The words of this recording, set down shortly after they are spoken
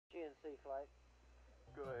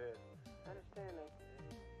Go ahead. Understanding.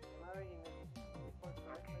 I'm already report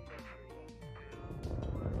correctly.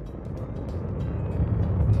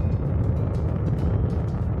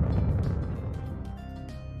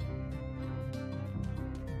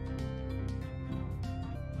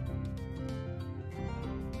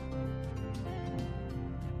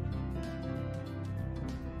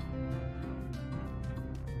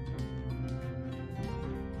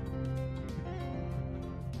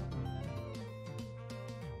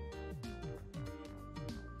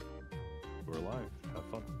 We're live. Have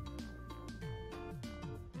fun.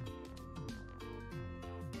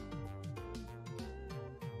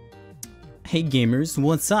 Hey gamers,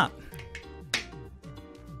 what's up?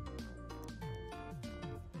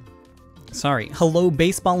 Sorry, hello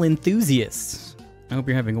baseball enthusiasts. I hope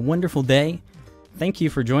you're having a wonderful day. Thank you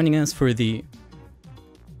for joining us for the...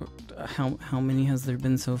 How many has there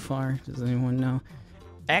been so far? Does anyone know?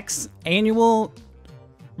 X annual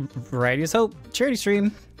Vinesauce Hope charity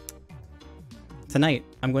stream. Tonight,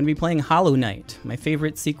 I'm going to be playing Hollow Knight, my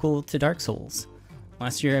favorite sequel to Dark Souls.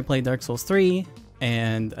 Last year I played Dark Souls 3,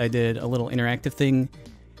 and I did a little interactive thing,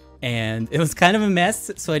 and it was kind of a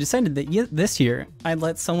mess, so I decided that this year I'd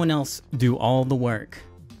let someone else do all the work.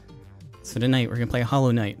 So tonight we're going to play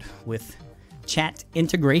Hollow Knight with chat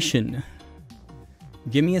integration.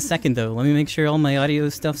 Give me a second though, let me make sure all my audio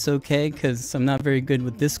stuff's okay, because I'm not very good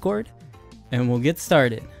with Discord, and we'll get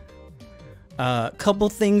started. Couple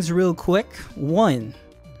things real quick. One,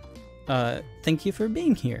 thank you for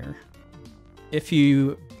being here. If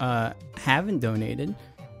you haven't donated,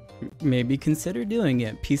 maybe consider doing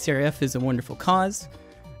it. PCRF is a wonderful cause.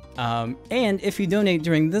 And if you donate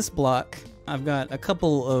during this block, I've got a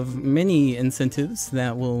couple of mini incentives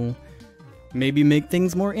that will maybe make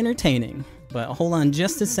things more entertaining. But hold on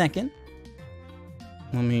just a second.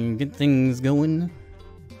 Let me get things going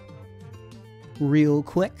real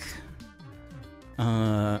quick.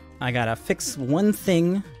 I gotta fix one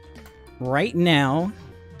thing right now.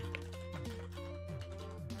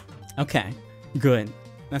 Okay, good.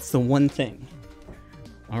 That's the one thing.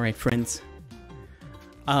 All right, friends.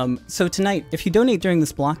 So tonight, if you donate during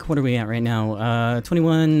this block, what are we at right now?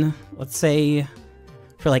 21, let's say,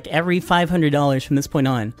 for like every $500 from this point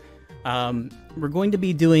on, we're going to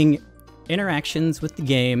be doing interactions with the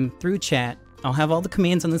game through chat. I'll have all the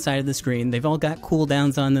commands on the side of the screen. They've all got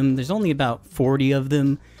cooldowns on them. There's only about 40 of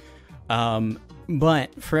them.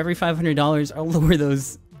 But for every $500, I'll lower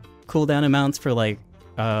those cooldown amounts for like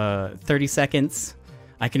 30 seconds.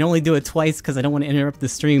 I can only do it twice because I don't want to interrupt the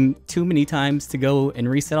stream too many times to go and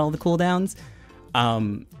reset all the cooldowns.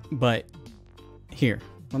 But here,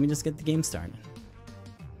 let me just get the game started.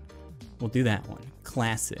 We'll do that one.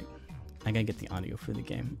 Classic. I gotta get the audio for the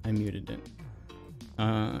game. I muted it.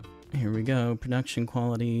 Here we go. Production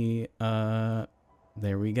quality. There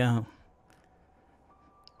we go.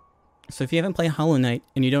 So if you haven't played Hollow Knight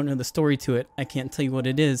and you don't know the story to it, I can't tell you what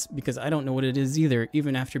it is because I don't know what it is either,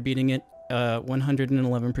 even after beating it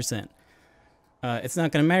 111%. It's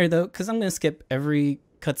not going to matter though, because I'm going to skip every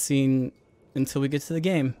cutscene until we get to the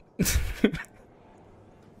game.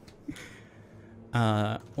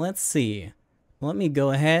 Let's see. Let me go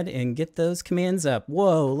ahead and get those commands up.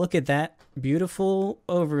 Whoa, look at that beautiful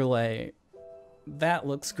overlay. That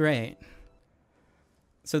looks great.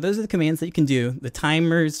 So those are the commands that you can do. The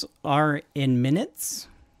timers are in minutes.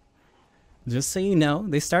 Just so you know,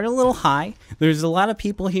 they start a little high. There's a lot of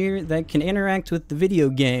people here that can interact with the video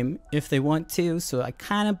game if they want to, so I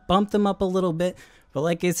kind of bumped them up a little bit. But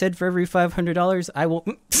like I said, for every $500, I will...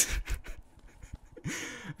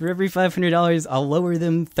 For every $500, I'll lower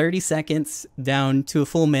them 30 seconds down to a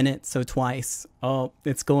full minute, so twice. Oh,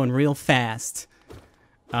 it's going real fast.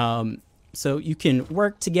 So you can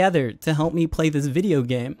work together to help me play this video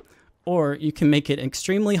game, or you can make it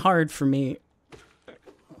extremely hard for me.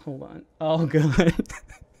 Hold on. Oh, God.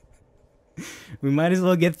 We might as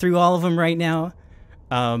well get through all of them right now.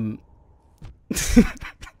 We'll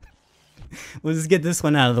just get this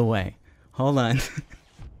one out of the way. Hold on.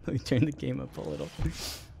 Let me turn the game up a little.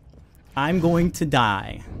 I'm going to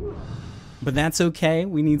die. But that's okay.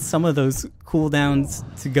 We need some of those cooldowns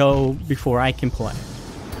to go before I can play.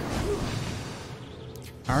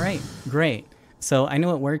 Alright, great. So I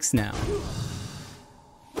know it works now.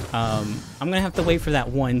 I'm going to have to wait for that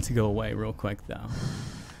one to go away real quick though.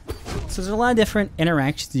 So there's a lot of different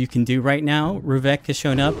interactions you can do right now. Ruvek has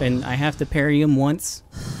shown up and I have to parry him once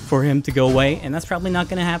for him to go away, and that's probably not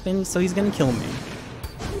going to happen, so he's going to kill me.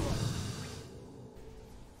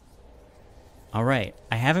 Alright,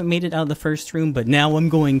 I haven't made it out of the first room, but now I'm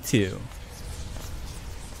going to.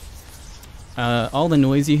 All the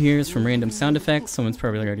noise you hear is from random sound effects. Someone's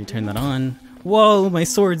probably already turned that on. Whoa, my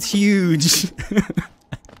sword's huge.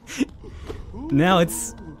 Now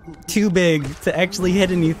it's too big to actually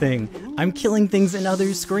hit anything. I'm killing things in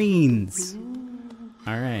other screens.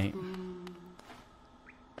 Alright.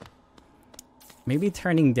 Maybe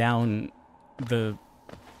turning down the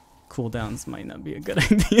cooldowns might not be a good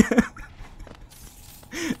idea.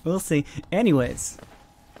 We'll see. Anyways.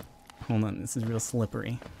 Hold on, this is real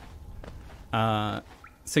slippery. So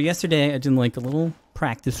yesterday I did like a little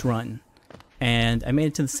practice run. And I made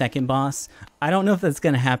it to the second boss. I don't know if that's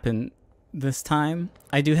gonna happen this time.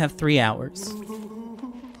 I do have 3 hours.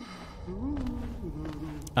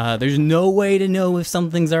 There's no way to know if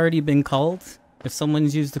something's already been called. If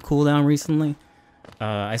someone's used the cooldown recently.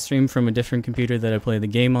 I streamed from a different computer that I play the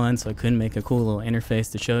game on, so I couldn't make a cool little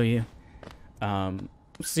interface to show you. So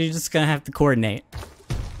you're just gonna have to coordinate.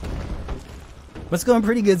 What's going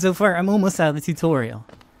pretty good so far? I'm almost out of the tutorial.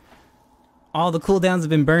 All the cooldowns have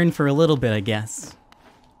been burned for a little bit, I guess.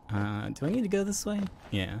 Do I need to go this way?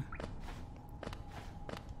 Yeah.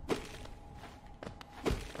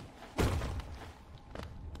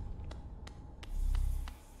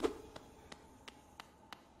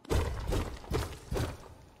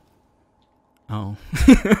 Oh.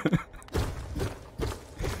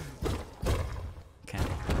 Okay.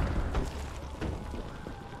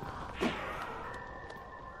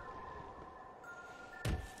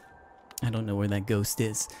 I don't know where that ghost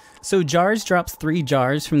is. So jars drops 3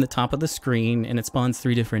 jars from the top of the screen and it spawns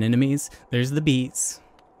 3 different enemies. There's the bees.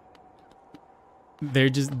 They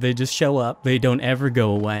just show up. They don't ever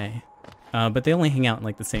go away. But they only hang out in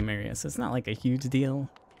like the same area, so it's not like a huge deal.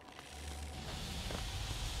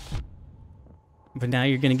 But now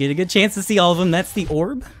you're gonna get a good chance to see all of them. That's the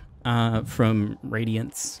orb from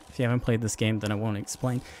Radiance. If you haven't played this game, then I won't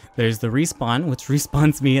explain. There's the respawn, which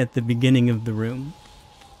respawns me at the beginning of the room.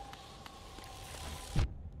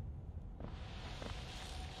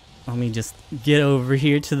 Let me just get over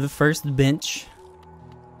here to the first bench.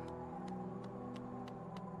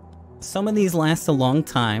 Some of these last a long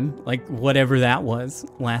time, like whatever that was,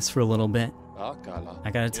 lasts for a little bit.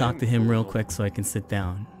 I gotta talk to him real quick so I can sit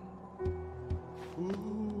down.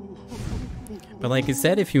 But like I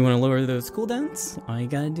said, if you want to lower those cooldowns, all you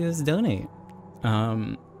gotta do is donate.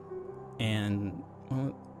 And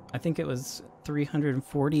well, I think it was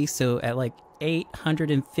 340, so at like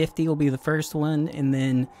 850 will be the first one, and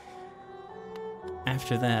then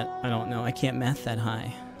after that, I don't know, I can't math that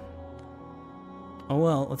high. Oh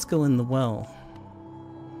well, let's go in the well.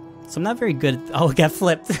 So I'm not very good at, oh, it got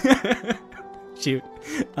flipped. Shoot.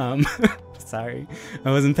 Sorry,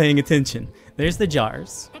 I wasn't paying attention. There's the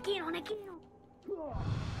jars.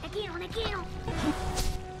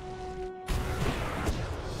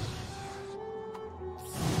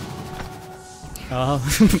 Oh,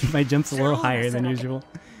 my jump's a little higher than usual.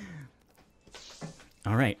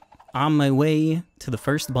 Alright, on my way to the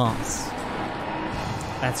first boss.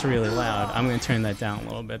 That's really loud. I'm going to turn that down a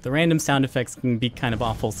little bit. The random sound effects can be kind of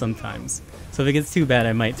awful sometimes. So if it gets too bad,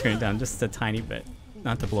 I might turn it down just a tiny bit.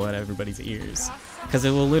 Not to blow out everybody's ears. Because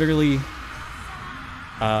it will literally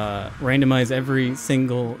randomize every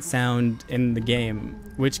single sound in the game,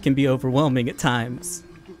 which can be overwhelming at times.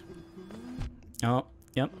 Oh,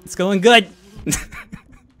 yep, it's going good!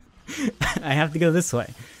 I have to go this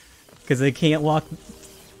way. Because I can't walk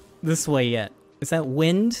this way yet. Is that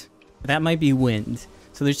wind? That might be wind.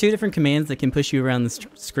 So there's 2 different commands that can push you around the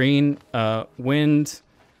screen. Wind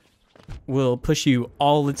will push you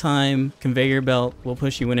all the time. Conveyor belt will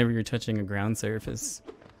push you whenever you're touching a ground surface.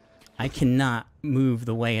 I cannot move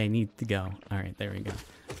the way I need to go. Alright, there we go.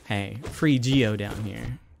 Hey, free Geo down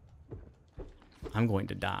here. I'm going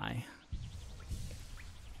to die.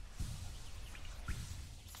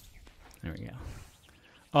 There we go.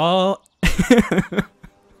 Oh!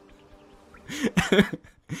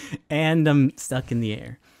 And I'm stuck in the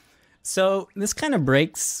air. So this kind of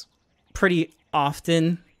breaks pretty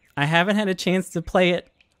often. I haven't had a chance to play it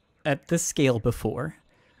at this scale before.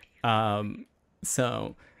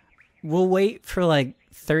 So we'll wait for like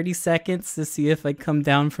 30 seconds to see if I come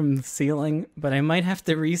down from the ceiling, but I might have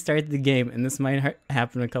to restart the game, and this might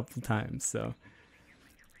happen a couple times. So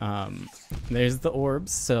there's the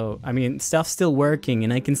orbs. So I mean, stuff's still working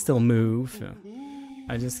and I can still move.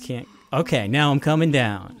 I just can't. Okay, now I'm coming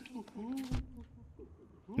down.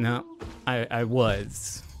 No, I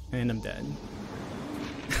was, and I'm dead.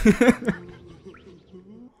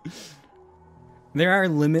 There are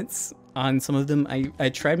limits on some of them. I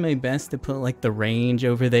tried my best to put like the range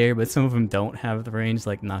over there, but some of them don't have the range,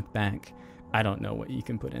 like knockback. I don't know what you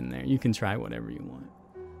can put in there. You can try whatever you want.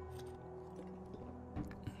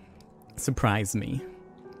 Surprise me.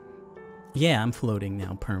 Yeah, I'm floating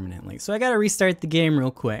now permanently. So I gotta restart the game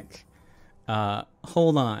real quick.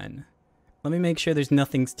 Hold on. Let me make sure there's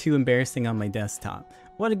nothing too embarrassing on my desktop.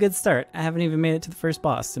 What a good start. I haven't even made it to the first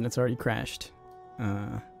boss and it's already crashed.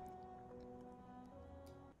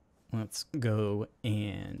 Let's go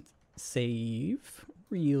and save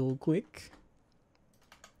real quick.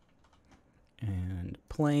 And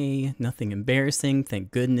play. Nothing embarrassing,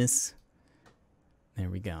 thank goodness. There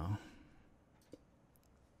we go.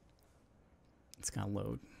 It's gotta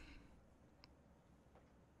load.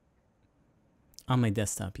 On my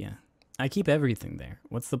desktop, yeah. I keep everything there.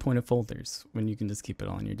 What's the point of folders when you can just keep it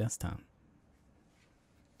all on your desktop?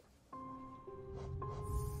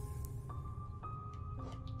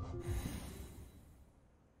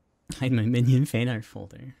 Hide my minion fan art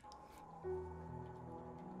folder.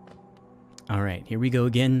 Alright, here we go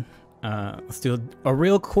again. Let's do a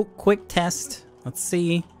real quick test. Let's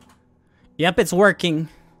see. Yep, it's working.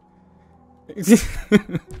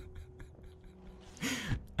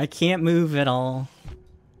 I can't move at all.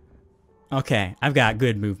 Okay, I've got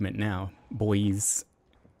good movement now, boys.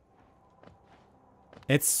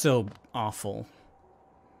 It's so awful.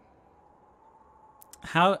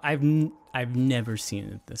 How I've never seen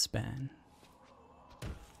it this bad.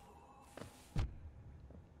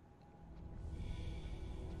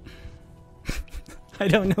 I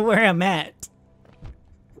don't know where I'm at.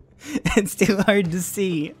 It's too hard to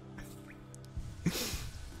see.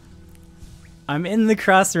 I'm in the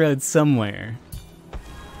crossroads somewhere.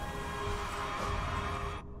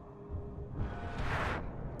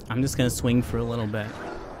 I'm just gonna swing for a little bit.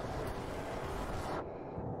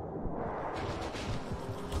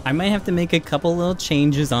 I might have to make a couple little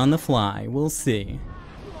changes on the fly. We'll see.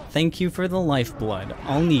 Thank you for the lifeblood.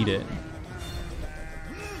 I'll need it.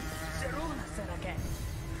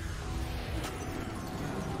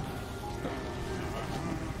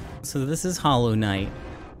 So this is Hollow Knight.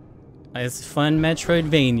 It's a fun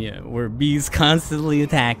Metroidvania where bees constantly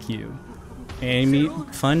attack you. And you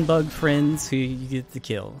meet fun bug friends who you get to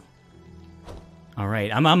kill.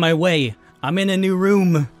 Alright, I'm on my way. I'm in a new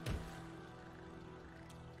room.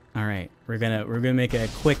 Alright, we're gonna make a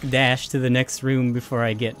quick dash to the next room before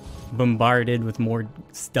I get bombarded with more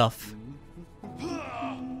stuff. Here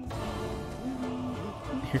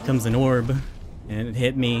comes an orb, and it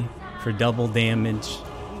hit me for double damage.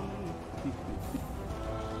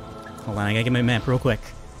 Hold on, I gotta get my map real quick.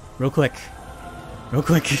 Real quick. Real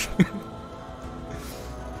quick.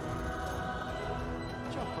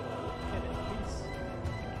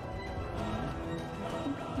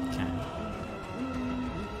 Okay.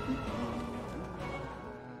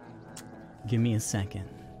 Give me a second.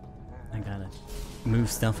 I gotta move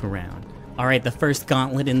stuff around. Alright, the first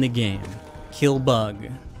gauntlet in the game. Kill bug.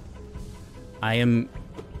 I am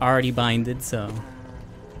already binded, so...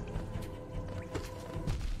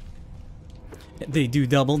 They do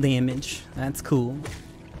double damage. That's cool.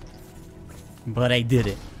 But I did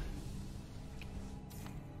it.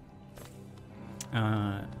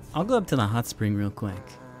 I'll go up to the hot spring real quick.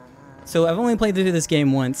 So I've only played through this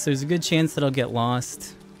game once. There's a good chance that I'll get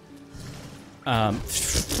lost. No! I'm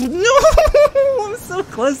so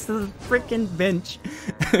close to the freaking bench.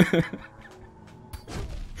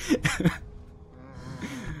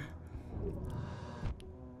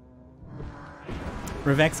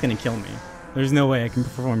 Revek's gonna kill me. There's no way I can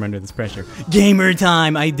perform under this pressure. Gamer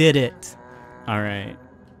time! I did it! Alright.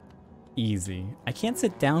 Easy. I can't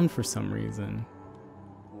sit down for some reason.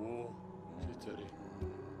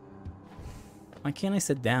 Why can't I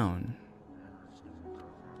sit down?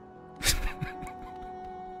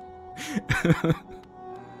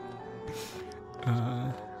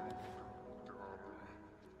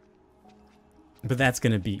 But that's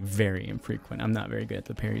gonna be very infrequent. I'm not very good at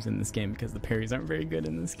the parries in this game because the parries aren't very good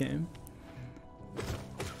in this game.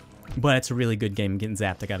 But it's a really good game. I'm getting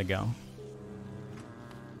zapped. I gotta go.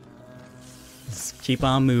 Just keep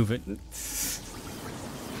on moving.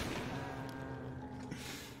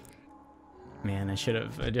 Man, I should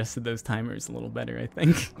have adjusted those timers a little better, I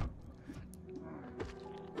think.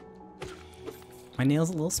 My nail's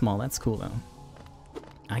a little small. That's cool, though.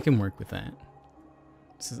 I can work with that.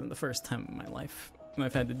 This isn't the first time in my life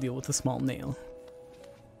I've had to deal with a small nail.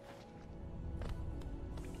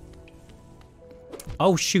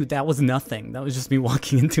 Oh shoot, that was nothing. That was just me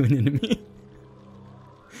walking into an enemy.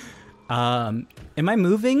 Am I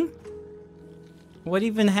moving? What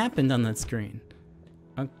even happened on that screen?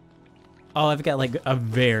 Oh, I've got like a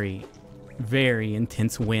very, very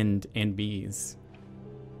intense wind and bees.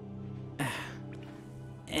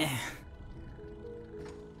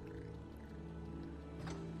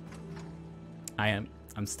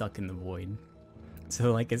 I'm stuck in the void.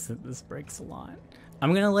 So like I said, this breaks a lot.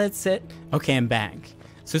 I'm gonna let it sit. Okay, I'm back.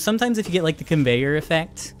 So sometimes if you get like the conveyor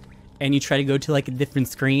effect and you try to go to like a different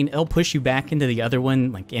screen, it'll push you back into the other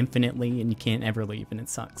one like infinitely and you can't ever leave and it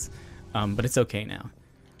sucks. But it's okay now.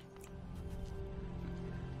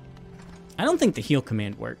 I don't think the heal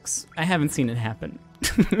command works. I haven't seen it happen.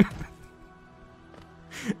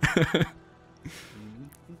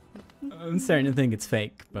 I'm starting to think it's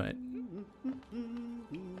fake, but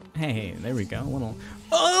hey, there we go.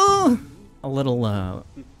 A little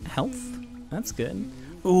health. That's good.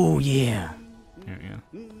 Oh yeah. There we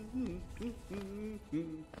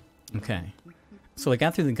go. Okay. So I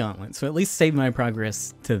got through the gauntlet, so at least saved my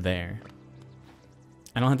progress to there.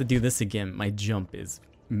 I don't have to do this again. My jump is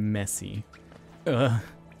messy. Ugh.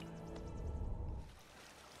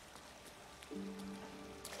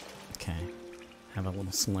 Okay. Have a little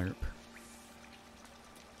slurp.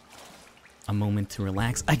 A moment to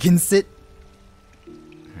relax. I can sit.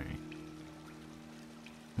 Alright.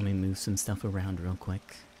 Let me move some stuff around real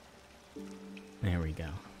quick. There we go.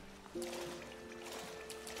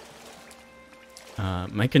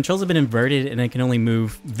 My controls have been inverted and I can only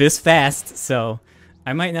move this fast, so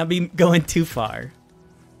I might not be going too far.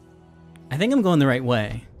 I think I'm going the right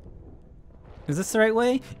way. Is this the right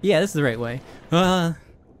way? Yeah, this is the right way.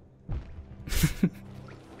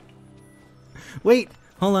 Wait,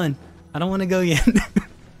 hold on. I don't want to go yet.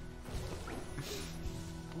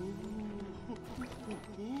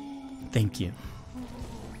 Thank you.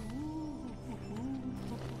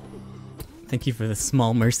 Thank you for the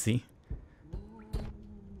small mercy.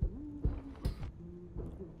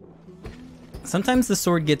 Sometimes the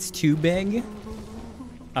sword gets too big.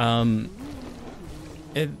 The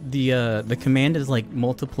command is like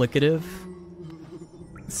multiplicative,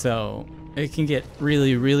 so it can get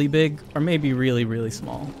really, really big, or maybe really, really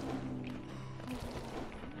small.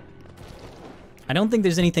 I don't think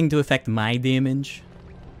there's anything to affect my damage,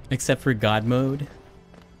 except for God mode.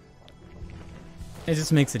 It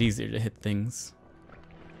just makes it easier to hit things.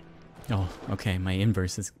 Oh, okay, my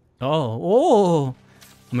inverse is... Oh!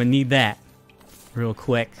 I'm gonna need that real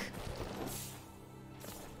quick.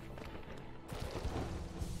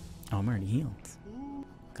 Oh, I'm already healed.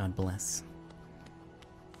 God bless.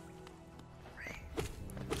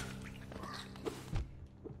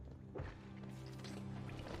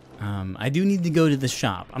 I do need to go to the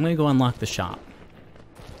shop. I'm gonna go unlock the shop.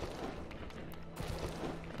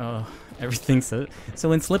 Oh, everything's so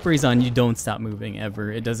when Slippery's on, you don't stop moving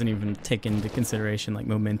ever. It doesn't even take into consideration like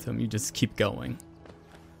momentum. You just keep going.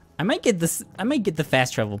 I might get this. I might get the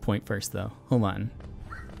fast travel point first, though. Hold on.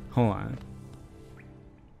 Hold on.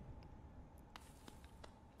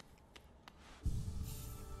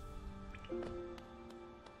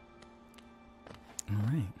 All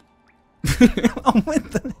right. Oh,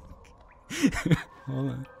 what the? Hold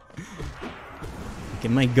on.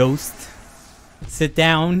 Get my ghost. Sit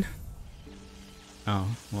down. Oh,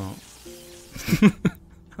 well.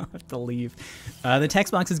 I'll have to leave. The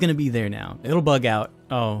text box is going to be there now. It'll bug out.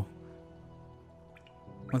 Oh.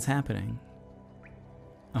 What's happening?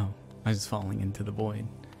 Oh, I was just falling into the void.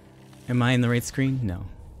 Am I in the right screen? No.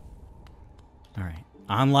 Alright.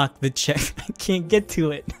 Unlock the check. I can't get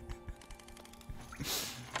to it.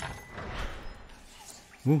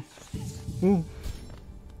 Ooh. Ooh.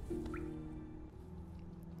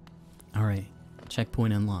 Alright.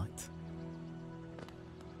 Checkpoint unlocked.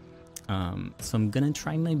 So I'm gonna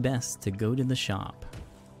try my best to go to the shop.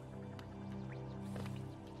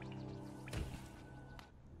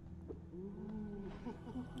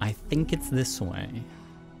 I think it's this way.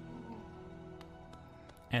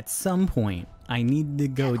 At some point, I need to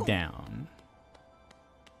go down.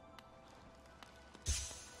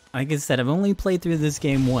 Like I said, I've only played through this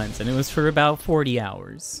game once, and it was for about 40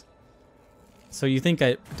 hours. So you think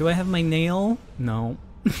do I have my nail? No.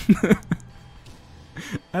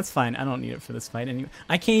 That's fine, I don't need it for this fight anyway.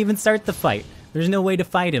 I can't even start the fight. There's no way to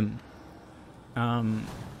fight him.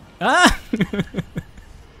 Ah!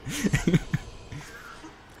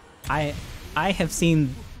 I have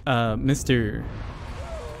seen Mr.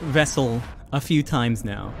 Vessel a few times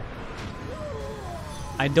now.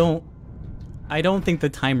 I don't think the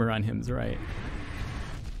timer on him's right.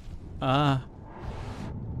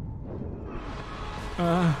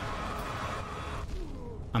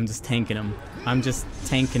 I'm just tanking him. I'm just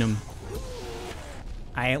tanking him.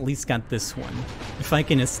 I at least got this one. If I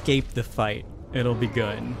can escape the fight, it'll be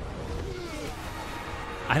good.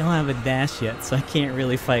 I don't have a dash yet, so I can't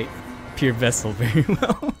really fight Pure Vessel very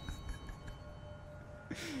well.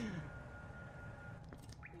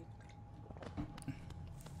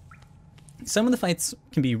 Some of the fights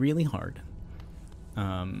can be really hard.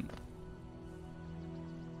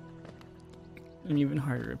 And even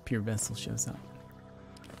harder if 𝗢𝗣𝗧𝗜𝗢𝗡 shows up.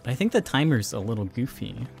 But I think the timer's a little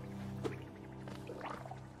goofy.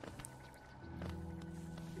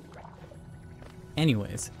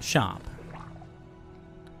 Anyways, shop.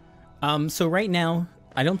 So right now,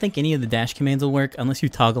 I don't think any of the dash commands will work unless you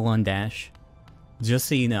toggle on dash. Just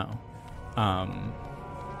so you know.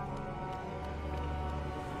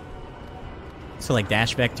 So like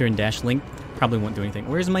dash vector and dash link probably won't do anything.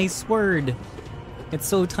 Where's my sword? It's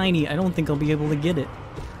so tiny, I don't think I'll be able to get it.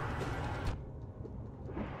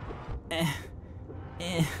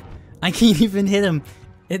 I can't even hit him.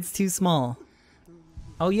 It's too small.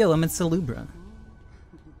 Oh, yo, I'm in 𝗠𝗢𝗥𝗘𝗡.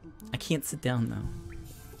 I can't sit down, though.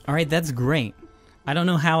 Alright, that's great. I don't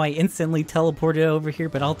know how I instantly teleported over here,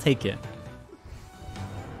 but I'll take it.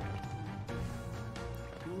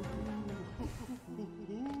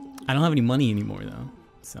 I don't have any money anymore, though,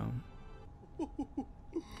 so...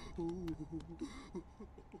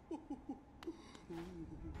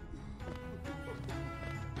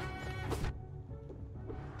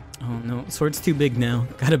 Oh no, sword's too big now.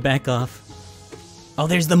 Gotta back off. Oh,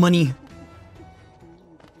 there's the money!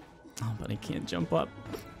 Oh, but I can't jump up.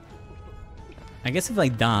 I guess if I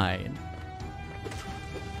died...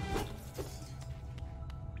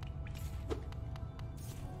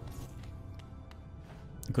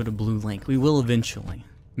 Go to Blue Lake. We will eventually.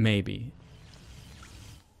 Maybe.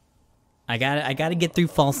 I gotta get through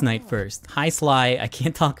False Night first. Hi, Sly. I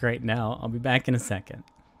can't talk right now. I'll be back in a second.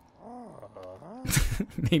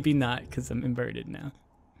 Maybe not, because I'm inverted now.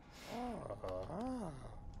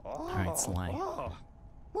 Alright, Sly.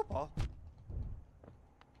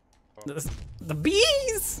 The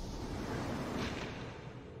bees!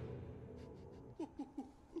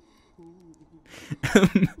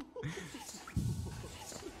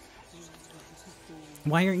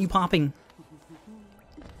 Why aren't you popping?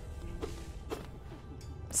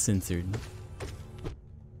 Censored.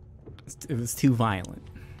 It was too violent.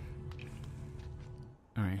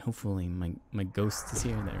 Alright, hopefully my ghost is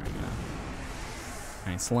here. There we go.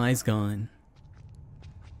 Alright, Sly's gone.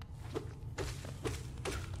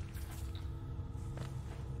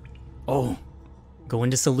 Oh! Go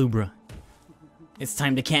into 𝗠𝗢𝗥𝗘𝗡. It's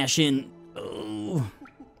time to cash in. Oh!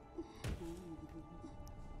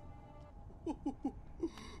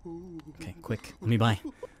 Okay, quick. Let me buy.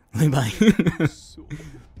 Let me buy.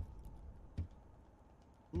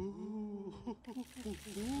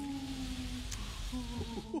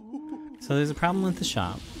 So there's a problem with the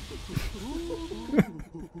shop.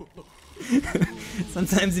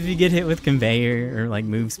 Sometimes if you get hit with conveyor or like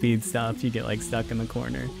move speed stuff, you get like stuck in the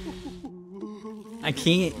corner. I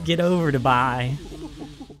can't get over to buy.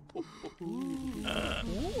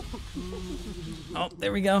 Oh,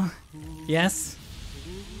 there we go. Yes.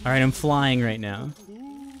 Alright, I'm flying right now.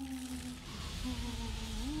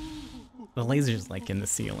 The laser's like in the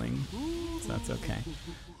ceiling, so that's okay.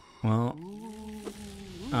 Well,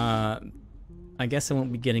 I guess I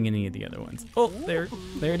won't be getting any of the other ones. Oh, there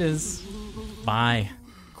it is. Buy.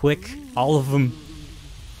 Quick, all of them.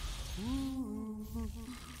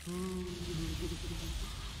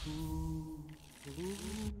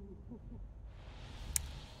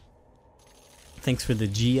 Thanks for the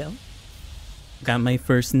Geo. Got my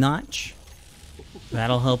first notch.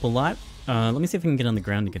 That'll help a lot. Let me see if I can get on the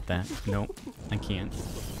ground to get that. Nope, I can't.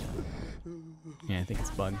 Yeah, I think it's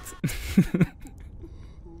bugged.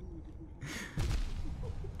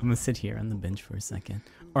 I'm gonna sit here on the bench for a second.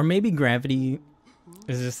 Or maybe gravity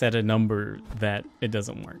is just at a number that it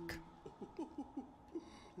doesn't work.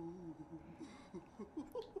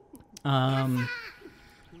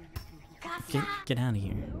 Get out of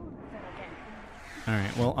here.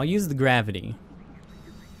 Alright, well, I'll use the gravity.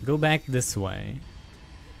 Go back this way.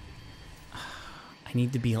 I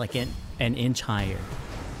need to be like an inch higher.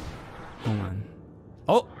 Hold on.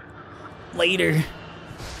 Oh! Later!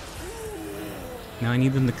 Now I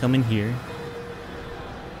need them to come in here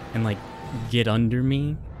and like get under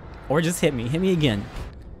me. Or just hit me. Hit me again.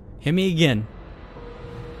 Hit me again.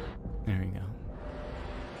 There we go.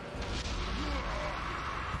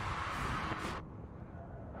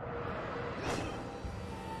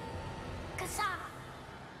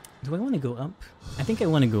 Do I want to go up? I think I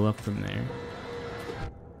want to go up from there.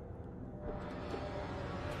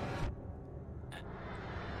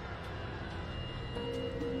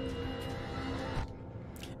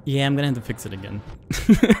 Yeah, I'm gonna have to fix it again.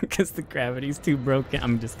 Because the gravity's too broken.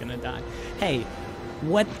 I'm just gonna die. Hey,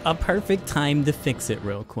 what a perfect time to fix it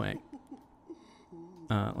real quick.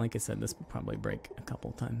 Like I said, this will probably break a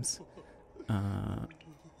couple times.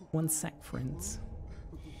 1 sec, friends.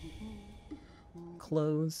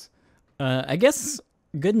 Close. I guess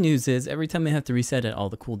Good news is every time I have to reset it, all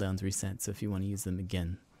the cooldowns reset. So if you want to use them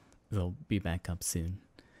again, they'll be back up soon.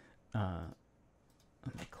 I'm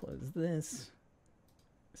gonna close this,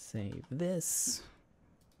 save this,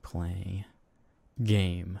 play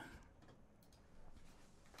game.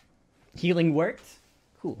 Healing worked?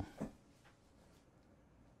 Cool.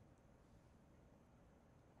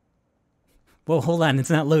 Whoa, hold on, it's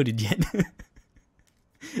not loaded yet.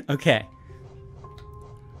 Okay.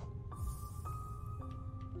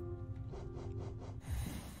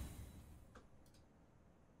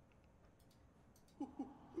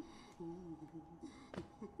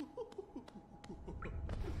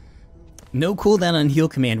 No cooldown on heal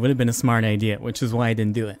command would have been a smart idea, which is why I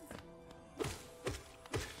didn't do it.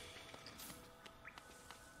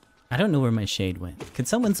 I don't know where my shade went. Could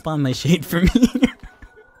someone spawn my shade for me?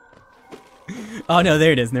 Oh no,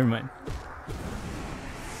 there it is, never mind.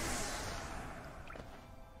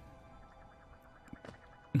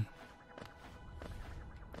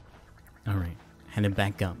 Alright, headed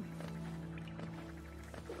back up.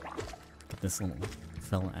 Get this little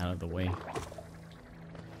fella out of the way.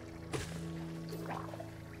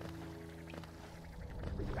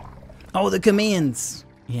 Oh, the commands!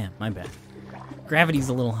 Yeah, my bad. Gravity's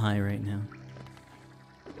a little high right now.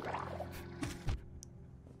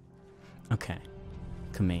 Okay.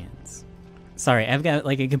 Commands. Sorry, I've got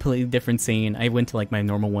like a completely different scene. I went to like my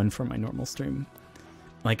normal one for my normal stream.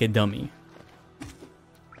 Like a dummy.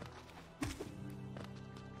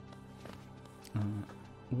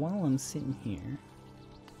 While I'm sitting here...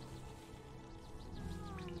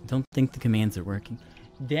 Don't think the commands are working.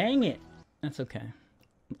 Dang it! That's okay.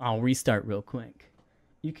 I'll restart real quick.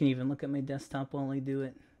 You can even look at my desktop while I do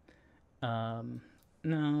it.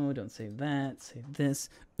 No, don't save that. Save this.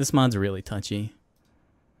 This mod's really touchy.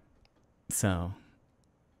 So,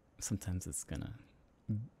 sometimes it's gonna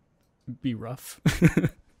be rough.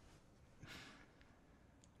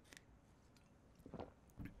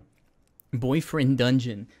 Boyfriend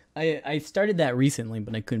Dungeon. I started that recently,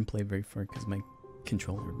 but I couldn't play very far because my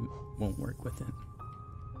controller won't work with it.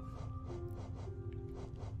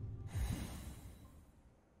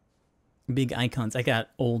 Big icons. I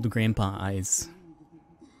got old grandpa eyes.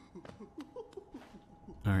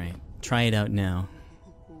 Alright, try it out now.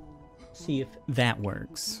 See if that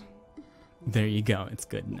works. There you go, it's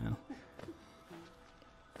good now.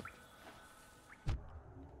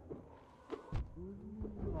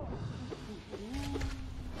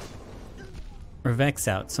 Or Vex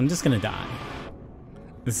out, so I'm just gonna die.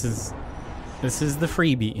 This is the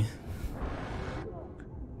freebie.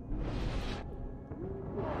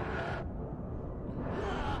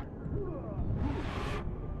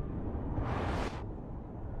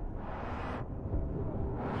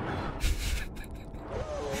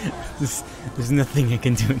 There's nothing I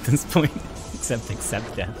can do at this point except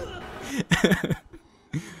accept death.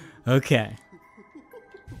 Okay.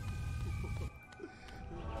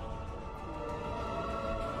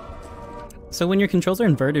 So when your controls are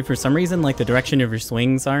inverted, for some reason, like the direction of your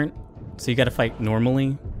swings aren't. So you gotta fight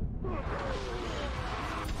normally.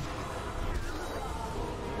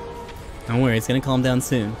 Don't worry, it's gonna calm down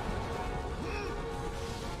soon.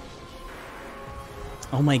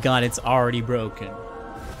 Oh my god, it's already broken.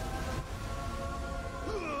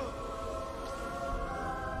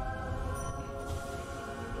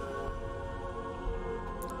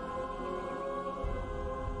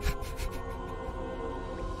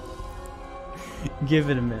 Give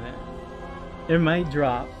it a minute. It might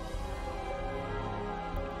drop.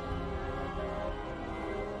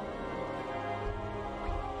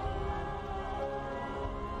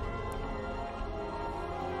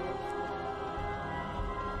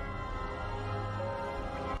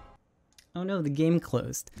 Oh no, the game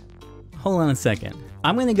closed. Hold on a second.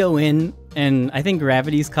 I'm gonna go in, and I think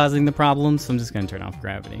gravity's causing the problem, so I'm just gonna turn off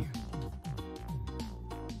gravity.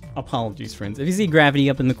 Apologies, friends. If you see gravity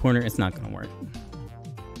up in the corner, it's not gonna work.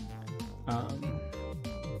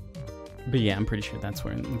 But yeah, I'm pretty sure that's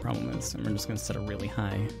where the problem is. And we're just gonna set a really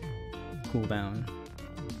high cooldown.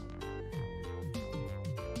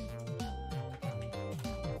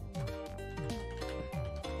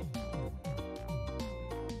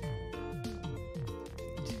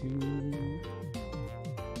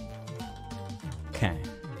 Okay.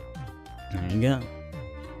 There you go.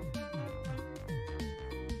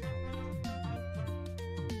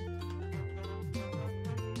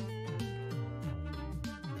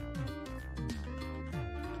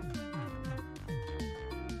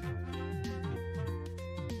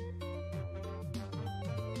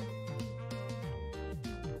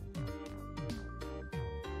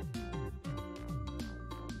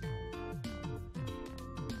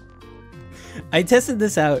 I tested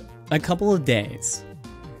this out a couple of days,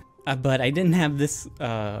 but I didn't have this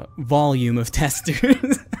volume of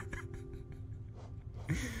testers.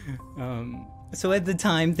 So at the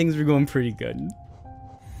time, things were going pretty good.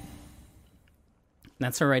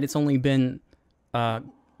 That's alright, it's only been,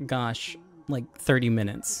 gosh, like 30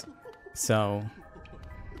 minutes. So,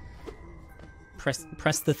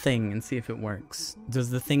 press the thing and see if it works. Does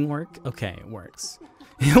the thing work? Okay, it works.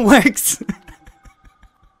 It works!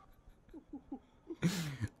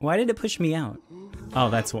 Why did it push me out? Oh,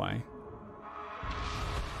 that's why.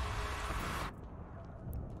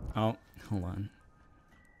 Oh, hold on.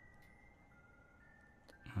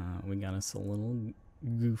 We got us a little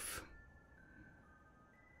goof.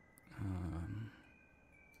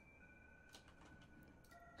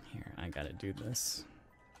 Here, I gotta do this.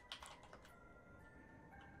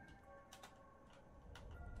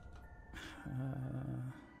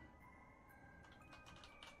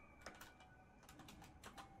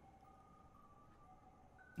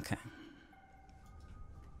 Okay.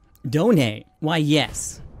 Donate. Why,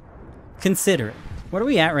 yes. Consider it. What are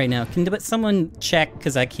we at right now? Can someone check?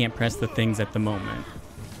 Because I can't press the things at the moment.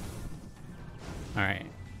 Alright.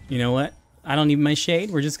 You know what? I don't need my shade.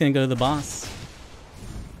 We're just going to go to the boss.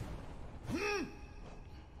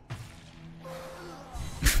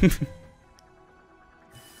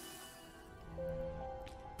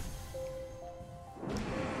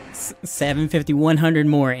 $750, 100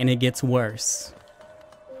 more, and it gets worse.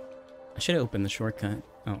 I should have opened the shortcut.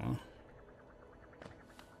 Oh well.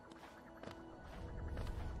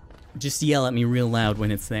 Just yell at me real loud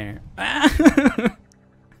when it's there. I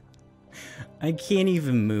can't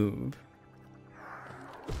even move.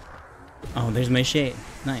 Oh, there's my shade.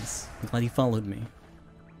 Nice. I'm glad he followed me.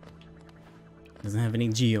 Doesn't have any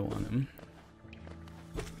geo on him.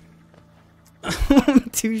 I'm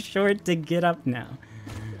too short to get up now.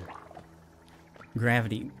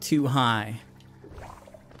 Gravity too high.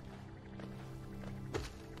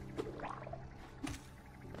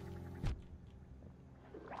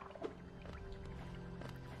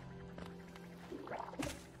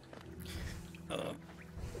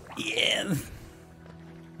 Yeah.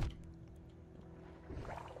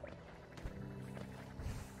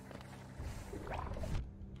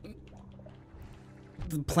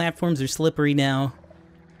 The platforms are slippery now.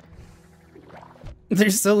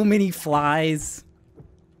 There's so many flies,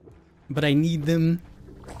 but I need them.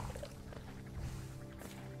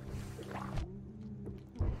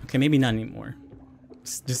 Okay, maybe not anymore.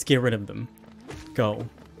 Just get rid of them. Go.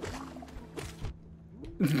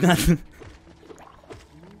 Nothing.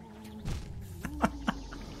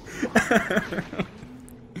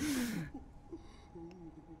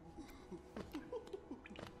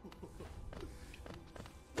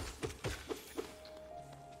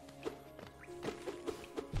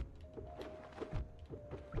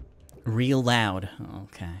 Real loud.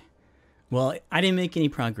 Okay. Well, I didn't make any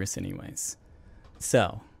progress anyways.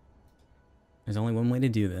 So, there's only one way to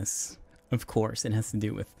do this. Of course, it has to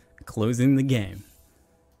do with closing the game.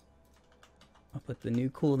 I'll put the new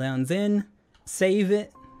cooldowns in, save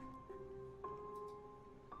it.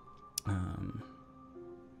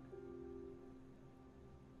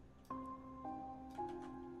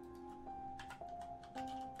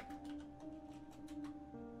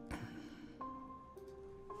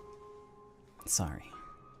 Sorry.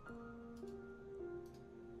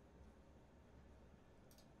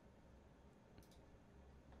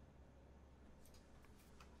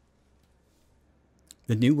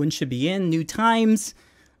 The new one should be in, new times,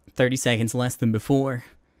 30 seconds less than before.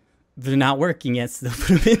 They're not working yet, so they'll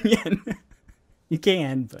put them in again. You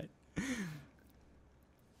can, but...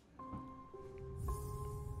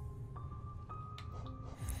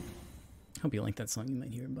 Hope you like that song, you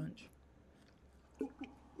might hear a bunch.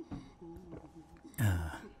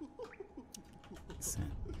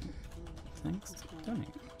 Thanks. Donate.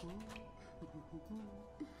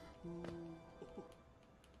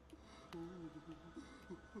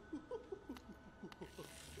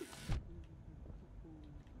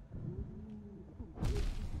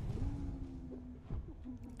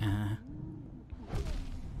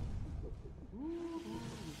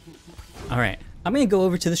 Alright, I'm gonna go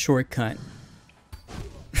over to the shortcut.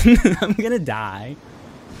 I'm gonna die.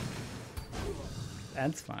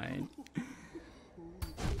 That's fine.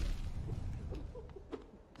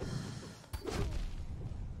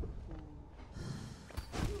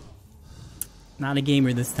 Not a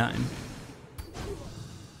gamer this time.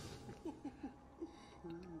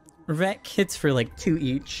 Revec hits for like 2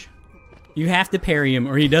 each. You have to parry him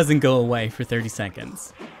or he doesn't go away for 30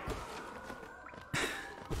 seconds.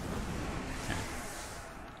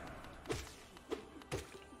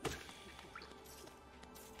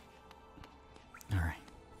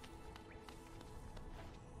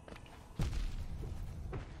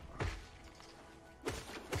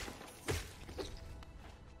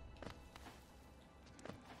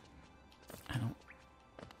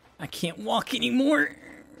 can't walk anymore.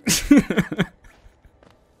 I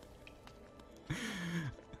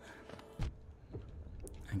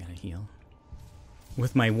gotta heal.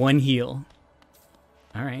 With my one heal.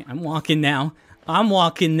 Alright, I'm walking now. I'm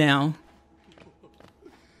walking now.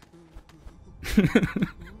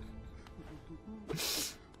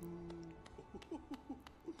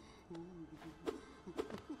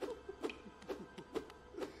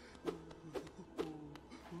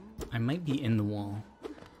 I might be in the wall.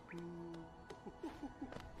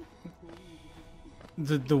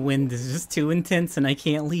 The wind is just too intense and I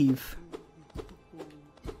can't leave.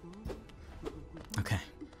 Okay.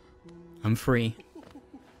 I'm free.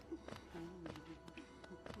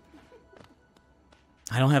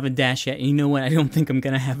 I don't have a dash yet. You know what? I don't think I'm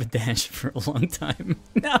gonna have a dash for a long time.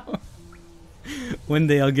 No. One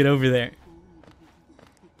day I'll get over there.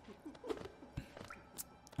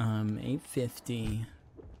 850.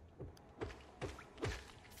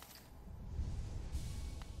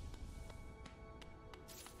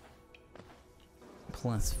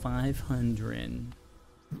 Plus 500.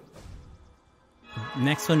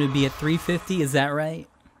 Next one would be at 350, is that right?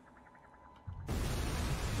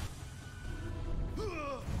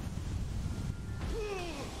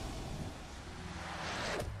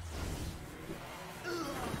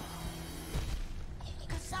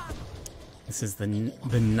 This is the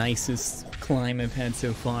nicest climb I've had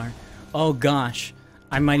so far. Oh gosh,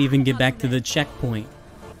 I might even get back to the checkpoint.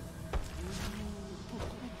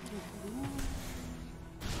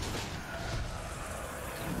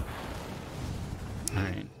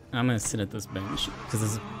 Alright, I'm gonna sit at this bench,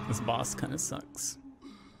 because this boss kind of sucks.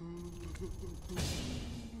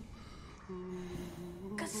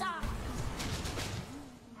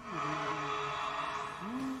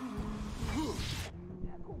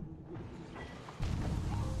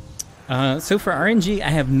 So for RNG, I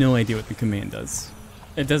have no idea what the command does.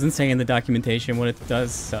 It doesn't say in the documentation what it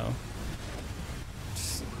does, so...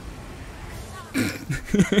 Let's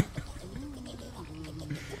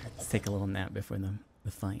take a little nap before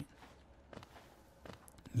the fight.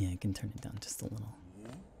 Yeah, I can turn it down just a little.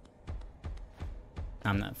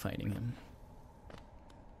 I'm not fighting him.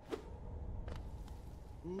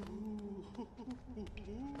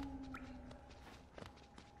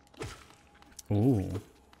 Ooh.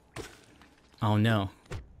 Oh no.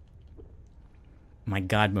 My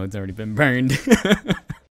god mode's already been burned.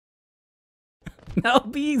 No,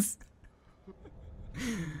 bees!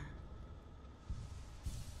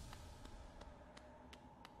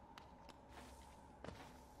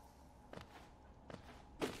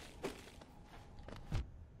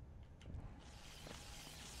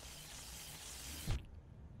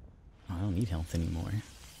 I don't need health anymore.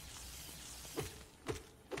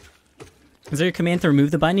 Is there a command to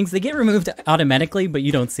remove the bindings? They get removed automatically, but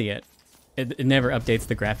you don't see it. It never updates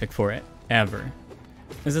the graphic for it, ever.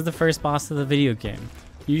 This is the first boss of the video game.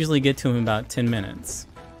 You usually get to him in about 10 minutes.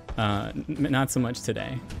 Not so much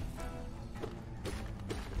today.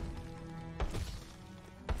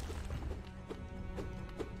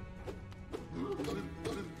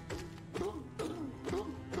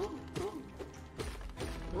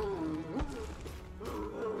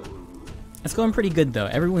 It's going pretty good though.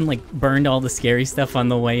 Everyone like burned all the scary stuff on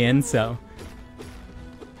the way in, so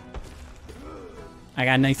I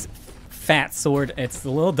got a nice fat sword. It's a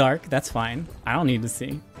little dark, that's fine. I don't need to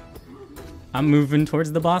see. I'm moving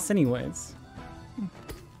towards the boss anyways.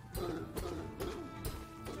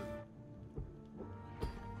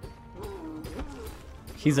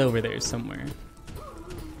 He's over there somewhere.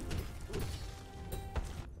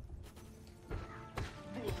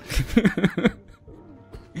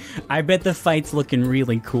 I bet the fight's looking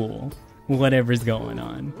really cool, whatever's going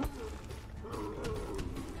on.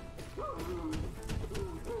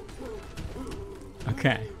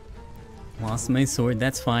 Okay. Lost my sword,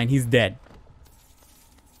 that's fine, he's dead.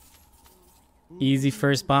 Easy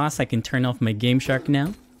first boss, I can turn off my Game Shark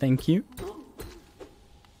now. Thank you.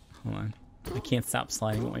 Hold on. I can't stop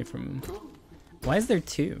sliding away from him. Why is there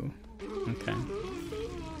two? Okay.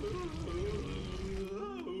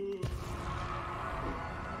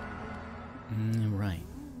 Right.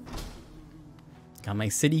 Got my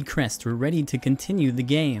city crest. We're ready to continue the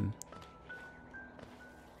game.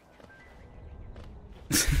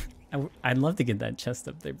 I'd love to get that chest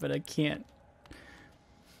up there, but I can't.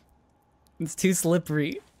 It's too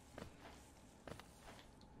slippery.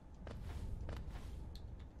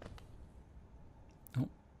 Oh.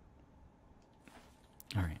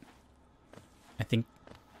 Alright. I think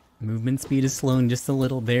movement speed is slowing just a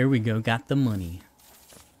little. There we go. Got the money.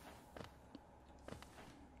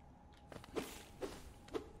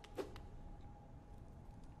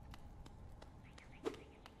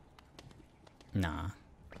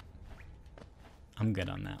 I'm good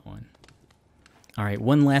on that one. All right,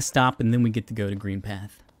 one last stop, and then we get to go to Green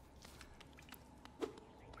Path.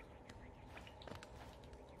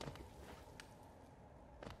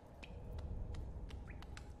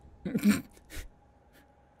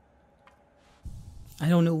 I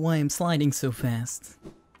don't know why I'm sliding so fast.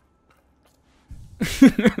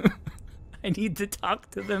 I need to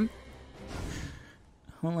talk to them.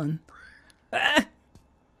 Hold on. Ah!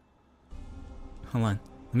 Hold on.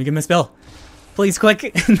 Let me get my spell. Please,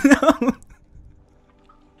 quick. No.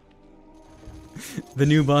 The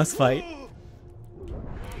new boss fight.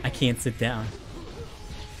 I can't sit down.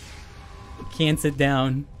 Can't sit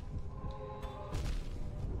down.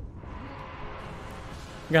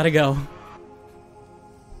 Gotta go.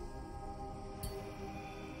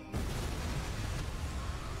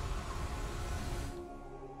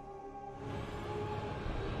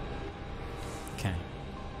 Okay.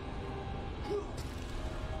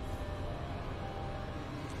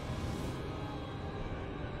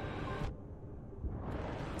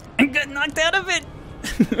 I got knocked out of it!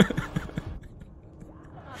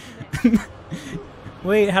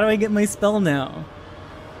 Wait, how do I get my spell now?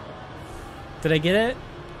 Did I get it?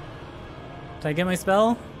 Did I get my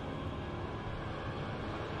spell?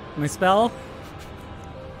 My spell?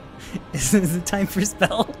 Is it time for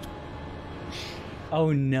spell?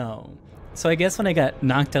 Oh no. So I guess when I got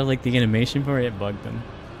knocked out of like the animation for it, it bugged them.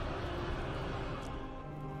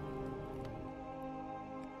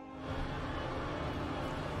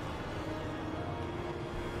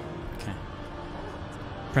 Okay.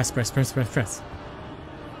 Press, press, press, press, press.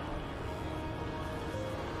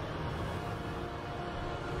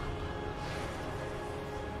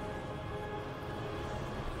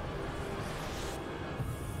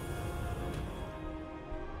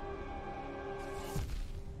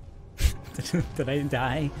 Did I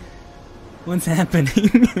die? What's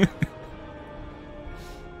happening?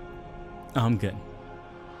 Oh, I'm good.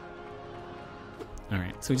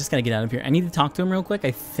 Alright, so we just gotta get out of here. I need to talk to him real quick,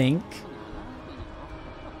 I think.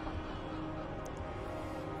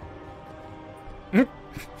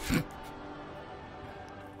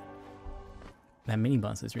 That mini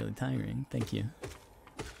boss is really tiring. Thank you.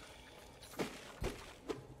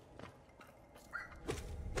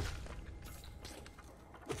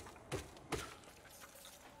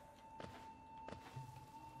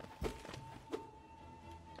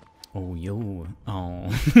 Oh, yo. Oh.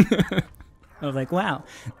 I was like, wow,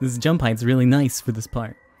 this jump height's really nice for this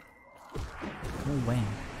part. Go away.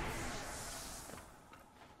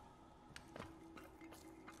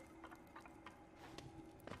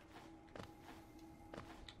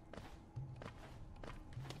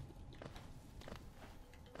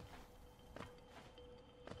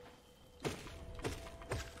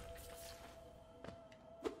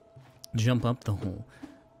 Jump up the hole.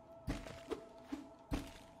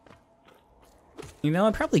 You know,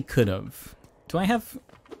 I probably could have. Do I have...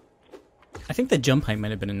 I think the jump height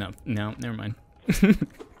might have been enough. No, never mind.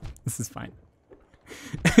 This is fine.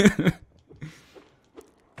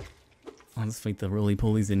 I'll just fight the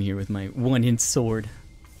roly-polies in here with my 1-inch sword.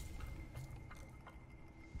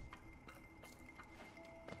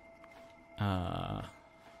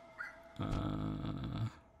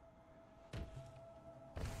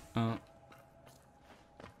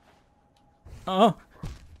 Oh!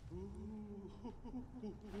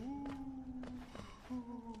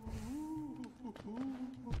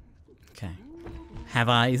 Okay. Have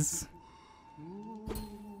eyes.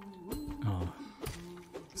 Oh.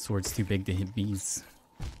 Sword's too big to hit bees.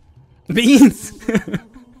 Bees!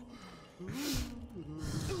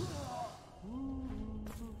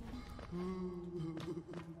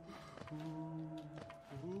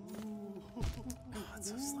 Oh, it's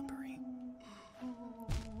so slippery.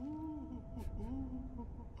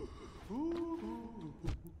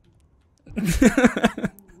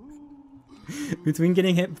 Between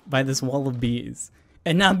getting hit by this wall of bees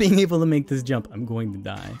and not being able to make this jump, I'm going to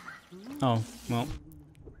die. Oh, well.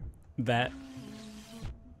 That's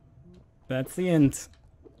the end.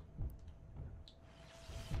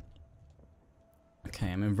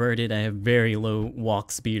 Okay, I'm inverted. I have very low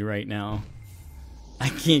walk speed right now. I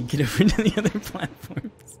can't get over to the other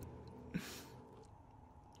platforms.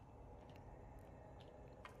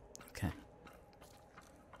 Okay.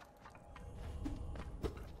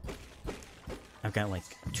 I've got like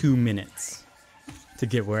 2 minutes to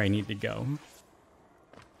get where I need to go.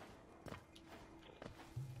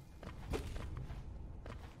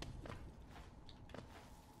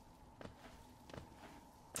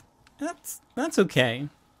 That's okay.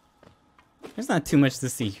 There's not too much to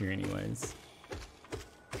see here anyways.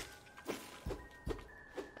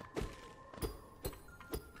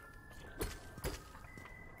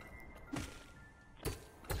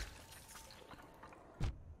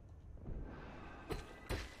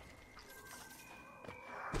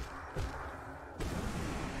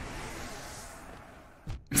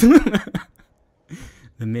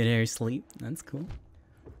 The mid-air sleep. That's cool.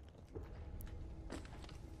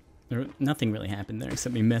 Nothing really happened there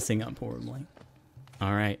except me messing up horribly.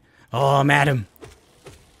 Alright. Oh, I'm at him!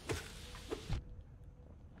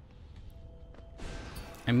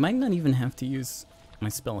 I might not even have to use my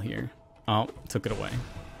spell here. Oh, took it away.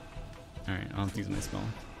 Alright, I'll have to use my spell.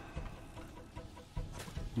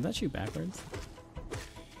 Did that shoot backwards?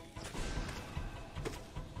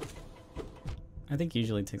 I think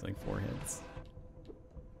usually it takes like 4 hits.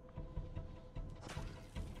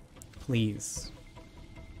 Please.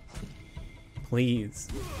 Please.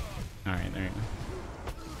 Alright, there you go.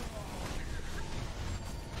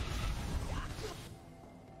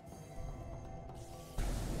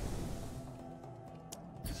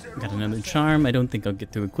 Got another charm. I don't think I'll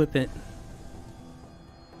get to equip it.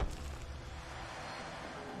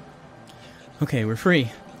 Okay, we're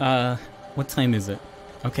free. What time is it?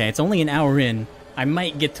 Okay, it's only an hour in. I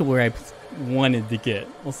might get to where I wanted to get.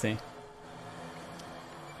 We'll see.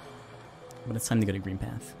 But it's time to go to Green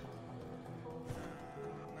Path.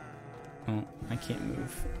 Oh, I can't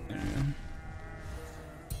move. There we go.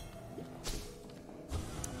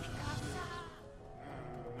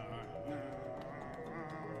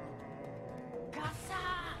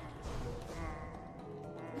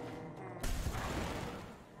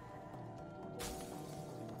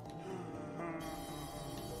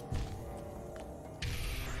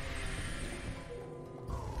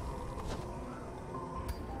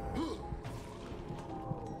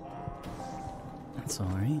 That's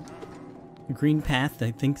alright. Green Path,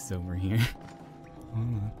 I think, is over here.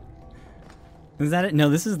 Is that it? No,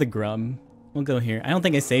 this is the grub. We'll go here. I don't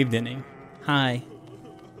think I saved any. Hi.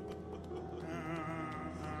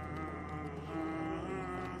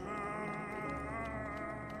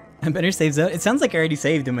 I better save Zoe. It sounds like I already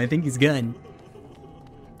saved him. I think he's good.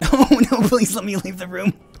 Oh no, please let me leave the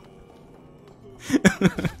room.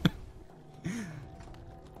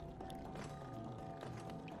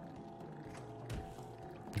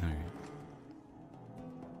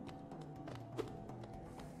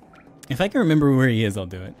 If I can remember where he is, I'll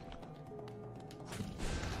do it.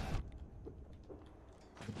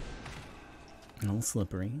 A little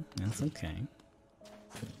slippery. That's okay.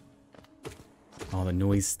 Oh, the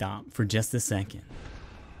noise stopped for just a second.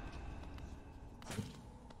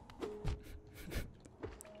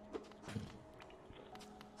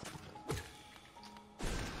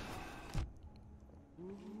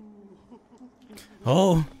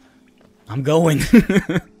 Oh, I'm going.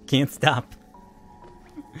 Can't stop.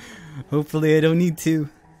 Hopefully I don't need to.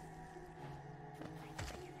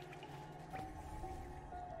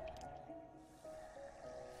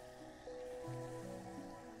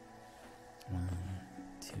 One,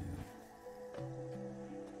 two.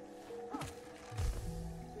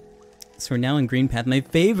 So we're now in Green Path, my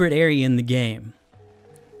favorite area in the game.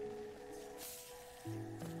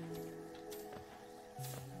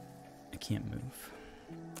 I can't move.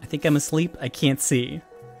 I think I'm asleep. I can't see.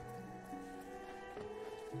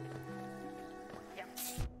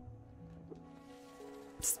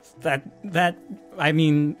 I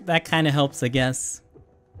mean, that kind of helps, I guess.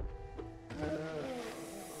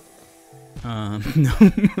 No.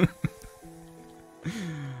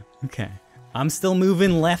 Okay. I'm still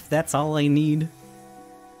moving left, that's all I need.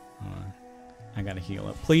 Hold on. I gotta heal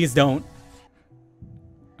up. Please don't.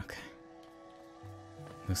 Okay.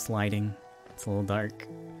 No sliding. It's a little dark.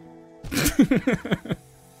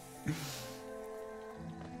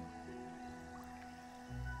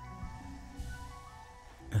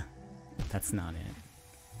 That's not it.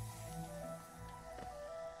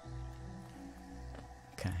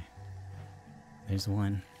 Okay. There's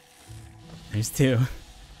one. There's two.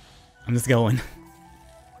 I'm just going.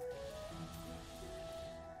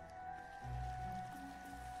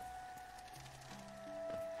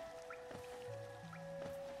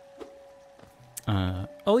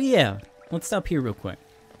 Oh yeah. Let's stop here real quick.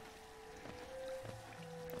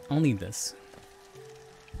 I'll need this.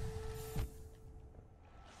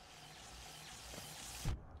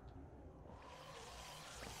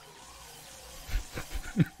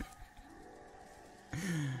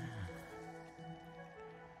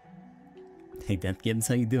 Hey, 𝗙𝗘𝗦𝗧𝗜𝗢𝗡,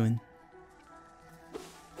 how you doing?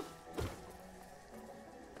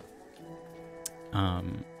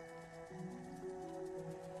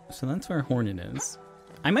 So that's where Hornet is.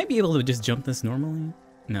 I might be able to just jump this normally.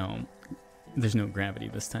 No, there's no gravity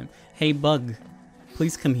this time. Hey, bug,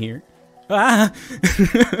 please come here. Ah!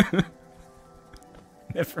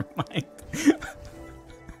 Never mind.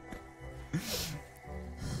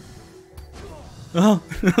 Oh,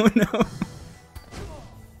 oh no.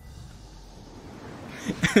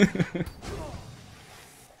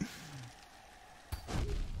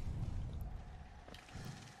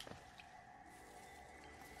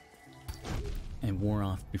 It wore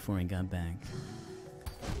off before I got back.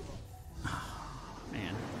 Oh,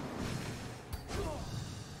 man.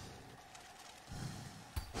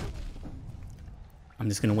 I'm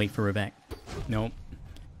just gonna wait for her back. Nope.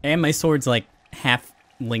 And my sword's like half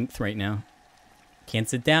length right now. Can't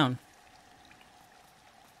sit down.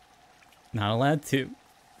 Not allowed to.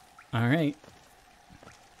 Alright.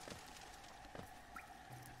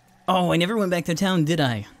 Oh, I never went back to town, did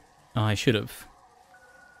I? Oh, I should have.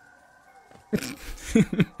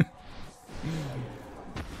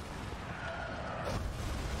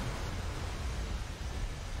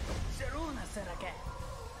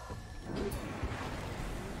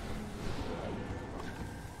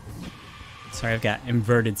 Sorry, I've got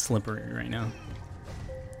inverted slippery right now.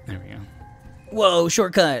 There we go. Whoa,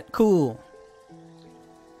 shortcut. Cool.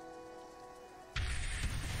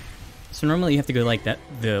 So normally you have to go like that,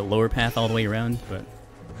 the lower path all the way around, but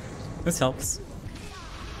this helps.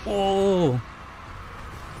 Whoa.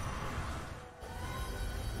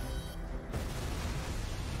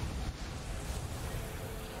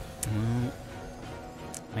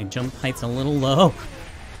 My jump height's a little low.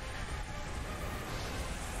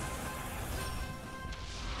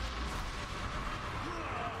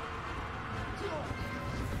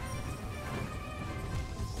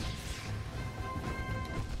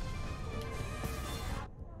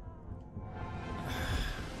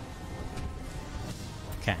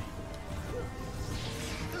 Okay.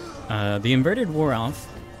 The inverted wore off,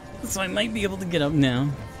 so I might be able to get up now.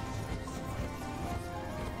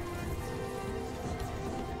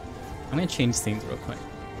 I'm gonna change scenes real quick,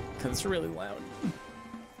 because it's really loud.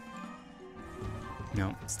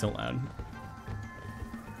 No, it's still loud.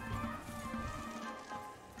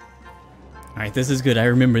 Alright, this is good. I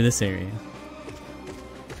remember this area.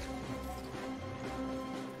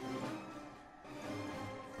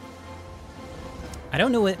 I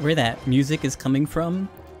don't know where that music is coming from.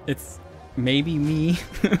 It's maybe me.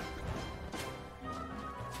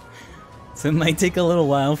 So it might take a little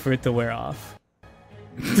while for it to wear off.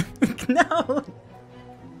 No!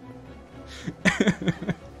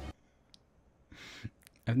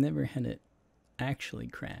 I've never had it actually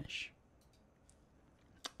crash.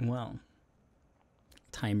 Well,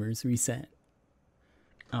 timers reset.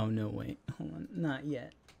 Oh no, wait, hold on, not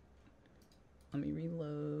yet. Let me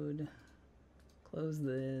reload. Close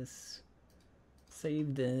this.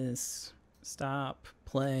 Save this. Stop.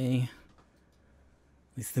 Play.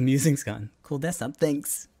 At least the music's gone. Cool desktop,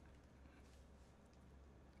 thanks.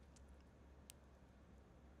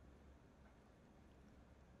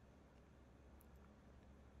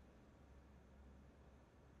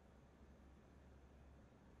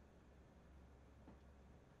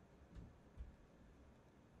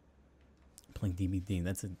 Playing DBD,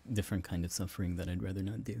 that's a different kind of suffering that I'd rather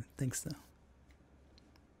not do. Thanks though.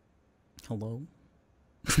 Hello?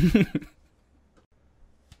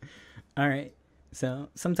 Alright, so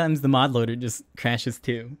sometimes the mod loader just crashes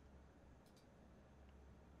too.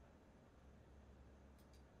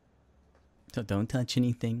 So don't touch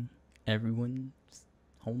anything. Everyone, just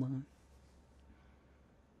hold on.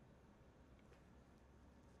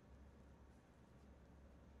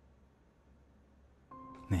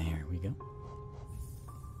 There we go.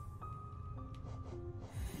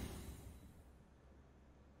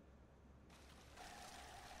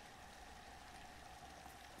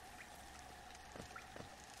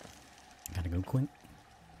 Gotta go quick.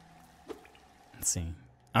 Let's see.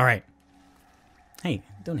 All right. Hey,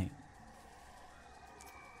 donate.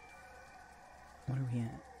 What are we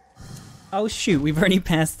at? Oh shoot, we've already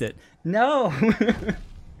passed it. No!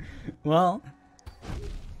 Well,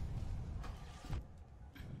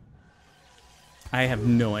 I have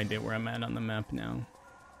no idea where I'm at on the map now.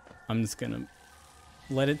 I'm just gonna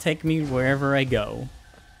let it take me wherever I go.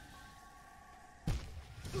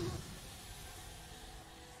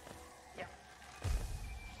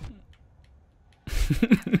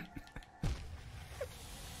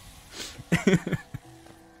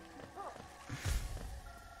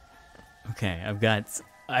 Okay, I've got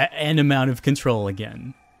an amount of control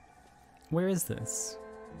again. Where is this?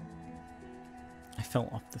 I fell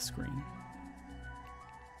off the screen.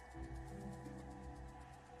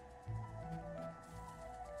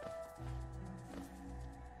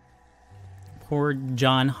 Poor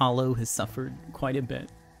John Hollow has suffered quite a bit.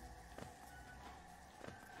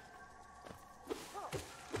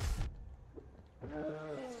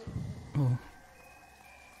 Oh.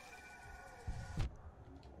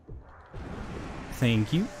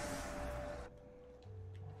 Thank you.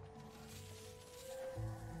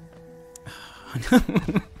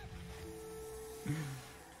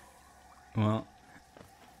 Well,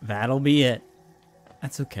 that'll be it.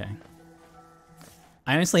 That's okay.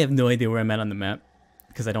 I honestly have no idea where I'm at on the map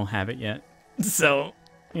because I don't have it yet. So,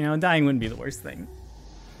 you know, dying wouldn't be the worst thing.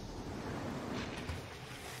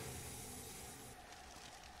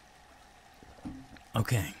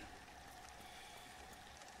 Okay.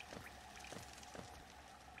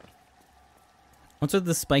 What's with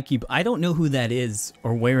the spiky? I don't know who that is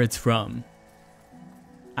or where it's from.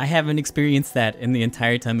 I haven't experienced that in the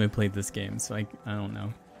entire time I played this game, so I don't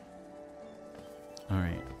know.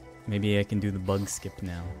 Alright. Maybe I can do the bug skip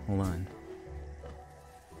now. Hold on.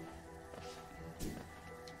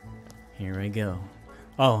 Here I go.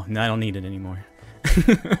 Oh, no, I don't need it anymore.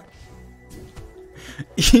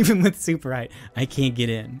 Even with super height, I can't get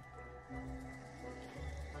in.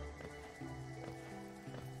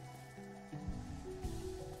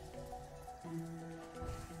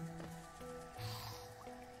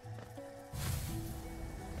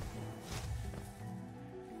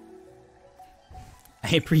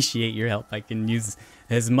 I appreciate your help. I can use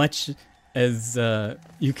as much as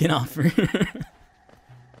you can offer.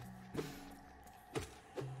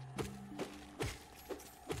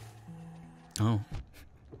 Oh.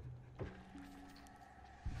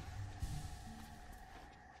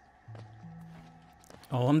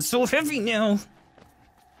 Oh, I'm so heavy now.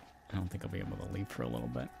 I don't think I'll be able to leap for a little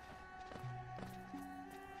bit.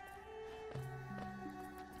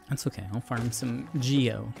 That's okay. I'll farm some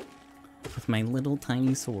Geo with my little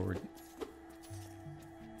tiny sword.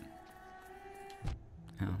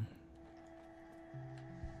 Oh.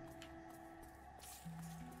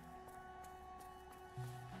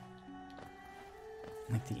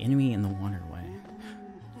 Like the enemy in the waterway.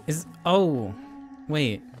 Is... Oh!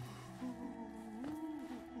 Wait.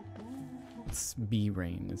 It's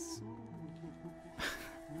B-Rain is...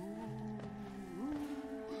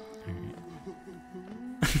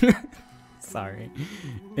 Alright. Sorry.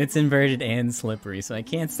 It's inverted and slippery, so I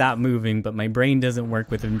can't stop moving, but my brain doesn't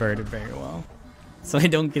work with inverted very well. So I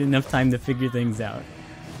don't get enough time to figure things out.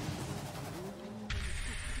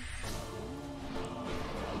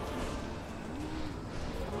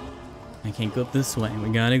 I can't go up this way, we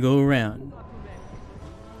gotta go around.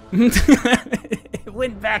 It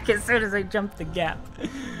went back as soon as I jumped the gap.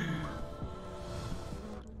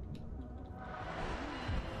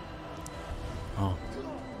 Oh.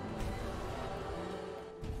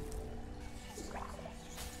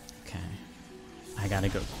 Okay. I gotta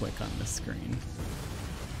go quick on the screen.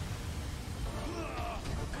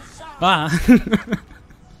 Ah!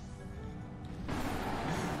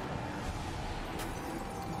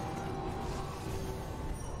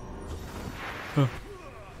 Oh.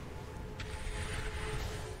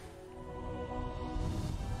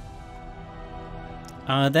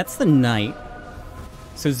 That's the knight.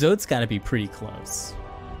 So Zod's gotta be pretty close.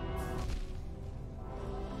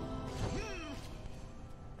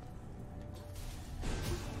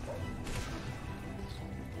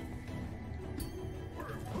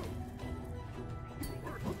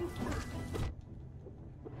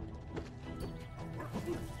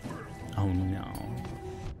 Oh no.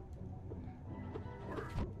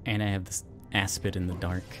 And I have this aspid in the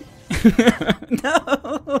dark.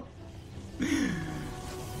 No!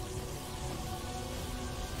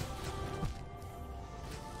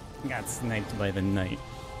 Got sniped by the knight.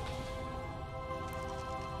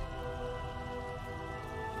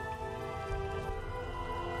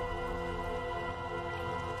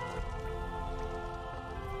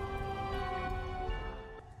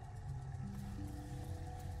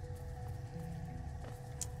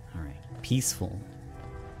 Alright, peaceful.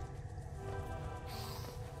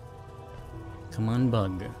 Come on,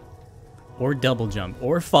 bug. Or double jump,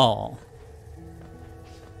 or fall.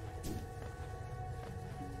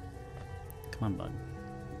 Come on, bug.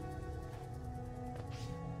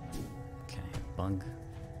 Okay, bug.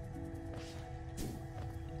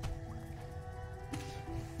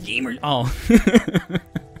 Gamer. Oh.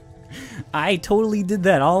 I totally did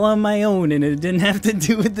that all on my own, and it didn't have to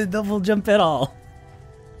do with the double jump at all.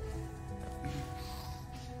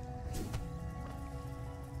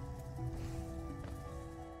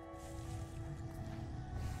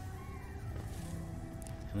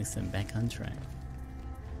 At least I'm back on track.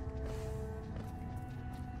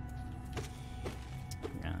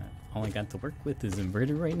 All I got to work with is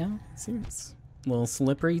inverted right now. Seems a little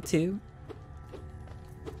slippery too.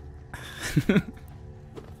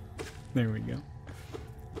 There we go.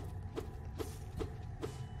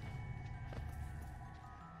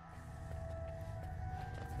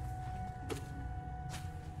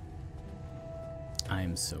 I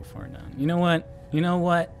am so far down. You know what? You know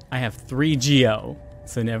what? I have 3 Geo,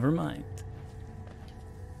 so never mind.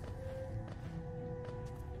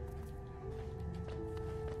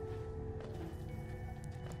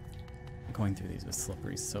 Going through these with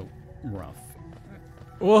slippery is so rough.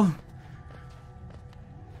 Whoa!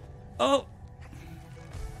 Oh!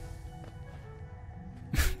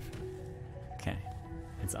 Okay.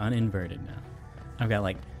 It's uninverted now. I've got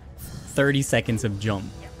like 30 seconds of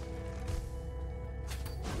jump.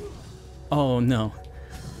 Oh no.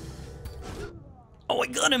 Oh, I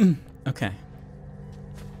got him! Okay.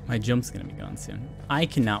 My jump's gonna be gone soon. I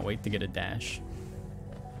cannot wait to get a dash.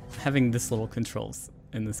 Having this little controls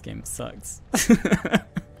in this game sucks.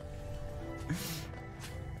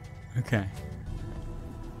 Okay.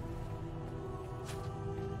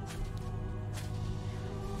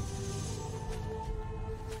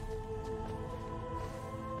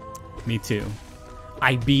 Me too.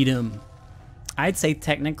 I beat him. I'd say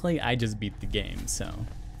technically I just beat the game, so.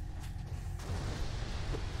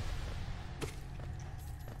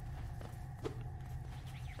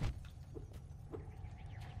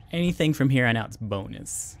 Anything from here on out's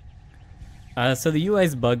bonus. So the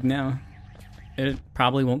UI's bugged now. It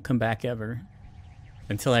probably won't come back ever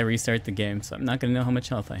until I restart the game, so I'm not gonna know how much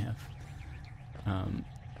health I have.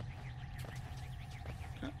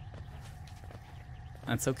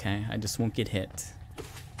 That's okay, I just won't get hit.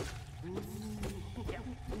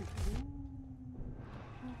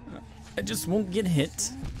 I just won't get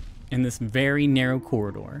hit in this very narrow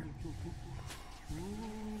corridor.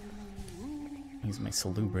 Use my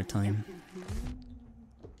𝗗𝗢𝗦𝗧𝗜𝗢𝗡.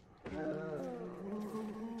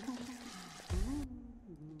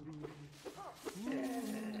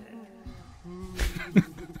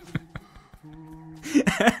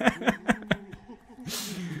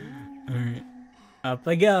 Alright, up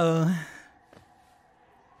I go.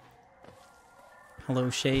 Hello,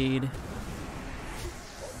 Shade.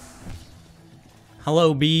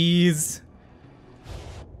 Hello, bees.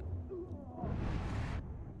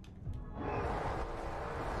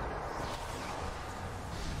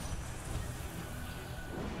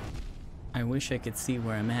 I wish I could see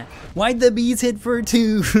where I'm at. Why'd the bees hit for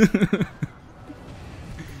two?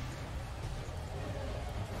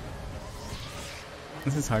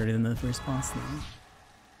 This is harder than the first boss though.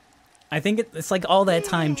 I think it's like all that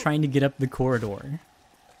time trying to get up the corridor.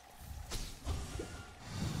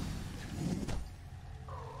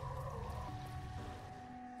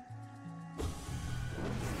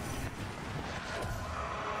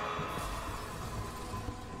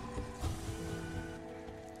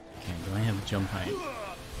 Okay, do I have jump height?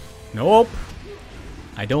 Nope!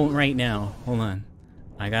 I don't right now. Hold on.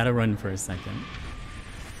 I gotta run for a second.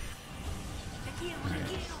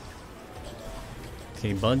 Right.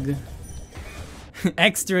 Okay, bug.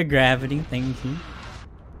 Extra gravity, thank you.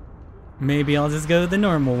 Maybe I'll just go the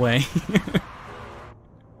normal way.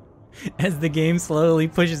 As the game slowly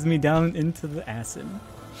pushes me down into the acid.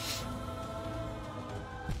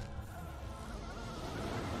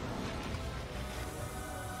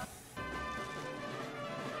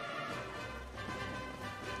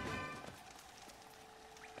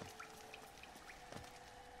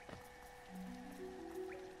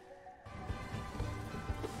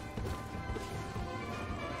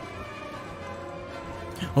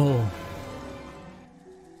 Oh.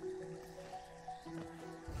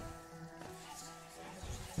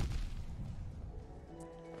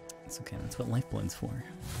 It's okay, that's what Lifeblood's for.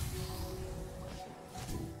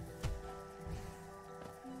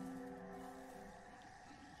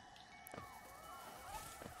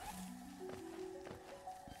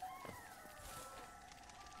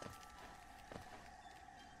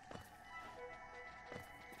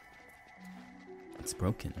 It's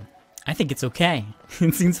broken. I think it's okay.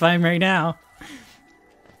 It seems fine right now.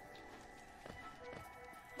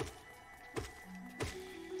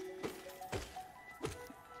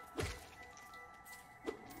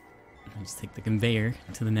 I'll just take the conveyor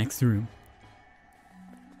to the next room.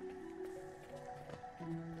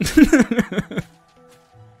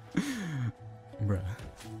 Bruh.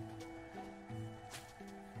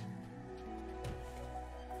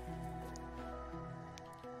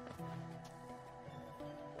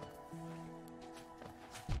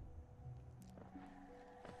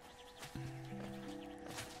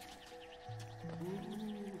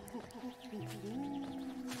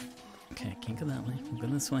 Okay, can't go that way. I'll go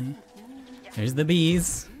this way. There's the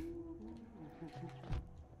bees.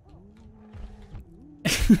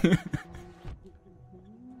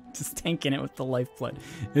 Just tanking it with the lifeblood.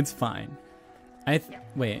 It's fine.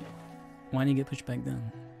 Wait. Why did you get pushed back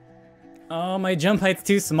down? Oh, my jump height's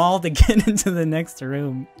too small to get into the next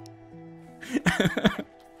room. I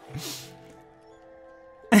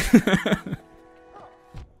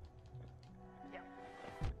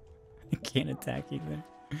can't attack either.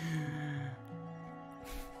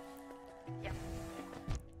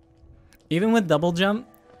 Even with double jump?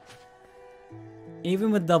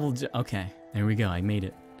 Even with double jump. Okay, there we go. I made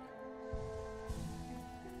it.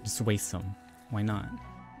 Just waste some. Why not?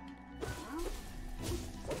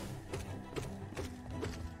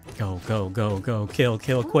 Go, go, go, go. Kill,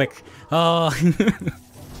 kill, quick. Oh,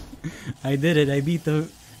 I did it. I beat the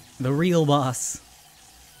real boss.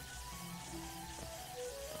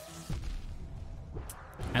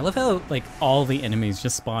 I love how, like, all the enemies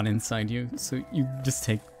just spawn inside you, so you just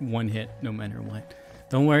take one hit no matter what.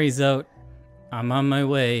 Don't worry, Zote. I'm on my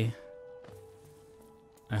way.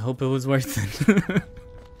 I hope it was worth it.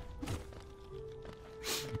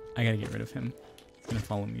 I gotta get rid of him. He's gonna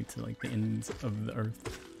follow me to, like, the ends of the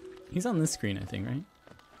earth. He's on this screen, I think, right?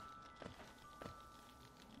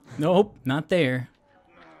 Nope, not there.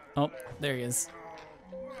 Oh, there he is.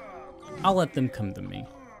 I'll let them come to me.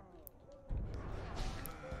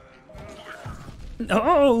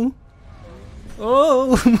 No!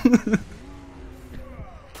 Oh!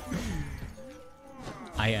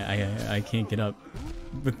 I can't get up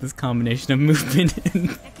with this combination of movement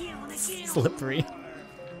and slippery.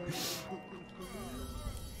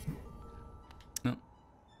 No.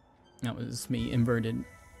 That was me inverted.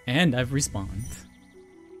 And I've respawned.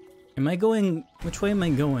 Am I going... Which way am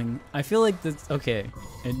I going? I feel like this... Okay.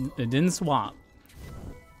 It didn't swap.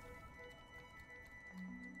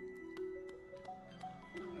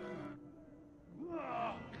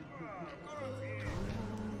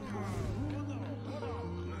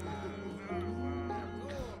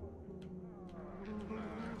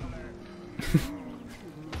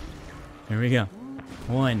 Here we go.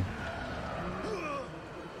 One.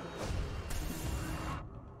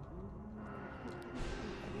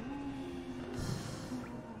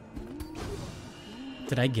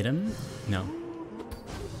 Did I get him? No.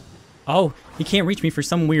 Oh, he can't reach me for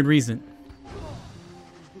some weird reason.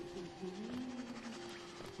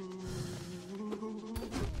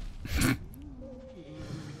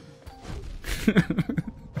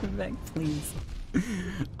 Come back, please.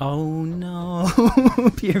 Oh no.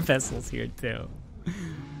 𝗖𝗣𝗦𝗧𝗜𝗢𝗡's here too.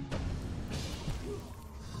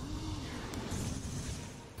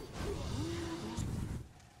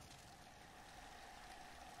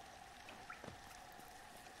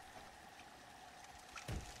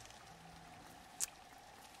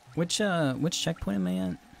 Which checkpoint am I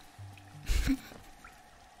at?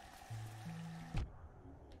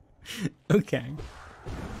 Okay.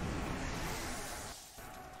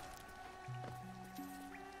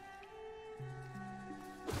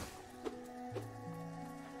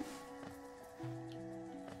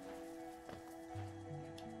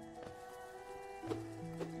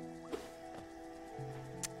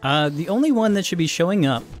 The only one that should be showing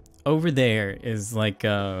up over there is like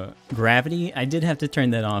gravity. I did have to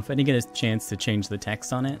turn that off. I didn't get a chance to change the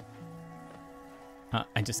text on it.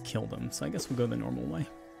 I just killed him, so I guess we'll go the normal way.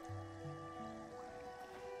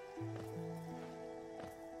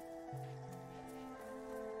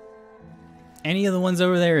 Any of the ones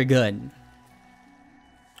over there are good.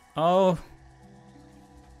 Oh.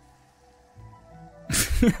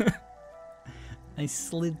 I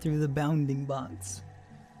slid through the bounding box.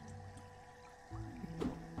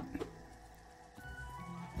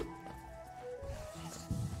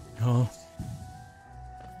 Oh.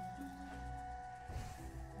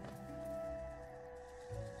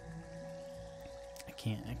 I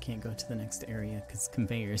can't go to the next area because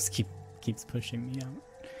conveyors keeps pushing me out.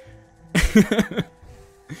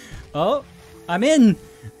 Oh, I'm in.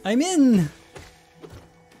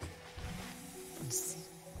 Just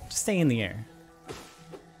stay in the air.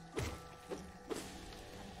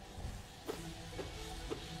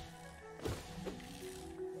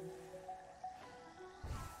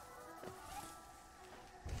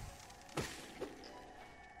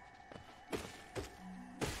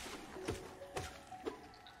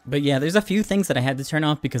 But yeah, there's a few things that I had to turn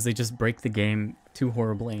off because they just break the game too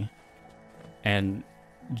horribly. And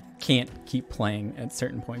you can't keep playing at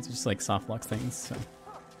certain points. It's just like softlock things, so.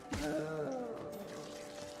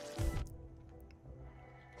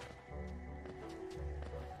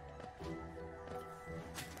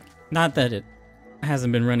 Not that it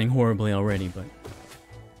hasn't been running horribly already, but.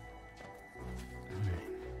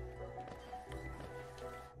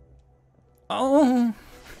 Oh!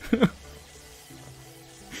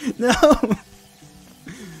 No!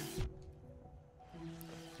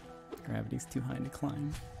 Gravity's too high to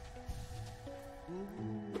climb.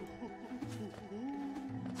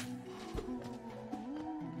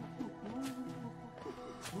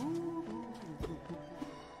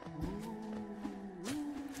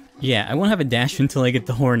 Yeah, I won't have a dash until I get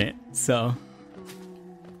the Hornet, so.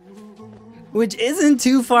 Which isn't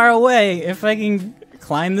too far away if I can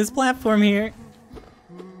climb this platform here.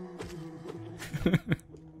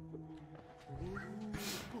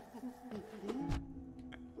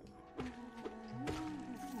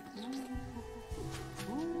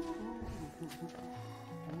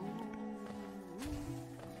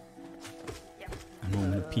 A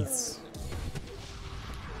moment of peace.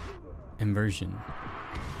 Inversion.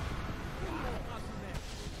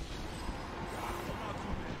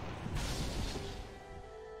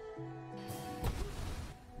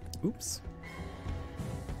 Oops.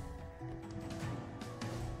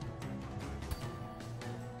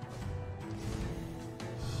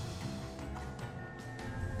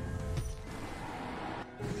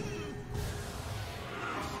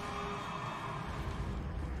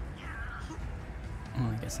 Oh,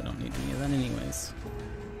 I guess I don't need any of that anyways.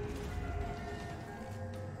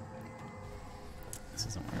 This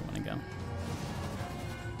isn't where I want to go.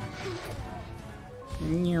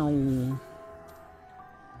 Meow.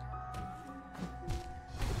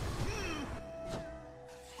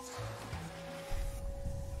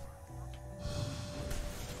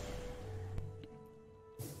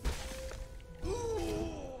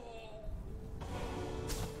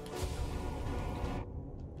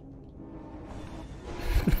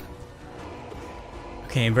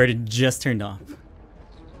 Okay, inverted just turned off.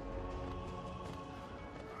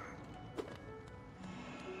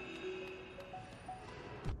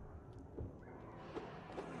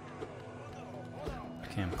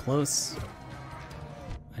 Okay, I'm close.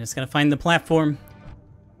 I just gotta find the platform.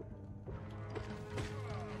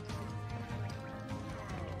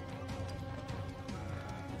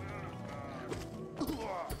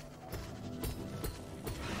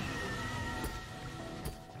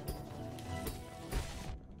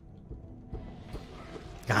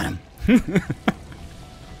 Got him.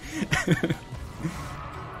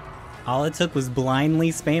 All it took was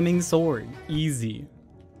blindly spamming sword. Easy.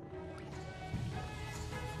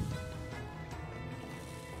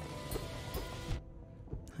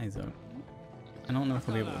 Hi, Zoe. I don't know if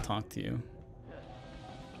I'll be able to talk to you.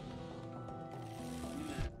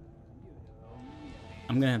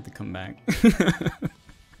 I'm gonna have to come back. I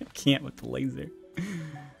can't with the laser.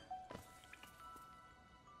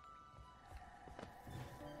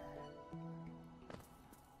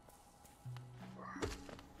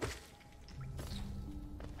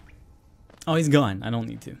 Oh, he's gone. I don't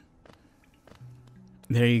need to.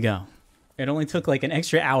 There you go. It only took like an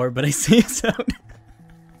extra hour, but I saved out.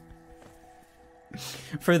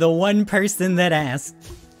 For the one person that asked.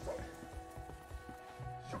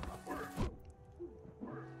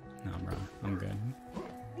 No, bro. I'm good.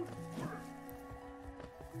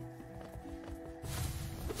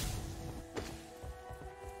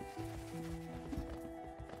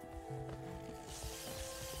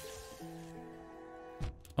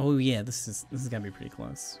 Oh yeah, this is gotta be pretty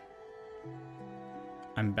close.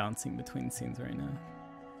 I'm bouncing between scenes right now.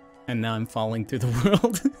 And now I'm falling through the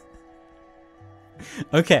world.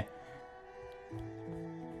 Okay.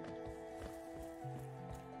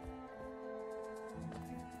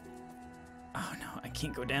 Oh no, I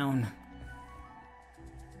can't go down.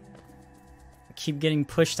 I keep getting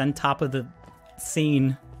pushed on top of the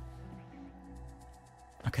scene.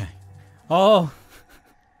 Okay. Oh!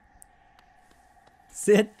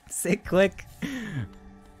 Sit quick.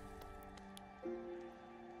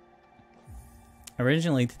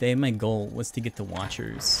 Originally today my goal was to get the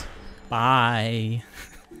Watchers. Bye.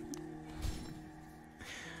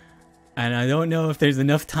 And I don't know if there's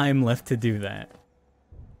enough time left to do that.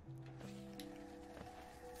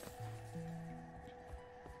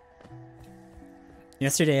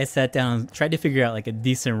 Yesterday I sat down and tried to figure out like a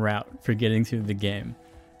decent route for getting through the game.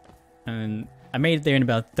 And I made it there in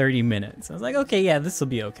about 30 minutes. I was like, okay, yeah, this will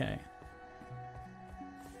be okay.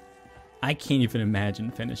 I can't even imagine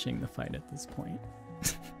finishing the fight at this point.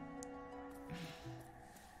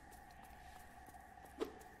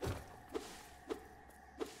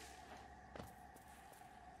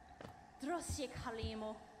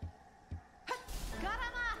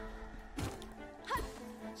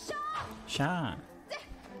 Sha.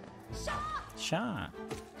 Sha.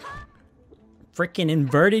 Frickin'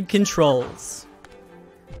 inverted controls.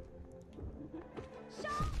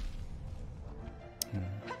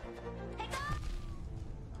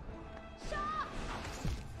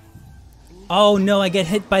 Oh no, I get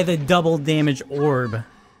hit by the double damage orb.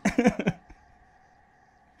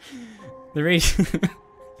 The rage.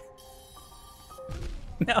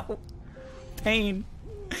 No. Pain.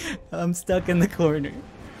 I'm stuck in the corner.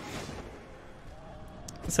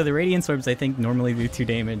 So the Radiance Orbs, I think, normally do 2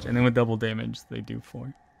 damage, and then with double damage, they do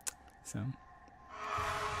 4. So.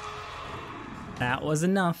 That was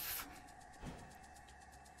enough.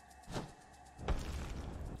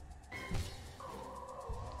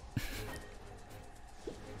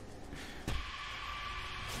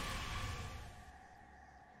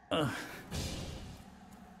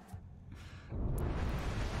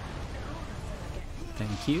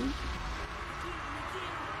 you.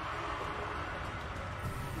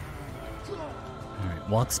 Alright,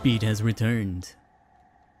 walk speed has returned.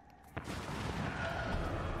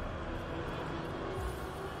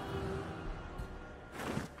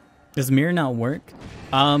 Does mirror not work?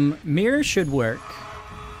 Mirror should work.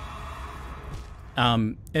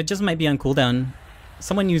 It just might be on cooldown.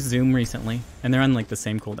 Someone used Zoom recently, and they're on like the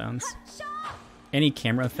same cooldowns. Any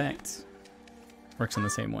camera effect works on the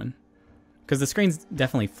same one. Because the screen's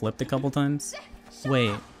definitely flipped a couple times.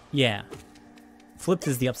 Wait, yeah. Flipped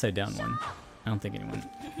is the upside down one. I don't think anyone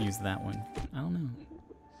used that one. I don't know.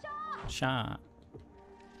 Shot.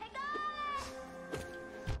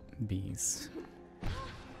 Bees.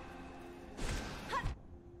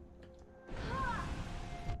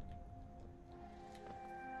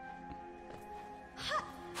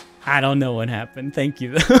 I don't know what happened. Thank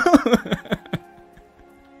you, though.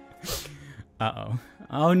 Uh-oh.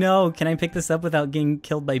 Oh, no. Can I pick this up without getting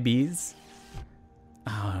killed by bees?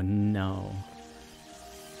 Oh, no.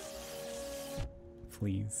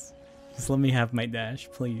 Please. Just let me have my dash,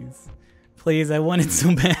 please. Please, I want it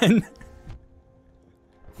so bad.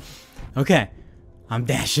 Okay. I'm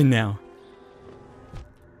dashing now.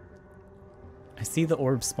 I see the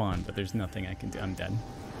orb spawn, but there's nothing I can do. I'm dead.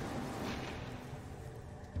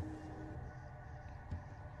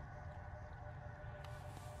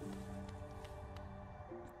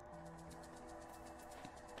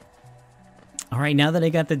 Alright, now that I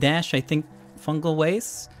got the dash, I think fungal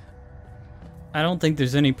waste. I don't think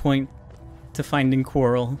there's any point to finding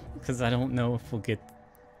Quarrel, because I don't know if we'll get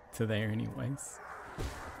to there anyways.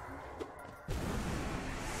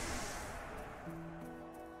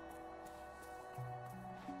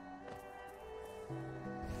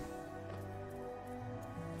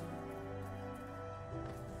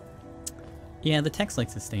 Yeah, the text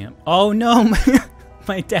likes to stamp. Oh no,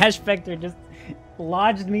 my dash vector just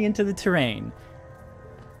lodged me into the terrain.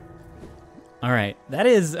 Alright, that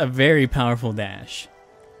is a very powerful dash.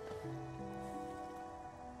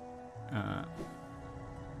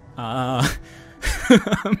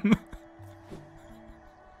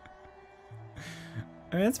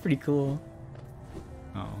 That's pretty cool.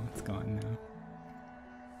 Oh, it's gone now.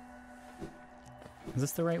 Is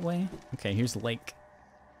this the right way? Okay, here's the lake.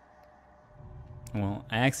 Well,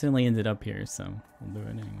 I accidentally ended up here, so we'll do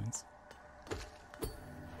it anyways.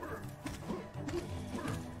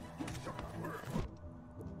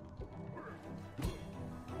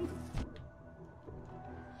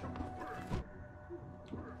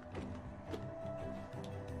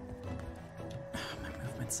 My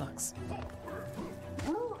movement sucks.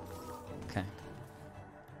 Okay.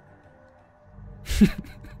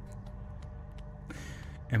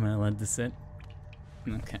 Am I allowed to sit?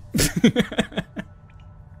 Okay.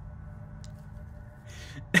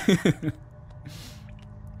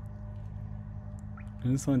 I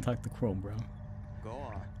just want to talk to Crow, bro. Go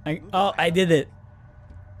on. I did it.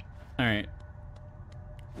 All right.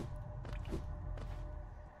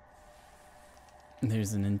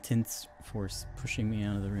 There's an intense force pushing me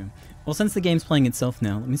out of the room. Well, since the game's playing itself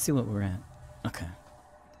now, let me see what we're at. Okay.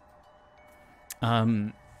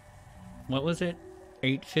 What was it?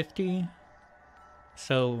 850?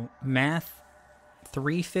 So math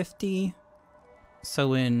 350.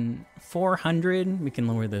 So in 400, we can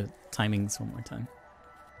lower the timings one more time.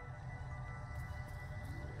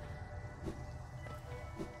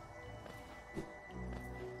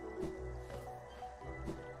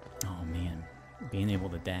 Oh man, being able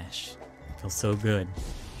to dash feels so good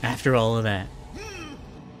after all of that.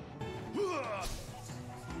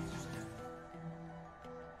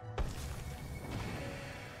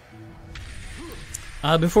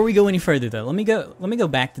 Before we go any further though, let me go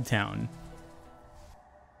back to town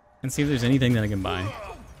and see if there's anything that I can buy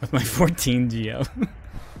with my 14 Geo.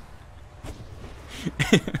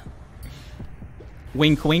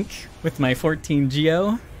 Wink wink with my 14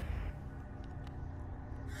 Geo.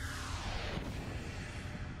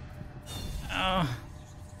 Oh,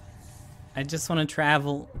 I just want to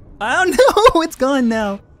travel. Oh no, it's gone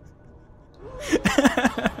now.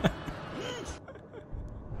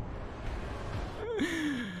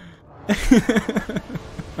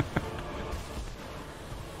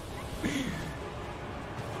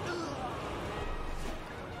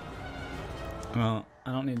 Well,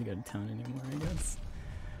 I don't need to go to town anymore, I guess.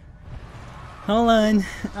 Hold on.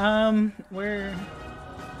 Where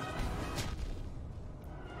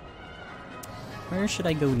should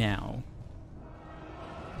I go now?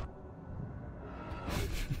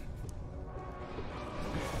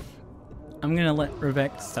 I'm gonna let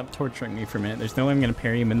Rebecca stop torturing me for a minute. There's no way I'm gonna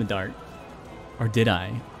parry him in the dark. Or did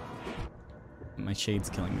I? My shade's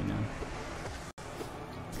killing me now.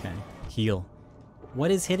 Okay, heal. What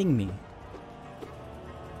is hitting me?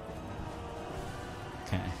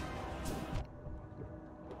 Okay.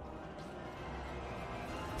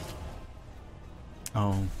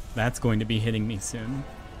 Oh, that's going to be hitting me soon.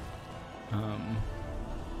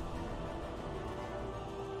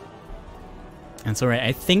 That's alright.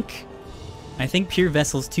 I think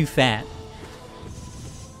𝗢𝗣𝗚𝗧𝗜𝗢𝗓's too fat.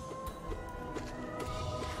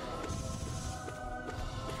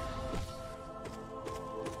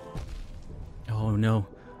 Oh no.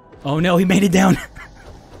 Oh no, he made it down.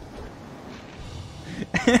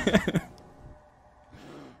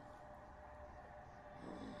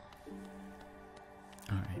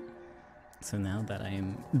 Alright. So now that I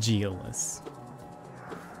am geoless,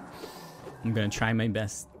 I'm gonna try my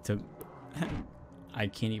best to... I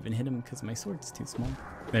can't even hit him because my sword's too small.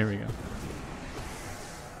 There we go.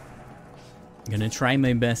 I'm gonna try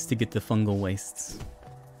my best to get the fungal wastes.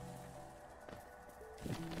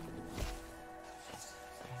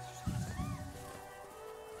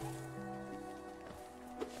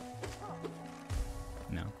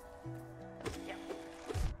 No.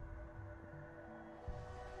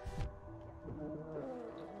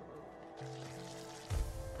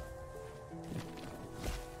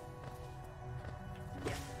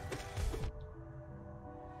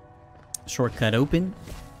 Shortcut open.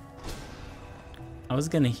 I was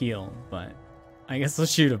gonna heal, but I guess I'll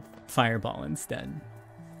shoot a fireball instead.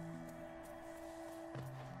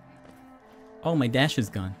 Oh, my dash is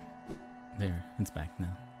gone. There, it's back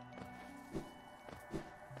now.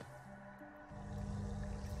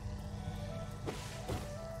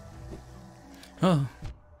 Oh.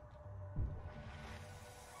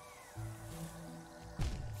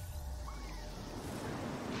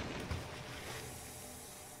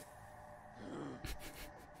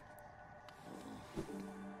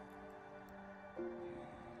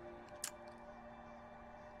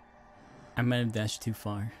 I might have dashed too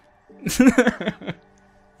far.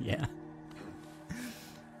 Yeah.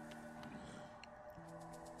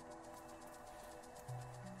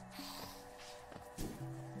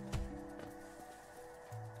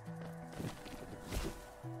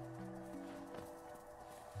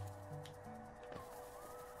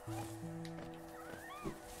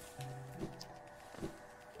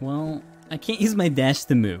 Well, I can't use my dash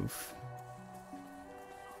to move.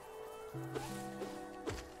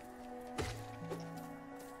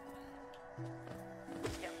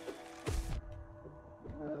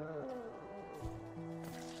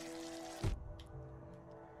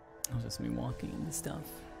 I'll just be walking into stuff.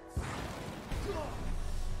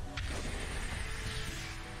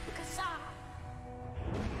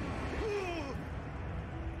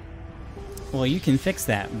 Well, you can fix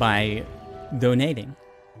that by donating.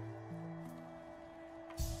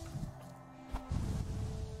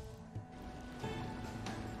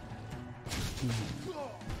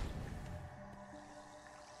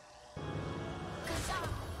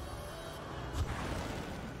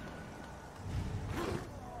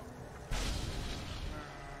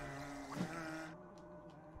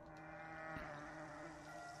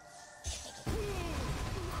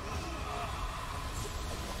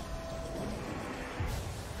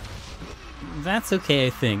 That's okay, I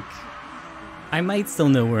think. I might still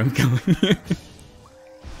know where I'm going.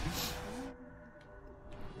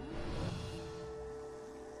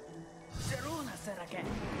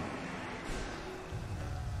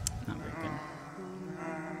 Not very good.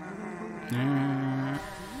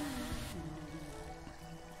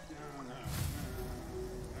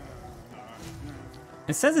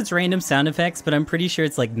 It says it's random sound effects, but I'm pretty sure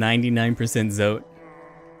it's like 99% Zote.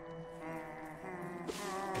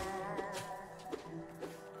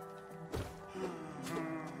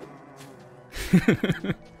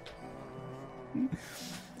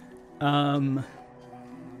 I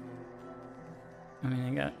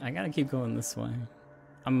mean, I gotta keep going this way.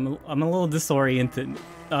 I'm a little disoriented.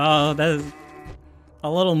 Oh, that is a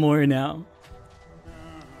little more now.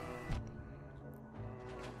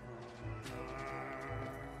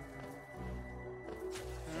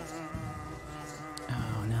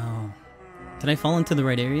 Oh no. Did I fall into the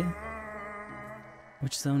right area?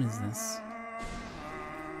 Which zone is this?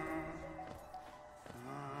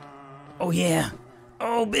 Oh yeah!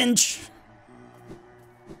 Oh, bench!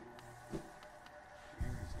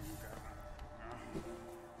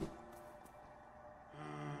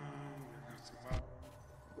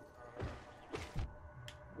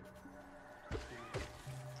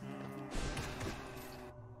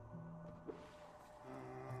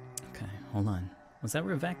 Okay, hold on. Was that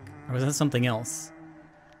𝗲𝗡𝗏? Or was that something else?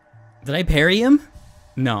 Did I parry him?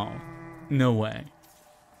 No. No way.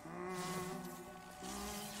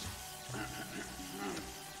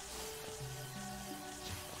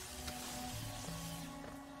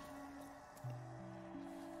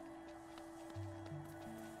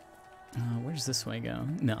 Where's this way go?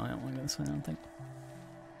 No, I don't want to go this way, I don't think.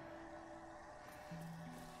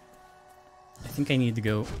 I think I need to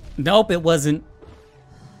go... Nope, it wasn't.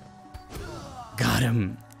 Got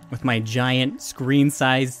him. With my giant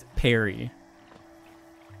screen-sized parry.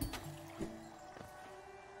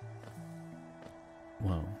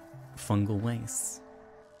 Whoa. Fungal waste.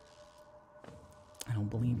 I don't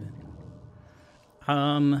believe it.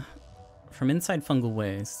 From inside fungal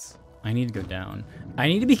waste, I need to go down. I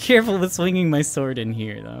need to be careful with swinging my sword in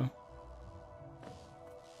here, though.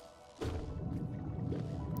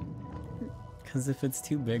 Because if it's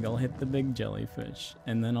too big, I'll hit the big jellyfish,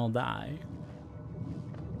 and then I'll die.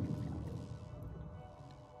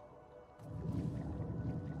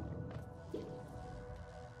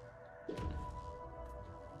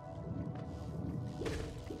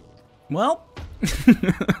 Well.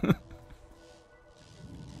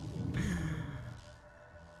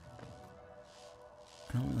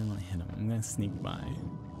 I don't really want to hit him. I'm going to sneak by.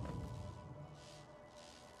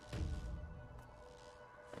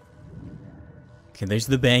 Okay, there's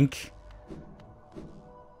the bank.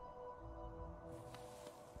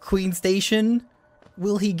 Queen Station.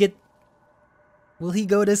 Will he go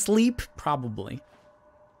to sleep? Probably.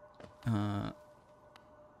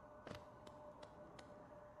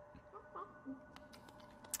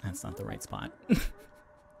 That's not the right spot.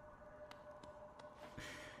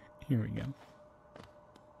 Here we go.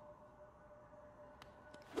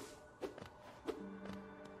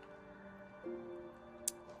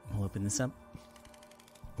 I'll open this up.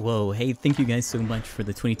 Whoa, hey, thank you guys so much for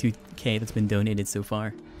the 22K that's been donated so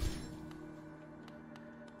far.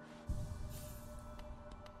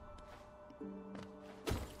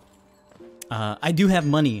 I do have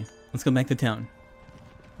money. Let's go back to town.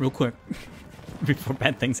 Real quick. Before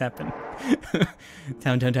bad things happen.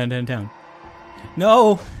 Town.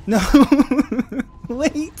 No! No!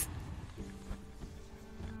 Wait!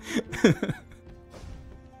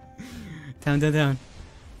 Town.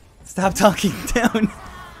 Stop talking, down.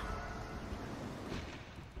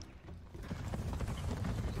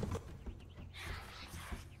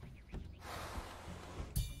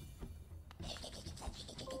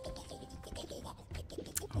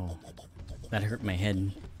 Oh, that hurt my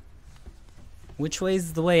head. Which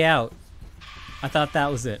way's the way out? I thought that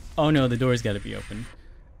was it. Oh no, the door's gotta be open.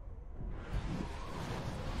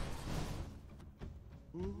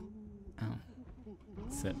 Oh.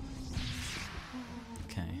 That's it.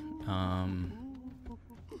 Okay.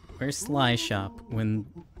 Where's Sly Shop when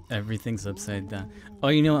everything's upside down? Oh,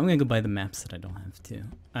 you know what? I'm gonna go buy the maps that I don't have to.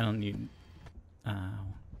 I don't need...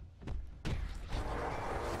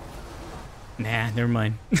 Nah, never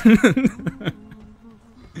mind.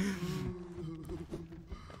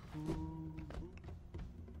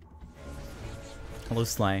 Hello,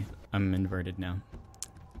 Sly. I'm inverted now.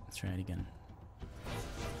 Let's try it again.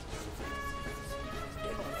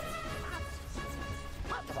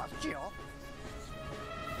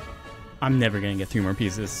 I'm never gonna get 3 more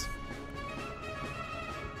pieces.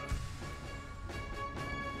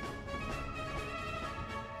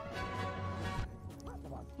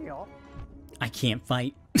 I can't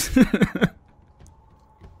fight.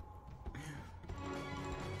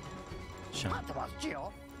 Shot.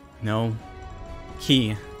 No.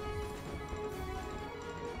 Key.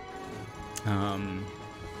 I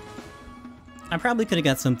probably could have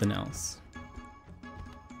got something else.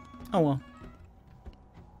 Oh well.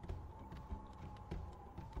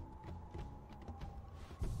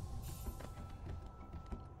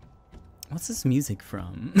 What's this music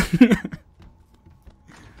from?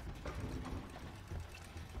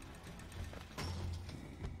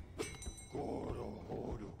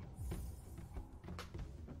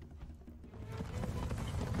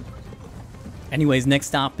 Anyways, next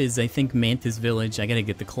stop is, I think, Mantis Village. I gotta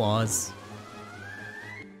get the claws.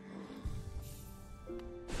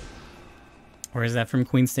 Or is that from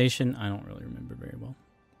Queen Station? I don't really remember very well.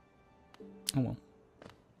 Oh well.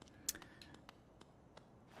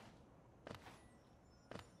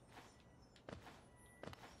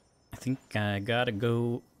 I think I gotta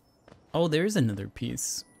go... Oh, there's another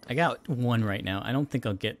piece. I got 1 right now. I don't think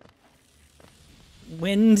I'll get...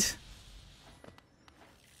 Wind!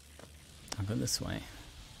 I'll go this way.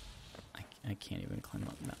 I can't even climb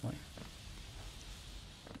up that way.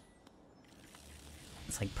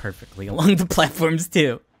 It's like perfectly along the platforms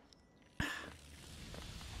too.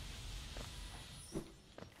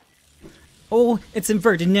 Oh, it's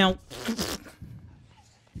inverted now.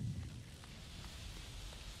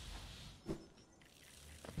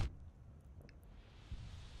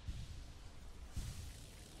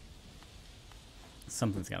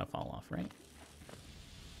 Something's gotta fall off, right?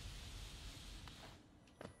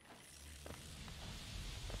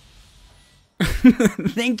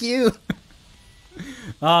 Thank you.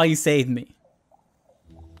 Oh, you saved me.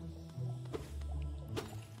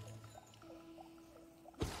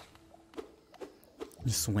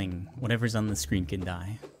 Just swing. Whatever's on the screen can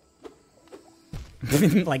die.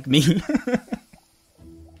 Like me.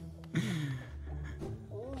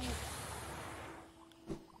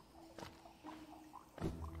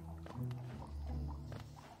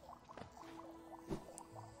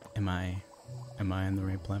 Am I on the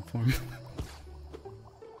right platform?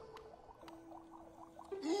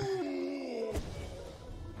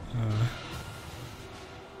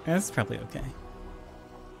 That's probably okay.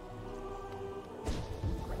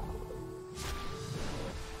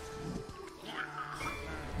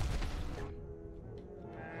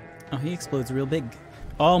 Oh, he explodes real big.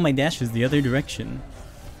 Oh, my dash is the other direction.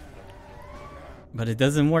 But it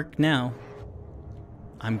doesn't work now.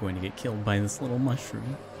 I'm going to get killed by this little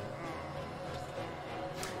mushroom.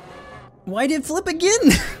 Why did it flip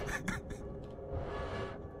again?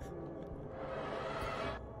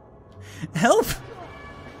 Help!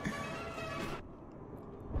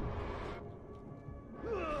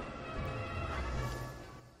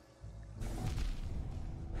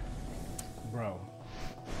 Bro.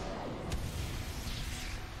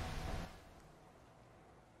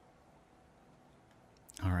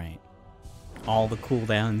 Alright. All the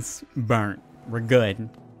cooldowns burnt. We're good.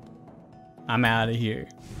 I'm out of here.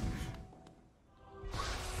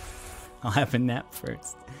 I'll have a nap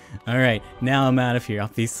first. Alright, now I'm out of here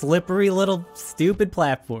off these slippery little stupid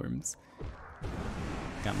platforms.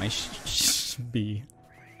 Got my B.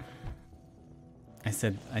 I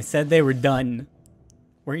said they were done.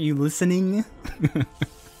 Weren't you listening?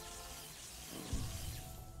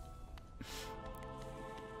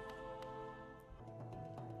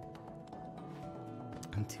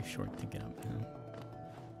 I'm too short to get up now.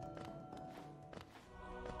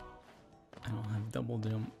 I don't have double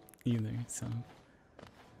jump either, so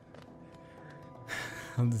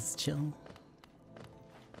I'll just chill.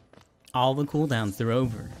 All the cooldowns, they're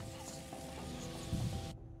over.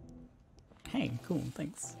 Hey, cool,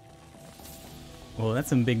 thanks. Well, that's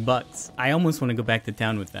some big bucks. I almost want to go back to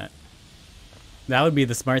town with that. That would be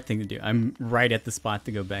the smart thing to do. I'm right at the spot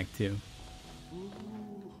to go back to.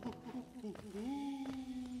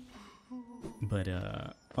 But,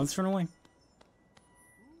 let's run away.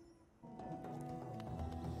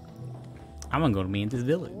 I'm gonna go to Mantis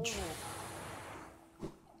Village.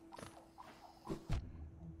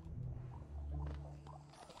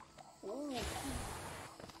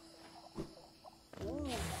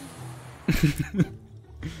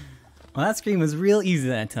 Well, that screen was real easy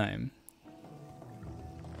that time.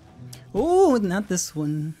 Oh, not this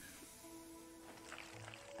one.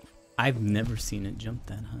 I've never seen it jump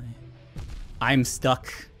that high. I'm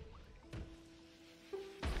stuck.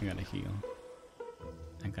 I gotta heal.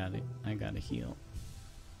 I gotta heal.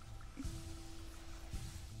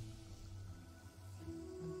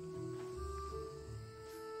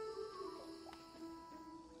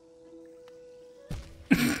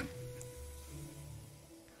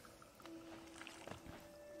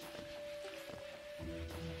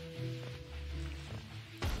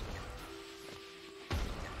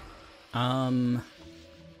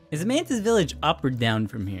 Is Mantis Village up or down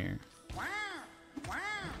from here?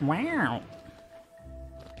 Wow.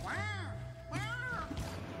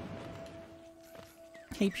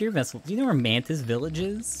 Hey, Pure Vessel, do you know where Mantis Village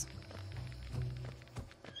is?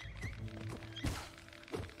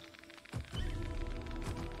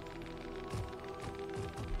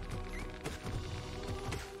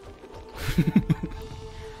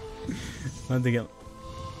 About to get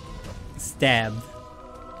stabbed.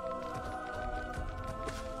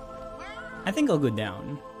 I think I'll go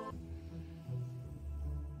down.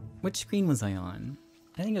 Which screen was I on?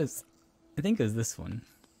 I think it was this one.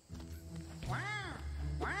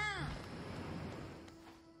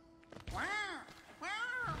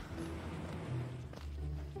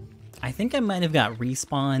 I think I might have got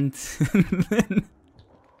respawned.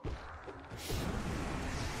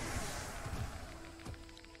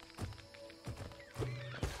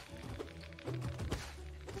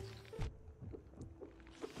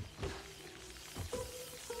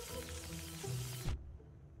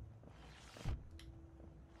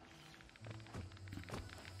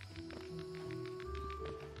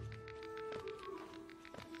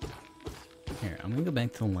 Here, I'm gonna go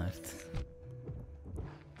back to the left.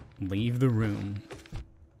 Leave the room.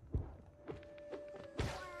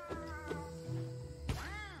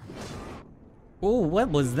 Oh, what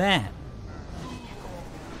was that?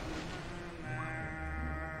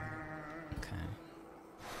 Okay.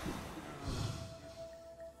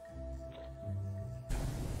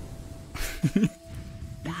 You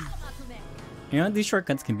know what? These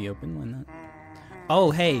shortcuts can be open. Why not?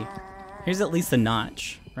 Oh, hey. Here's at least a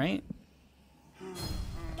notch, right?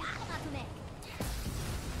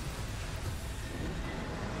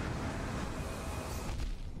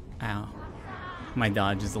 Ow. My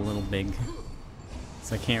dodge is a little big,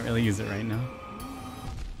 so I can't really use it right now.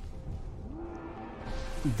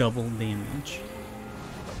 Double damage.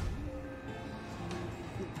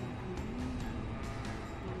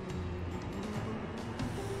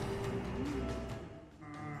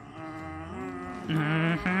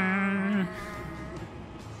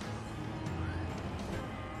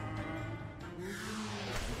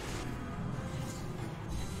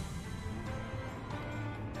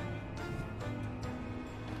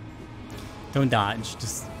 Don't dodge.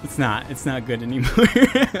 Just it's not good anymore.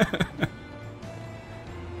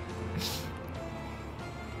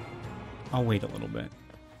 I'll wait a little bit.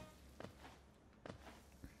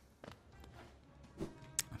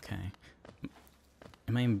 Okay.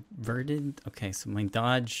 Am I inverted? Okay, so my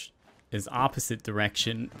dodge is opposite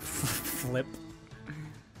direction. Flip.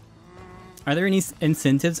 Are there any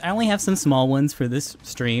incentives? I only have some small ones for this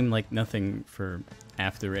stream, like nothing for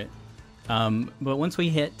after it. But once we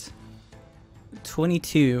hit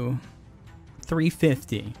 22,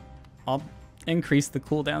 350, I'll increase the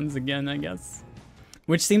cooldowns again, I guess.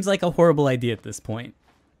 Which seems like a horrible idea at this point.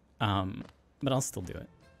 But I'll still do it.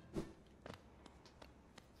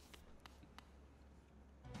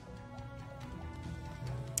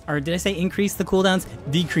 Or did I say increase the cooldowns?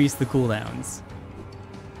 Decrease the cooldowns.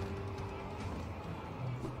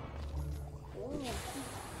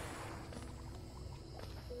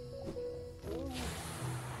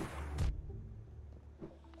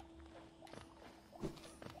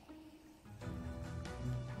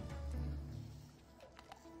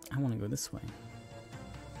 I want to go this way.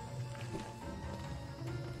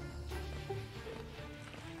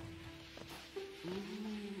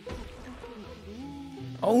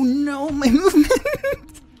 Oh no, my movement!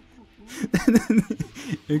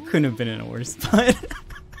 It couldn't have been in a worse spot.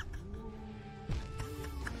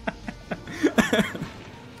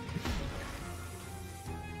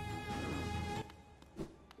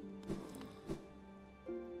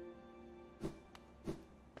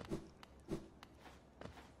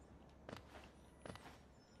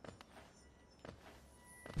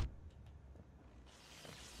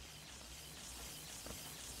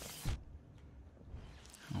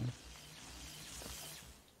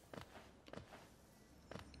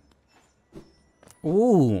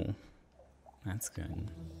 Ooh, that's good.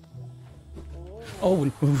 Oh,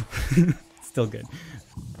 still good.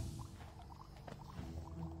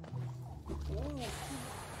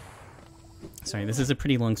 Sorry, this is a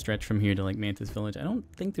pretty long stretch from here to like Mantis Village. I don't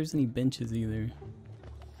think there's any benches either.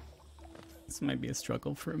 This might be a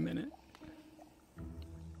struggle for a minute.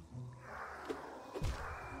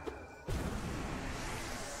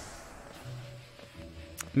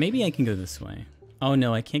 Maybe I can go this way. Oh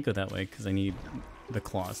no, I can't go that way because I need the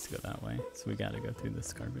claws to go that way. So we gotta go through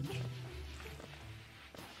this garbage.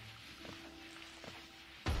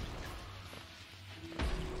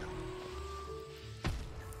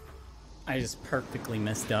 I just perfectly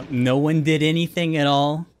messed up. No one did anything at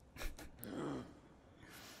all.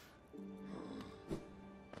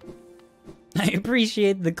 I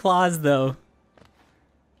appreciate the claws though.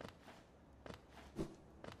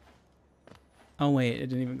 Oh wait, it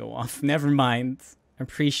didn't even go off. Never mind.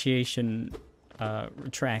 Appreciation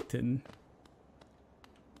retracted.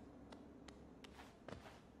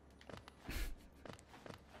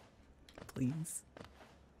 Please.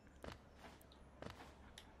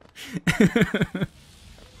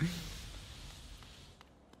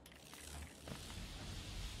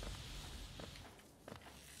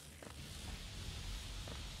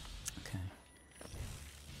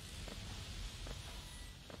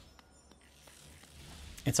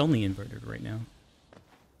 It's only inverted right now.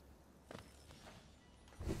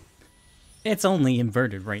 It's only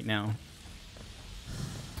inverted right now.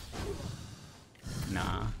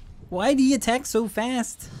 Nah. Why do you attack so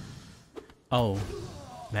fast? Oh,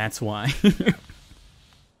 that's why.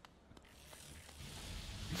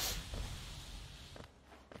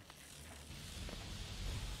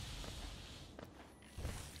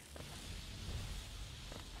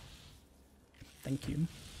 Thank you.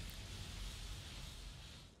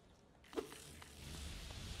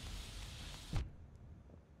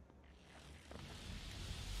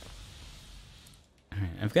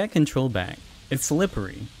 I've got control back. It's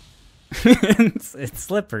slippery. it's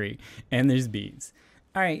slippery. And there's bees.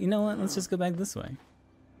 Alright, you know what? Let's just go back this way.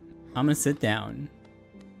 I'm gonna sit down.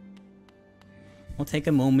 We'll take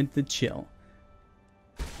a moment to chill.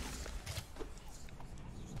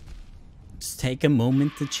 take a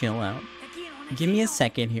moment to chill out. Give me a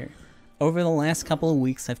second here. Over the last couple of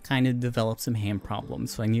weeks, I've kind of developed some hand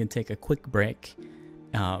problems, so I need to take a quick break.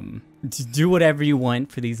 To do whatever you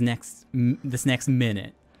want for this next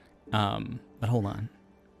minute. But hold on.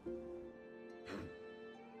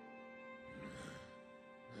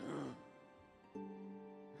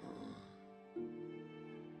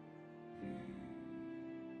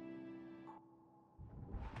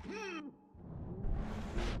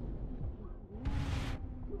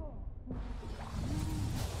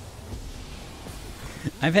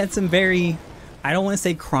 I've had some very, I don't want to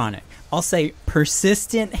say chronic, I'll say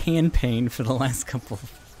persistent hand pain for the last couple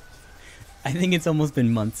of, I think it's almost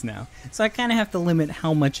been months now. So I kind of have to limit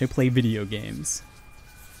how much I play video games.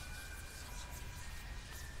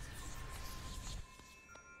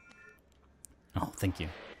 Oh, thank you.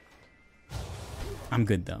 I'm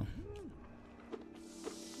good though.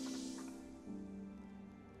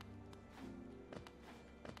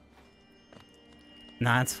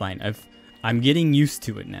 Nah, it's fine. I'm getting used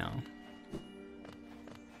to it now.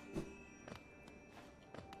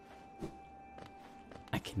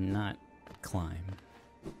 I cannot climb.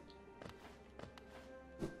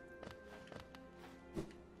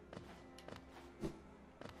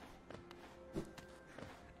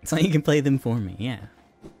 So you can play them for me, yeah.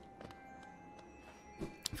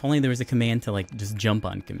 If only there was a command to like just jump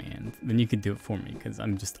on command, then you could do it for me because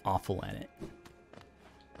I'm just awful at it.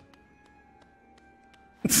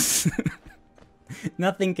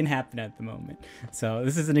 Nothing can happen at the moment. So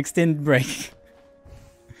this is an extended break.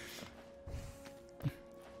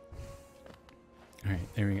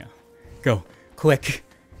 Alright, there we go. Go. Quick.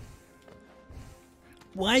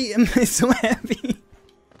 Why am I so happy?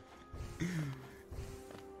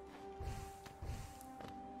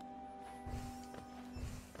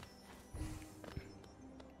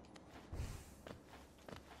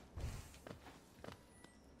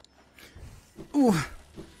 Ooh.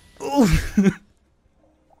 Ooh.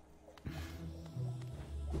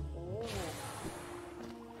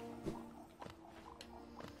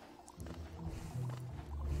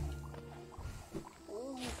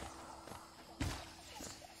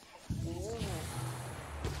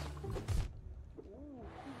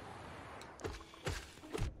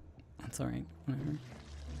 That's alright, whatever.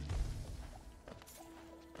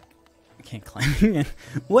 I can't climb again.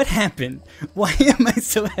 What happened? Why am I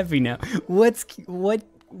so heavy now? What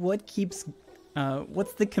keeps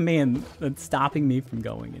what's the command that's stopping me from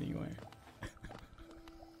going anywhere?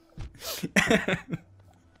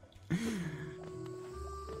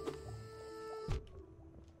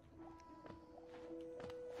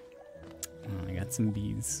 Oh, I got some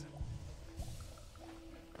bees.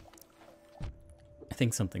 I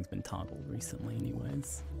think something's been toggled recently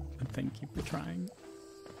anyways. But thank you for trying.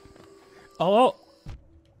 Oh!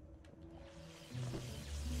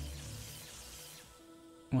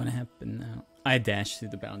 What happened now? I dashed through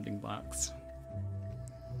the bounding box.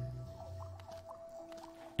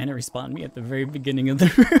 And it respawned me at the very beginning of the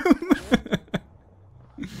room.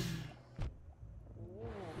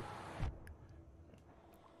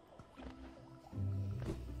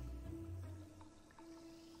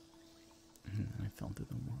 I fell through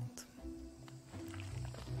the world.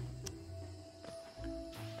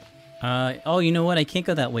 Oh, you know what? I can't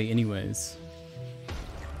go that way anyways.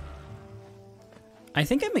 I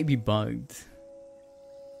think I might be bugged.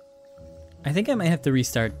 I think I might have to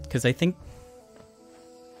restart because I think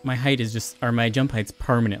my height is just, or my jump height's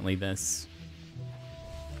permanently this.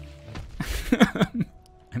 I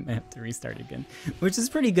might have to restart again, which is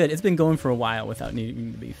pretty good. It's been going for a while without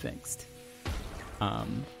needing to be fixed.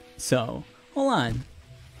 So hold on,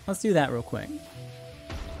 let's do that real quick.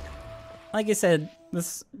 Like I said,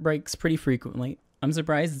 this breaks pretty frequently. I'm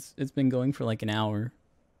surprised it's been going for like an hour.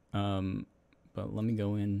 But let me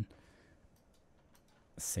go in,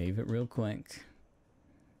 save it real quick,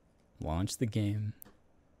 launch the game,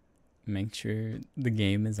 make sure the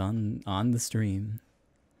game is on the stream.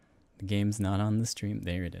 The game's not on the stream.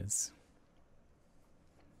 There it is.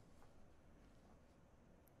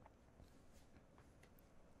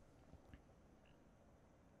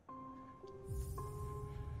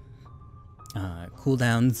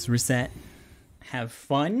 Cooldowns reset. Have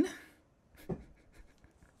fun.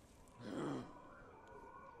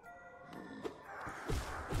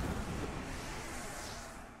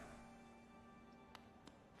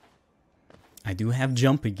 I do have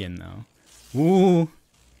jump again though. Ooh.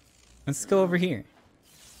 Let's go over here.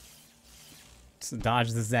 Just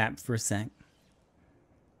dodge the zap for a sec.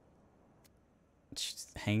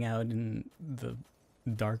 Just hang out in the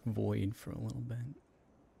dark void for a little bit.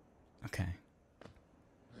 Okay.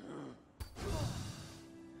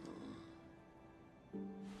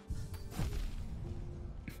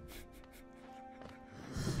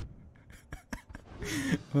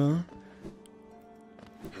 Well,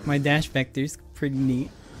 my dash vector's pretty neat.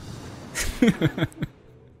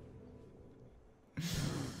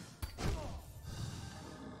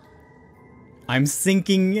 I'm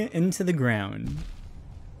sinking into the ground.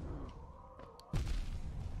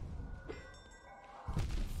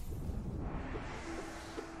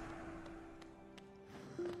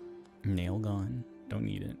 Nail gone. Don't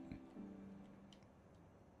need it.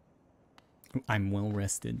 I'm well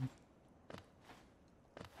rested.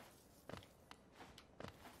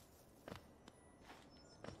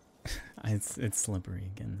 It's slippery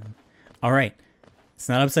again though. All right. It's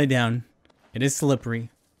not upside down. It is slippery,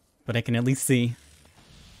 but I can at least see.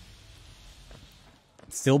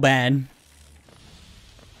 Still bad.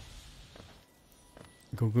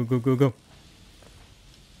 Go, go, go, go, go.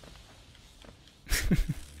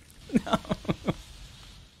 No.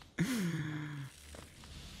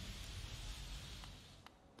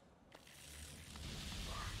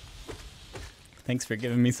 Thanks for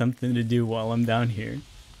giving me something to do while I'm down here.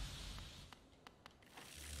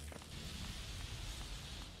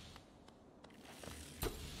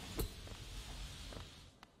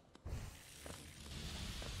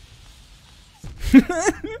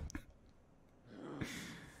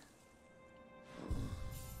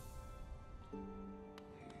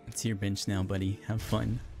 It's your bench now, buddy. Have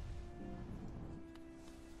fun.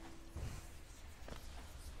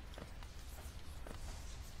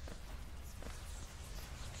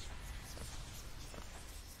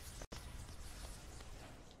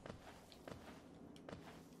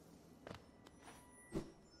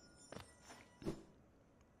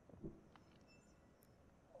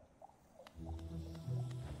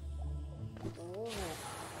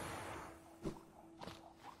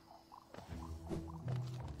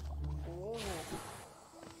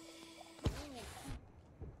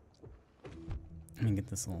 Let me get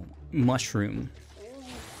this little mushroom.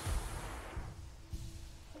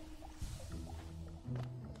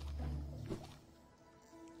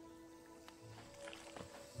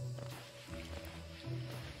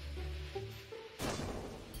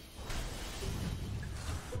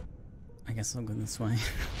 I guess I'll go this way.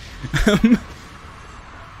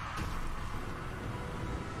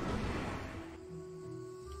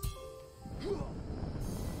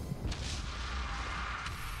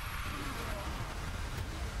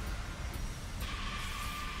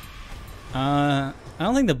 I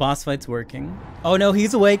don't think the boss fight's working. Oh no,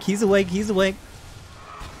 he's awake, he's awake, he's awake.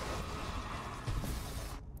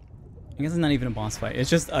 I guess it's not even a boss fight. It's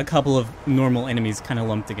just a couple of normal enemies kind of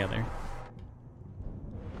lumped together.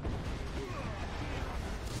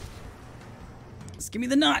 Just give me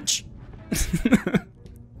the notch!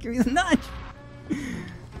 Give me the notch!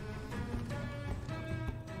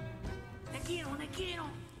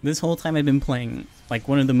 This whole time I've been playing like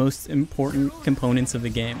one of the most important components of the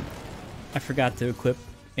game. I forgot to equip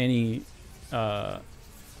any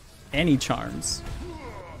charms.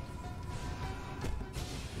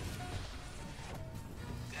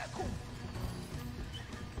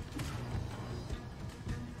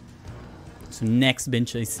 So next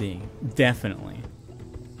bench I see, definitely.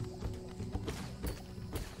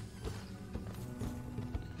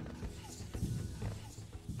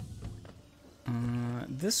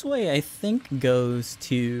 This way I think goes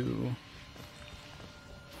to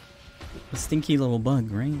the stinky little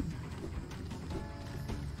bug, right?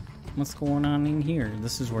 What's going on in here?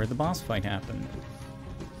 This is where the boss fight happened.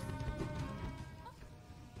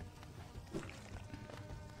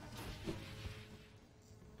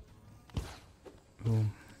 Ooh,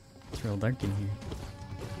 it's real dark in here.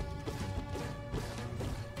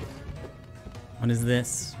 What is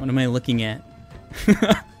this? What am I looking at?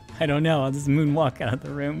 I don't know. I'll just moonwalk out of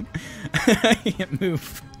the room. I can't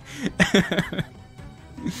move.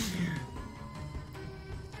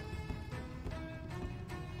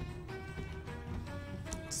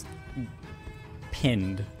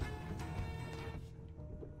 Pinned.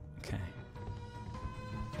 Okay.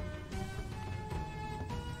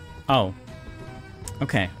 Oh.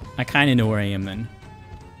 Okay. I kind of know where I am then.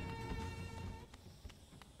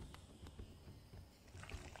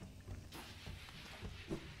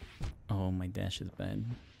 Oh, my dash is bad.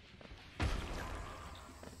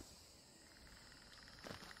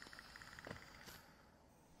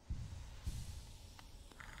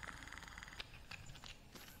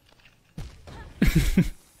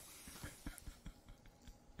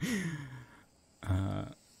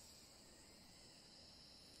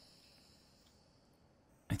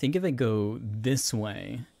 I think if I go this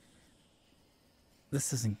way, this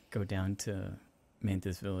doesn't go down to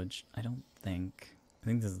Mantis Village. I don't think. I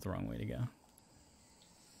think this is the wrong way to go.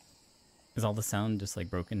 Is all the sound just like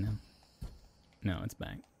broken now? No, it's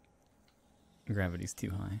back. Gravity's too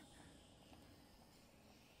high.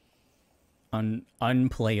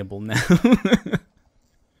 Unplayable now.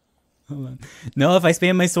 Hold on. No, if I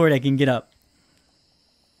spam my sword, I can get up.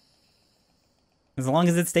 As long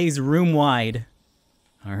as it stays room wide.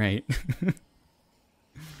 Alright.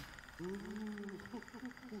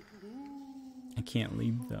 I can't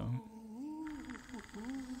leave though.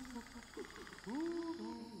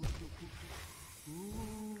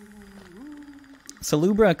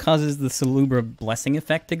 𝗠𝗢𝗥𝗘𝗡 causes the 𝗠𝗢𝗥𝗘 blessing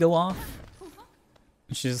effect to go off.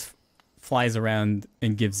 She just flies around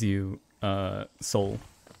and gives you soul.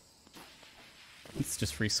 It's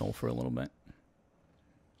just free soul for a little bit.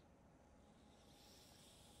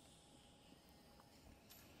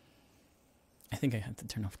 I think I have to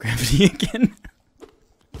turn off gravity again.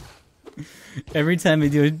 Every time I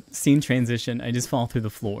do a scene transition, I just fall through the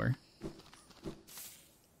floor.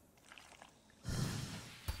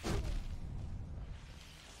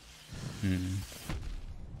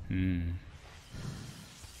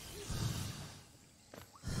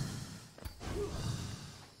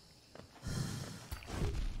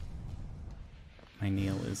 My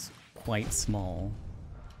nail is quite small.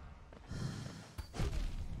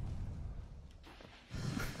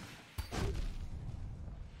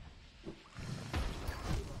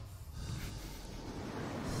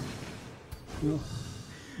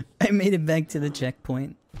 I made it back to the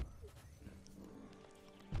checkpoint.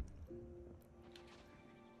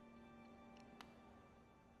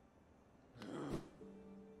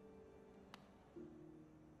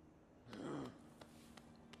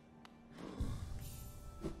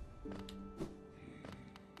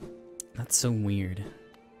 That's so weird.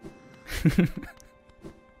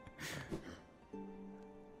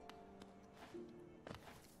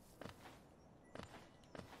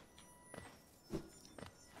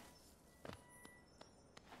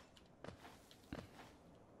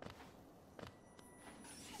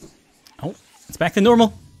 Oh, it's back to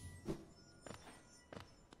normal.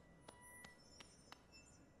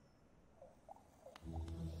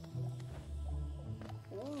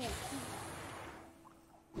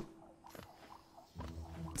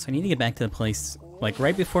 So I need to get back to the place, like,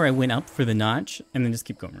 right before I went up for the notch, and then just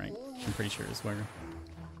keep going right. I'm pretty sure is where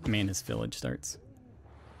Amanda's village starts.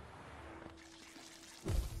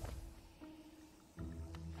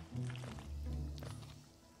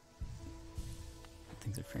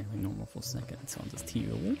 Things are fairly normal for a second, so I'll just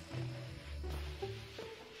heal.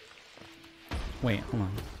 Wait, hold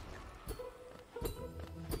on.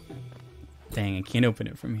 Dang, I can't open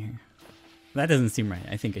it from here. That doesn't seem right.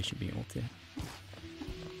 I think I should be able to.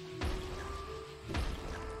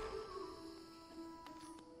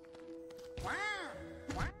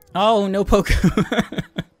 Oh, no poke.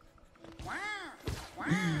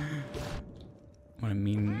 What a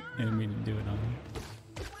mean enemy to do it on.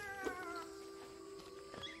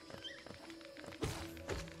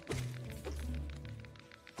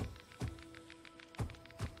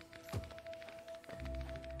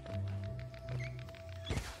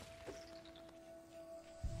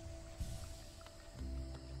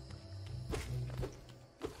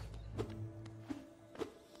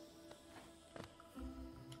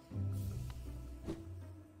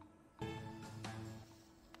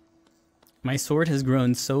 My sword has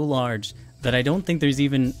grown so large that I don't think there's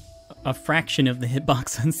even a fraction of the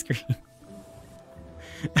hitbox on screen.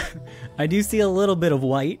 I do see a little bit of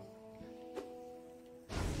white.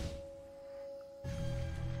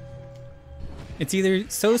 It's either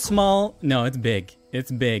so small... No, it's big.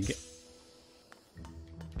 It's big.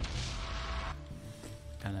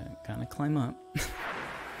 Gotta climb up.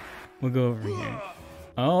 We'll go over here.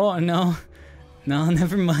 Oh, no. No,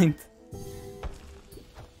 never mind.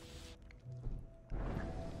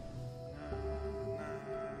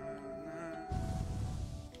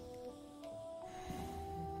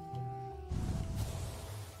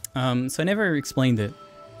 So I never explained it.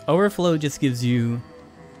 Overflow just gives you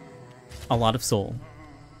a lot of soul.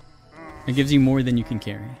 It gives you more than you can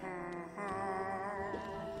carry.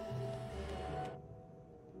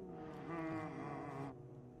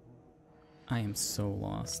 I am so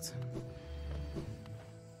lost.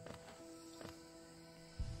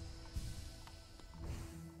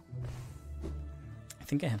 I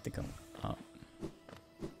think I have to go up.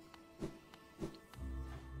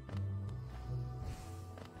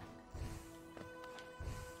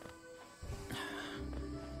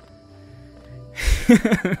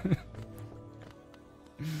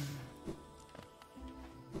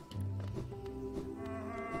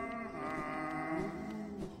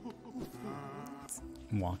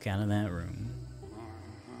 Walk out of that room.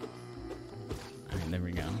 Alright, there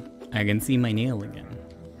we go. I can see my nail again.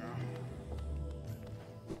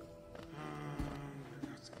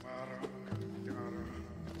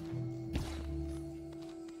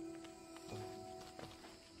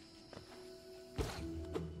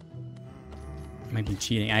 Might be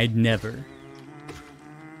cheating. I'd never.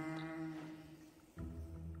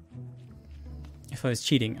 If I was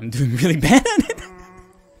cheating, I'm doing really bad at it.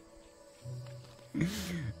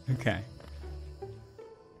 Okay.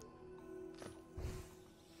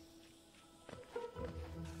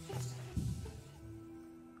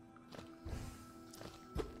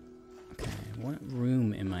 Okay, what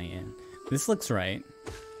room am I in? This looks right.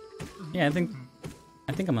 Yeah, I think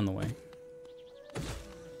I'm on the way.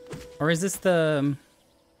 Or is this the...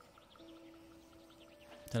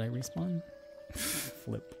 Did I respawn?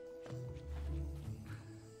 Flip.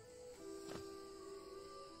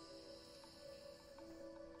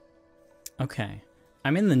 Okay.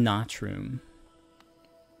 I'm in the notch room.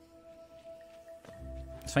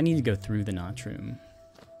 So I need to go through the notch room.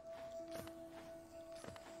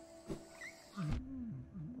 I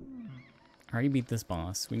already beat this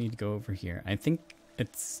boss. We need to go over here. I think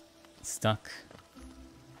it's stuck.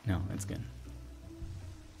 No, it's good.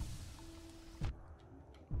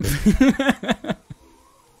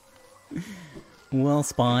 Well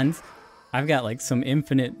spawned. I've got like some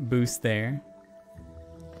infinite boost there.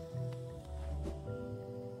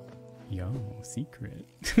 Yo, secret.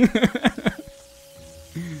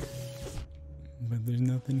 But there's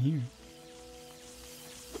nothing here.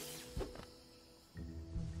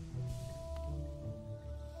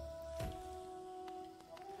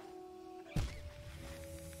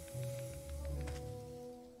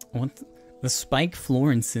 What? The spike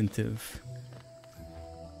floor incentive.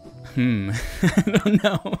 I don't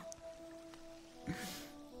know.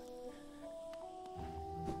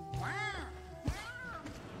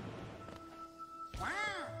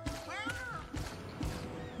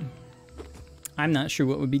 I'm not sure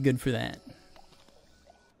what would be good for that.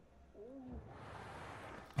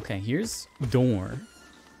 Okay, here's door.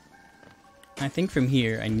 I think from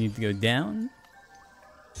here I need to go down.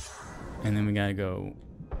 And then we gotta go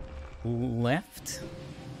left.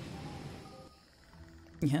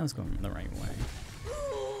 Yeah, I was going the right way.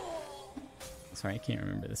 Sorry, I can't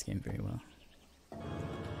remember this game very well.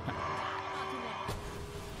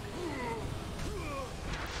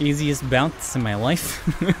 Easiest bounce in my life.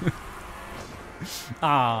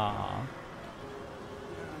 Ah.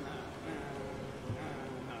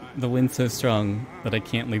 The wind's so strong that I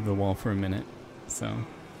can't leave the wall for a minute, so.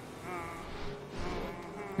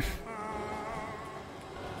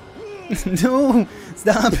 No!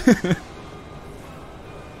 Stop!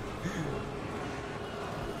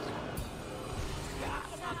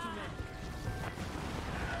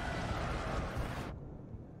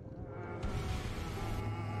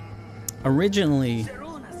 Originally,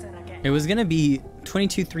 it was gonna be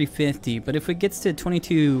 22,350, but if it gets to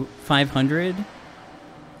 22,500,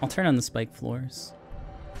 I'll turn on the spike floors.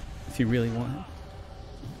 If you really want.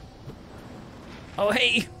 Oh,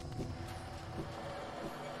 hey!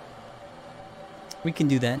 We can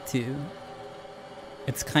do that too.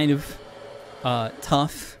 It's kind of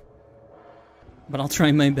tough, but I'll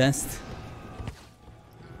try my best.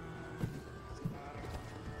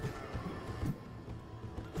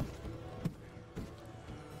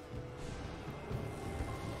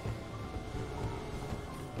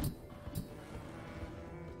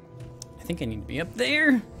 I think I need to be up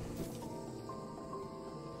there.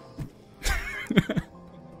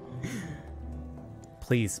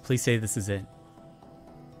 Please, please say this is it.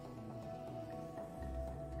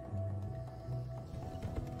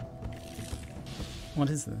 What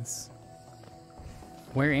is this?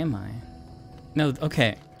 Where am I? No,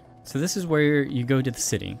 okay. So this is where you go to the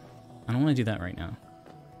city. I don't want to do that right now.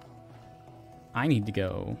 I need to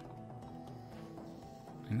go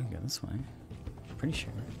this way. Pretty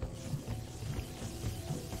sure.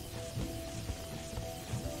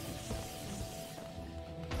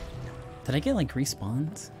 Did I get like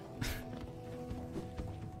respawns?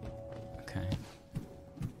 Okay.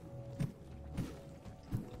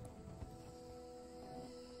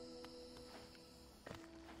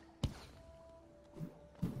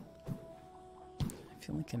 I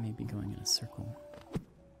feel like I may be going in a circle.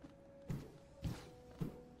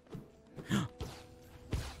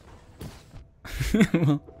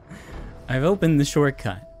 Well, I've opened the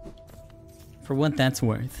shortcut. For what that's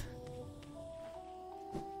worth.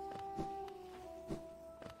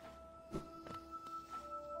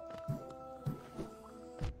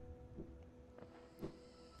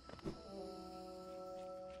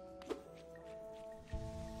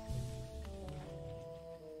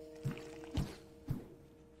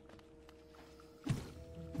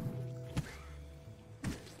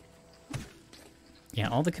 Yeah,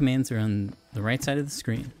 all the commands are on the right side of the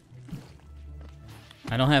screen.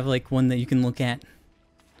 I don't have like one that you can look at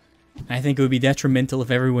I think it would be detrimental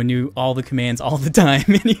if everyone knew all the commands all the time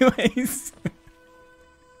anyways.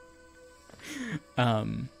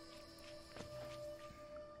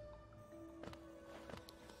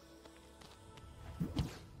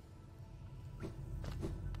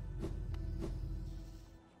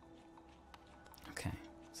 Okay,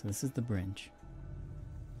 so this is the bridge.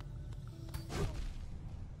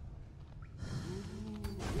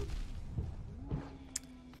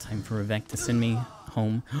 Time for Vivek to send me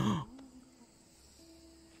home.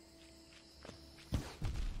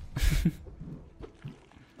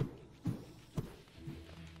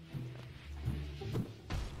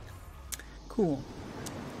 Cool.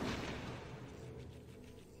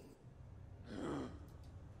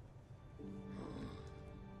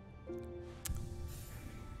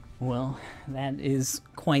 Well, that is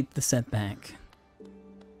quite the setback.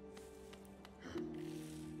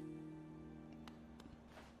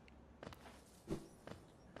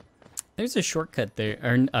 There's a shortcut there,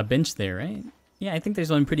 or a bench there, right? Yeah, I think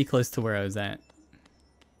there's one pretty close to where I was at.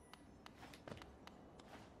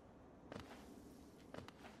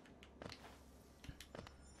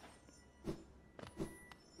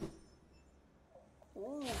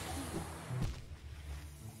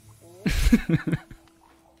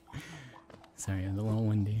 Sorry, I'm a little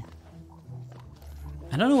windy.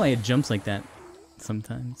 I don't know why it jumps like that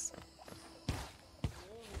sometimes.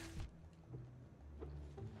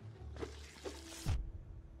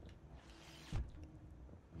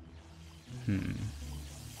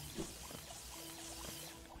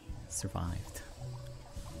 Survived.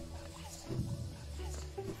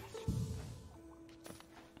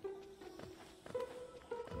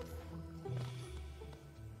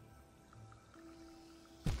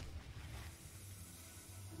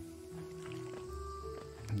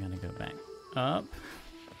 I'm gonna go back up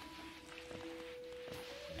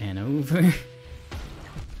and over.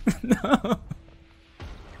 No.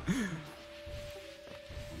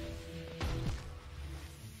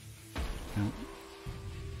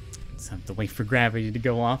 Just have to wait for gravity to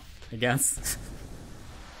go off, I guess.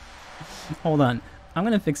 Hold on. I'm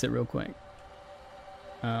gonna fix it real quick.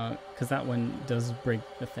 Because that one does break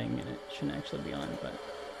the thing and it shouldn't actually be on, but...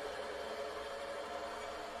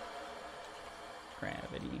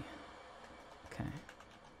 Gravity. Okay.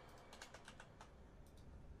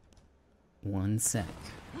 1 sec.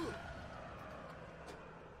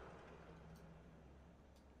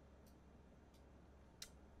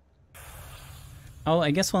 Oh,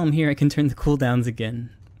 I guess while I'm here I can turn the cooldowns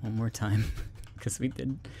again one more time. Because we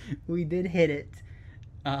did hit it.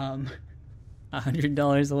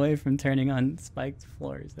 $100 away from turning on spiked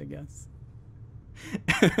floors, I guess.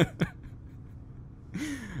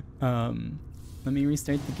 Let me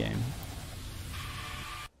restart the game.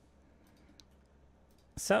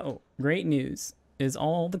 So, great news is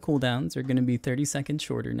all the cooldowns are going to be 30 seconds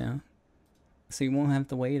shorter now. So you won't have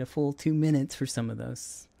to wait a full 2 minutes for some of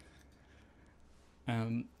those.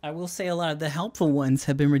 I will say a lot of the helpful ones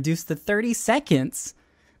have been reduced to 30 seconds,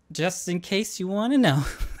 just in case you want to know.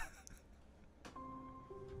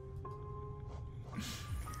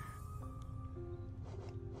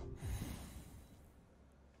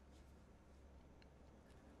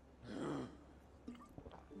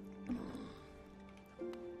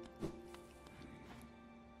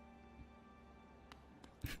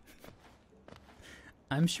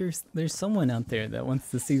 I'm sure there's someone out there that wants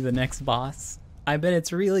to see the next boss. I bet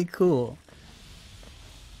it's really cool.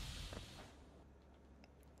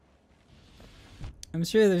 I'm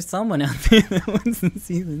sure there's someone out there that wants to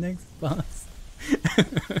see the next boss.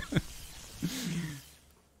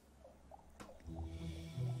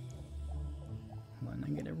 Hold on, I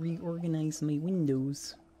gotta reorganize my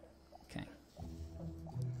windows. Okay.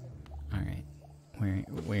 Alright.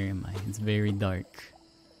 Where am I? It's very dark.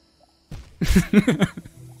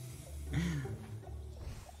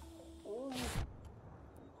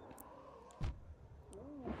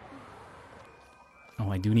 Oh,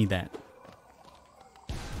 I do need that.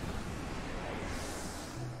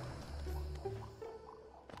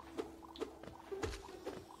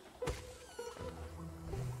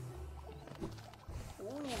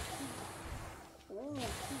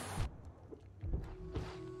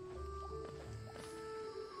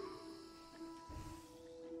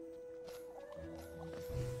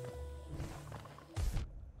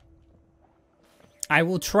 I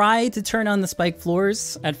will try to turn on the spike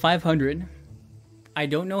floors at 500. I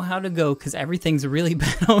don't know how to go because everything's really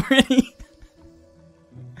bad already.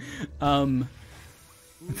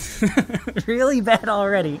 Really bad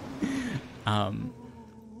already. But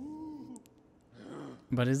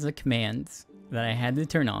it's a command that I had to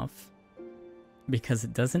turn off because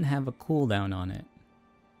it doesn't have a cooldown on it.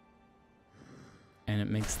 and it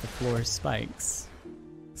makes the floor spikes.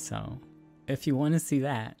 So, if you want to see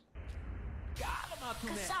that,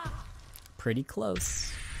 pretty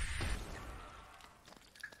close.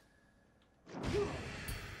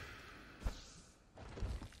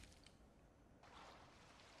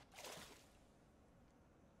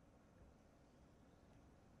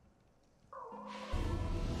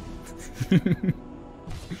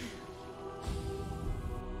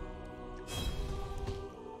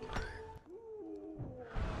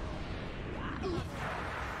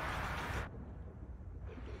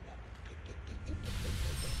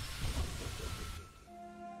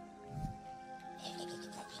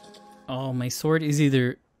 Oh, my sword is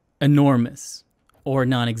either enormous or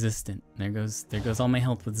non-existent. There goes all my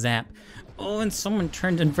health with zap. Oh, and someone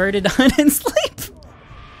turned inverted on in sleep.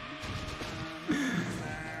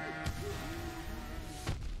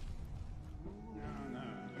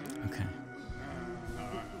 Okay.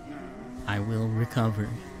 I will recover.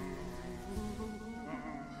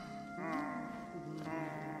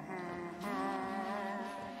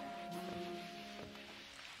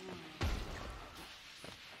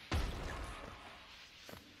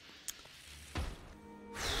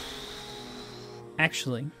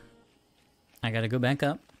 Actually, I gotta go back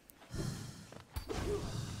up.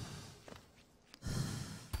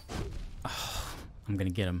 Oh, I'm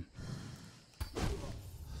gonna get him.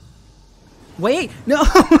 Wait, no!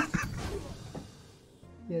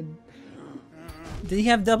 Yeah. Did he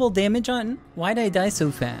have double damage on? Why did I die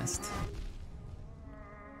so fast?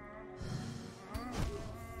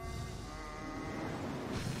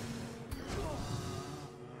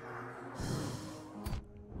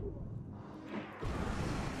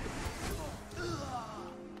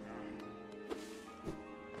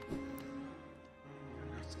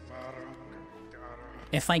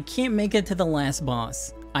 If I can't make it to the last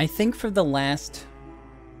boss, I think for the last,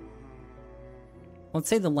 let's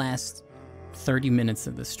say the last 30 minutes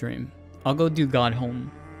of the stream, I'll go do God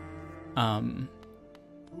Home.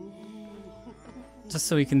 Just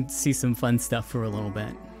so we can see some fun stuff for a little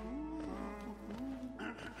bit.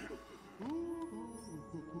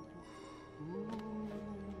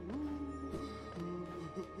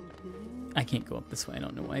 I can't go up this way, I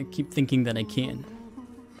don't know why I keep thinking that I can.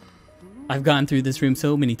 I've gone through this room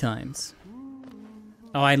so many times.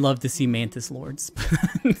 Oh, I'd love to see Mantis Lords.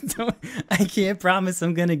 I can't promise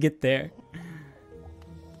I'm gonna get there.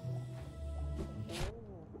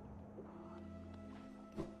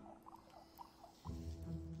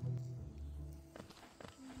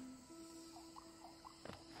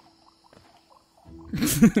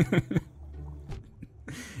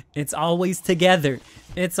 It's always together.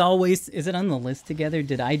 It's always... Is it on the list together?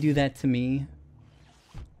 Did I do that to me?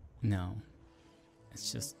 No.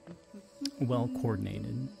 It's just well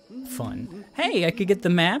coordinated. Fun. Hey, I could get the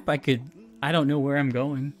map. I don't know where I'm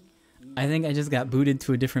going. I think I just got booted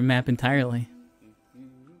to a different map entirely.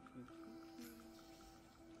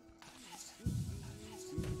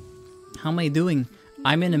 How am I doing?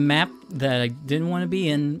 I'm in a map that I didn't want to be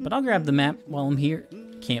in, but I'll grab the map while I'm here.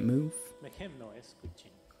 Can't move.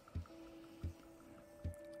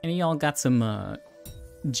 Any of y'all got some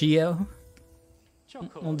Geo?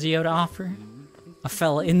 Little Geo to offer? A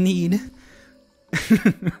fella in need.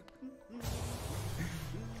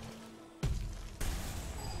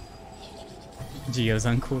 Geo's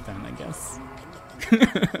on cooldown, I guess.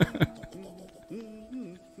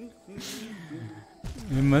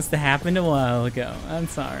 It must have happened a while ago.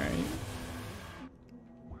 That's alright.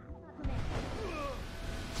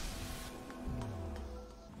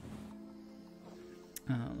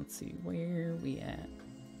 Let's see, where are we at?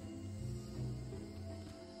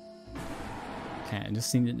 Okay, I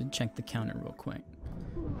just needed to check the counter real quick.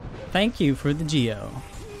 Thank you for the Geo.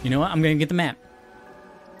 You know what? I'm gonna get the map.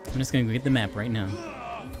 I'm just gonna go get the map right now.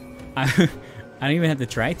 I don't even have to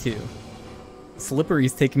try to.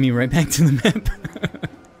 Slippery's taking me right back to the map.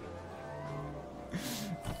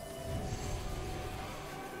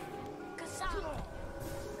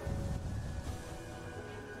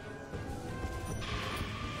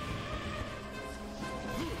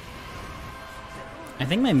 I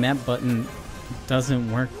think my map button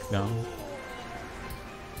doesn't work though.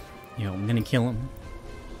 Yo, I'm gonna kill him.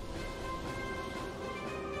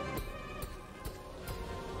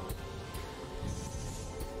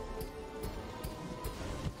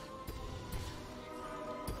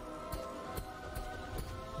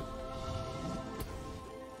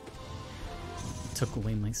 Took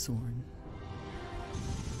away my sword.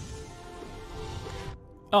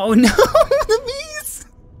 Oh no, the bees!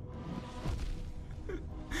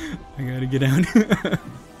 I gotta get out.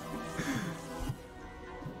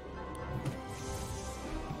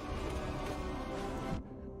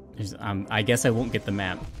 I guess I won't get the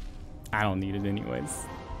map. I don't need it anyways.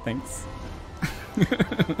 Thanks.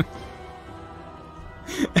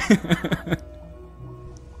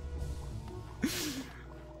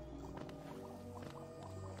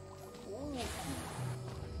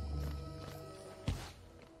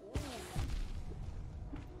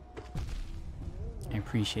 I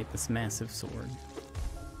appreciate this massive sword.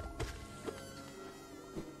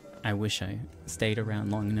 I wish I stayed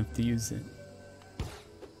around long enough to use it.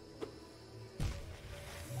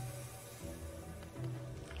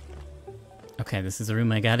 Okay, this is a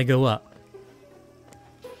room I gotta go up.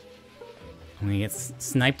 I'm gonna get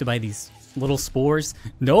sniped by these little spores.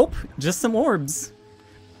 Nope, just some orbs.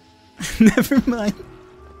 Never mind.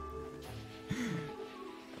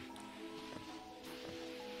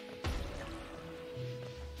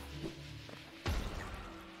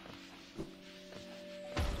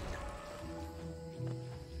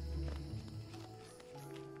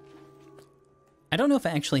 I don't know if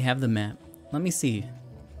I actually have the map. Let me see.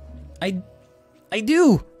 I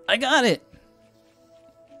do! I got it!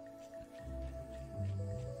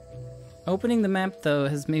 Opening the map, though,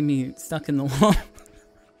 has made me stuck in the wall.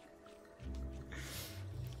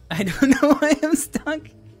 I don't know why I'm stuck.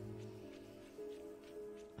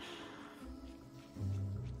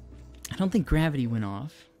 I don't think gravity went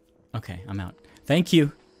off. Okay, I'm out. Thank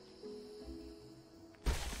you.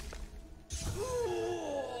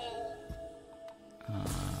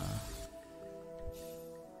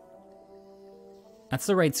 That's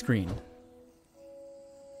the right screen.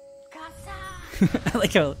 I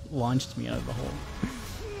like how it launched me out of the hole.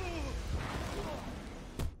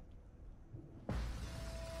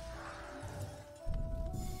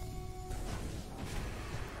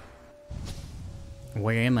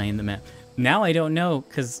 Where am I in the map? Now I don't know,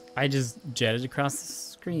 because I just jetted across the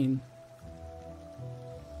screen.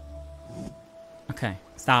 Okay,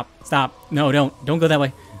 stop, stop. No, don't go that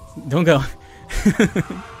way. Don't go.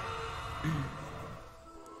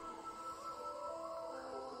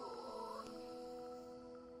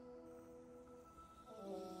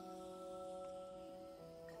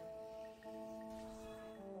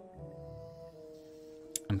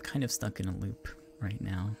 I'm kind of stuck in a loop right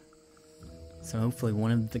now. So hopefully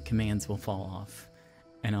one of the commands will fall off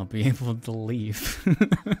and I'll be able to leave.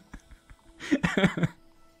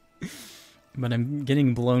 But I'm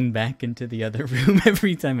getting blown back into the other room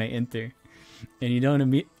every time I enter. And you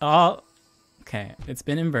don't oh, okay, it's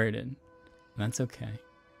been inverted. That's okay.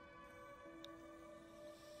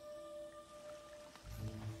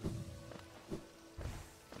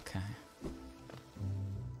 Okay.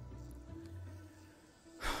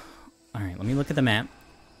 Alright, let me look at the map.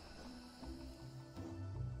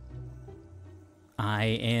 I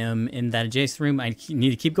am in that adjacent room. I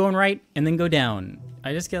need to keep going right and then go down.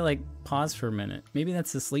 I just get like pause for a minute. Maybe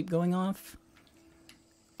that's the sleep going off.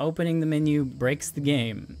 Opening the menu breaks the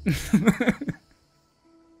game.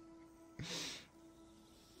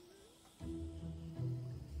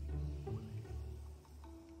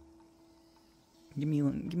 Give me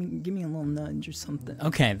a little nudge or something.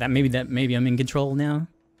 Okay, maybe I'm in control now.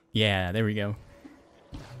 Yeah, there we go.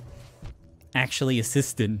 Actually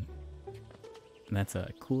assisted. That's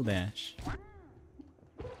a cool dash.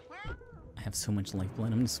 I have so much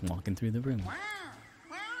lifeblood, I'm just walking through the room.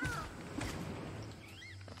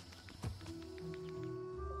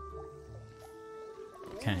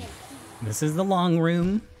 Okay, this is the long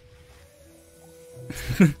room.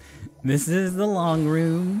 This is the long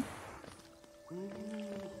room.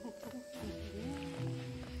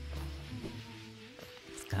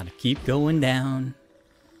 Just gotta keep going down.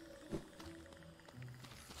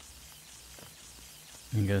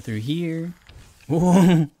 And go through here.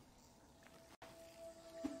 Whoa!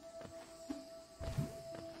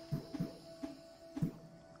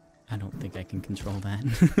 I don't think I can control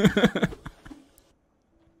that.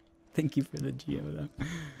 Thank you for the geo though.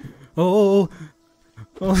 Oh!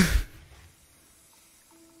 Oh!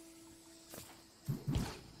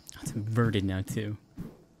 It's inverted now too.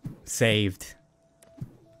 Saved.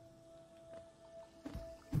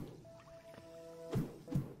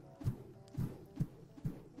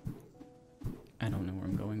 I don't know where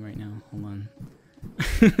I'm going right now. Hold on.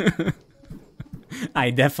 I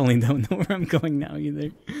definitely don't know where I'm going now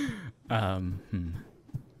either.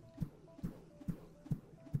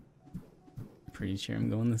 Pretty sure I'm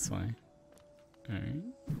going this way. Alright.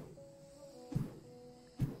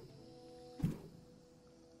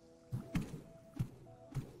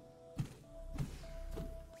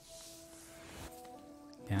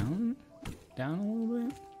 Down? Down a little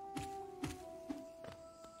bit?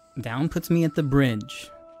 Down puts me at the bridge.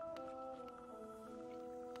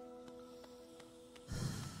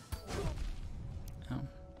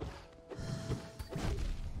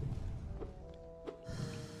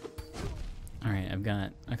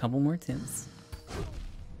 couple more tips.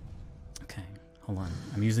 Okay, hold on.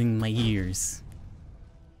 I'm using my ears.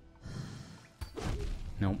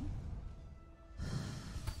 Nope.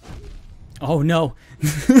 Oh no!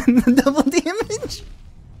 Double damage!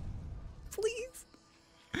 Please!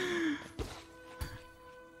 I'm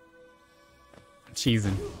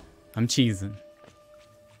cheesing. I'm cheesing.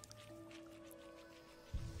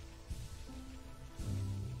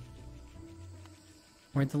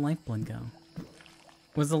 Where'd the lifeblood go?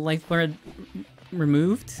 Was the lifeblood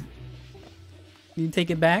removed? You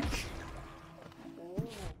take it back?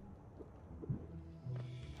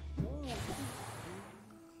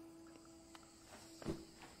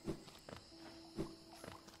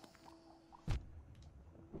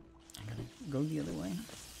 I gotta go the other way.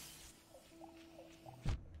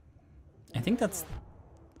 I think that's...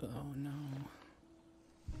 Oh no.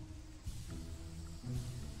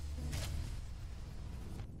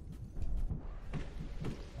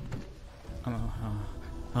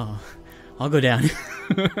 Oh, I'll go down.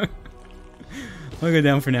 I'll go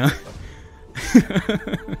down for now.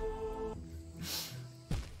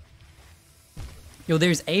 Yo,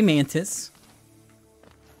 there's a mantis.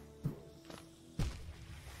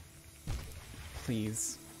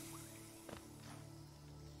 Please.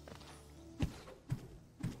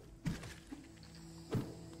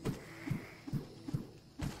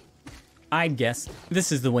 I'd guess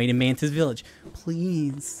this is the way to Mantis Village.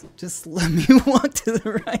 Please, just let me walk to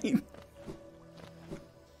the right.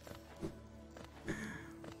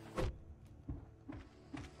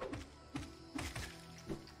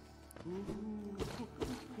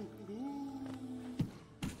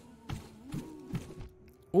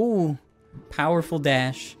 Ooh, powerful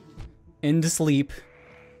dash into sleep.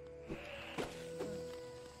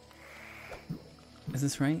 Is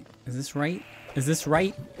this right? Is this right? Is this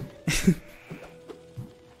right?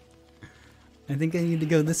 I think I need to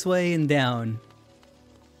go this way and down.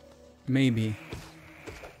 Maybe.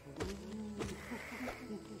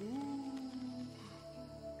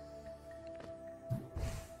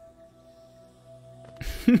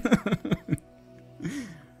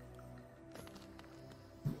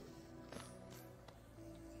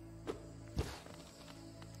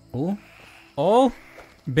 Oh. Oh.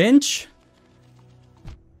 Bench.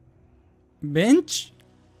 Bench.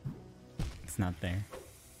 It's not there.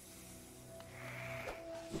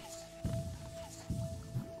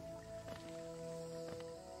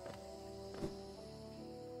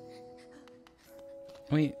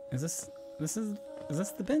 Wait, is this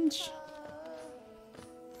the bench?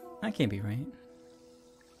 That can't be right.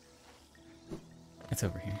 It's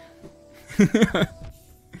over here.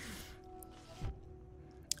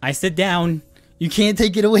 I sit down. You can't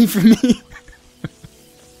take it away from me.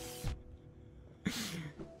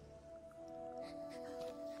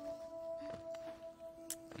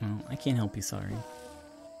 Well, I can't help you, sorry.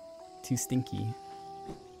 Too stinky.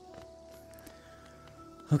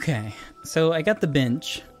 Okay, so I got the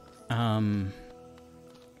bench.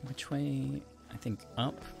 Which way? I think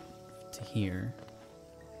up to here.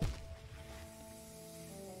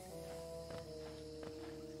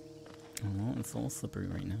 Oh, well, it's a little slippery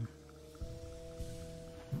right now.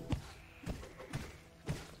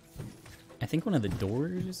 I think one of the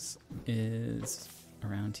doors is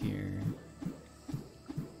around here.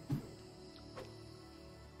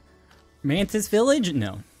 Mantis Village?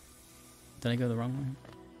 No. Did I go the wrong way?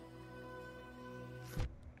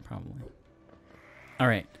 Probably.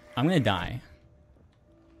 Alright, I'm gonna die.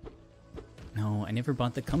 No, I never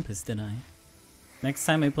bought the compass, did I? Next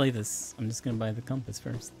time I play this, I'm just gonna buy the compass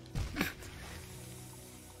first.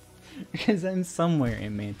 Because I'm somewhere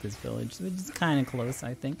in Mantis Village, which is kind of close,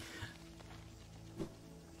 I think.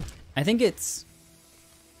 I think it's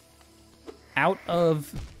out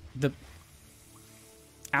of the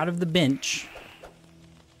bench.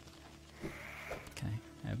 Okay,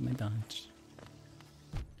 I have my dodge.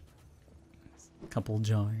 A couple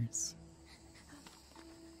jars.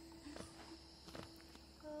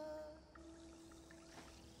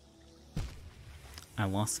 I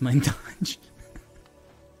lost my dodge.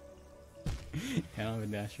 I don't have a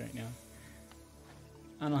dash right now.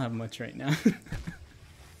 I don't have much right now.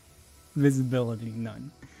 Visibility,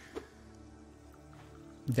 none.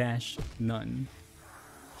 Dash, none.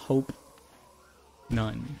 Hope,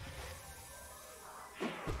 none.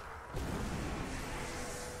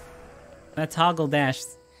 That toggle dash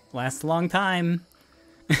lasts a long time.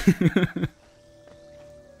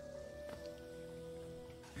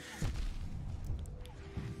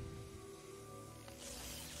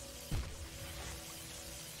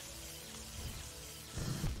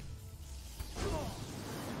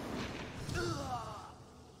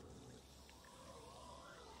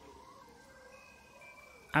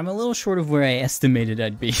 I'm a little short of where I estimated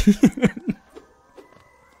I'd be.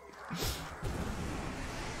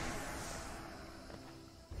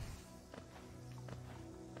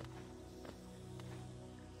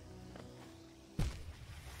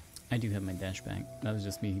 I do have my dash back. That was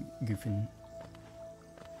just me goofing.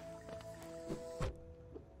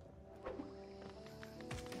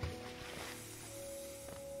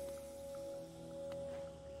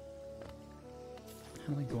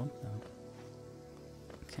 How do I go up though?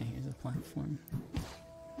 Okay, here's a platform.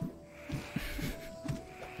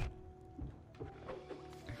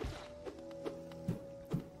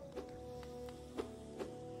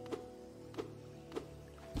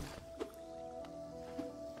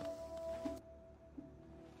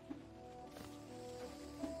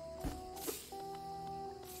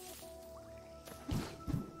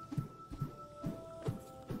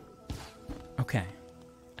 Okay,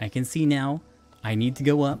 I can see now. I need to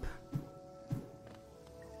go up.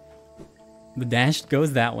 The dash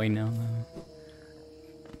goes that way now, though.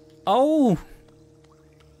 Oh!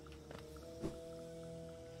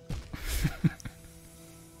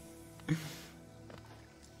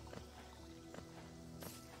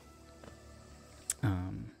 What are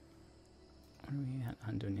we at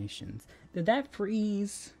on donations? Did that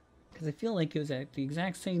freeze? Because I feel like it was at the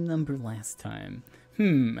exact same number last time.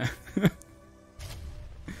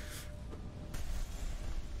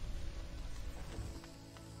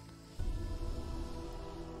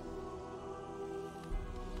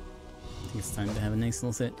 It's time to have a nice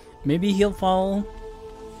little sit. Maybe he'll fall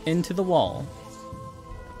into the wall.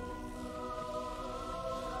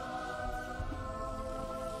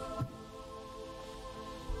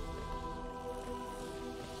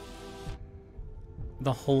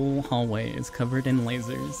 The whole hallway is covered in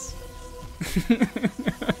lasers.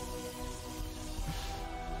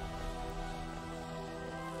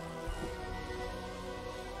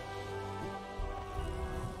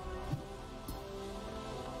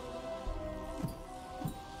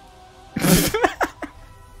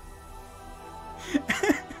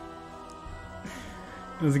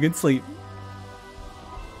 It was a good sleep.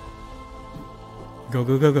 Go,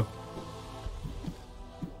 go, go, go.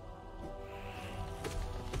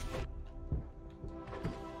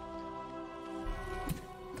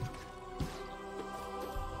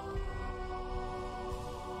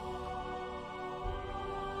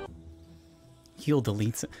 He'll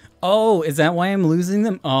delete it. Oh, is that why I'm losing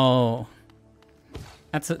them? Oh.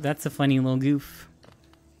 That's a funny little goof.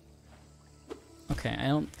 Okay,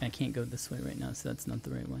 I can't go this way right now, so that's not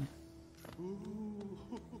the right way.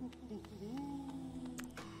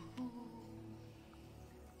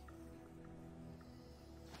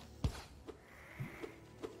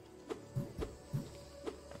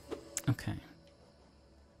 Okay.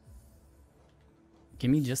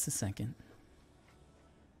 Give me just a second.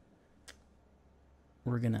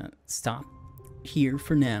 We're gonna stop here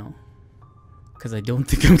for now, because I don't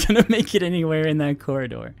think I'm gonna make it anywhere in that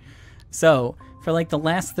corridor. So, for like the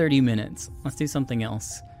last 30 minutes, let's do something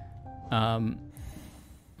else.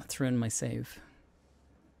 Let's run my save.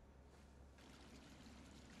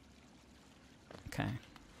 Okay.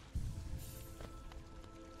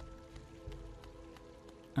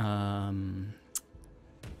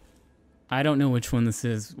 I don't know which one this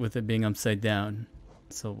is with it being upside down,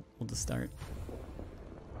 so we'll just start.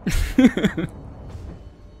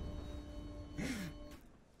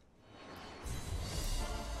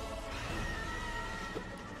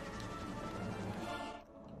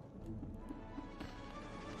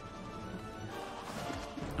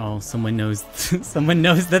 Oh, someone knows. Someone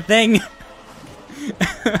knows the thing.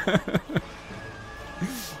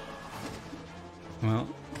 Well,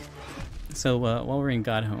 so while we're in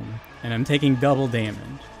God Home, and I'm taking double damage.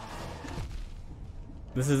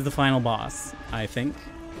 This is the final boss, I think.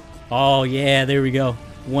 Oh yeah, there we go.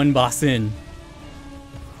 One boss in.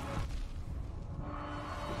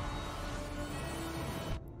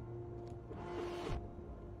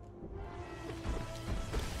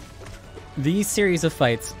 These series of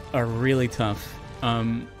fights are really tough.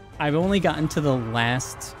 I've only gotten to the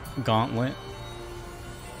last gauntlet.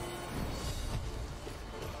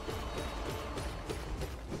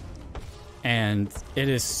 And it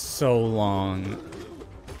is so long.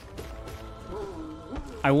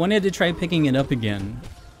 I wanted to try picking it up again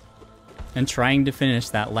and trying to finish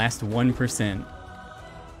that last 1%.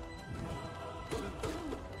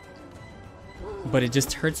 But it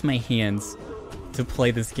just hurts my hands to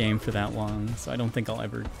play this game for that long, so I don't think I'll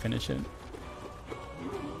ever finish it.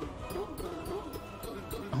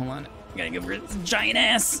 Hold on, I gotta go for its giant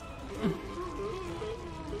ass!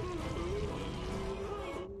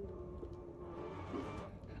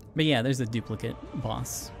 But yeah, there's a duplicate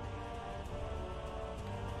boss.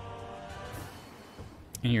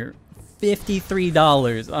 And you're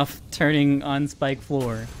 $53 off turning on Spike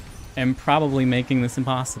Floor and probably making this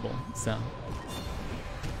impossible, so.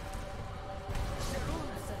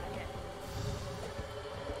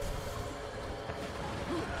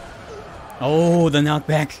 Oh, the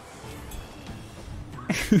knockback.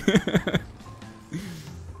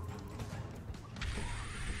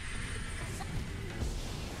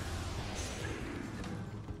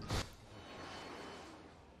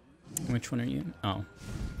 Which one are you? Oh.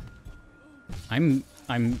 I'm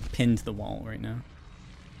pinned to the wall right now.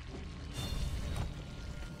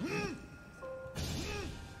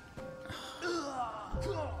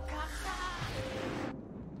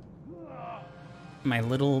 My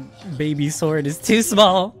little baby sword is too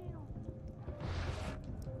small.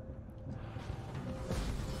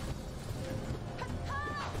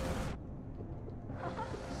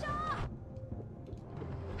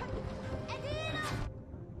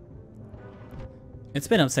 It's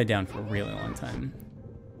been upside down for a really long time.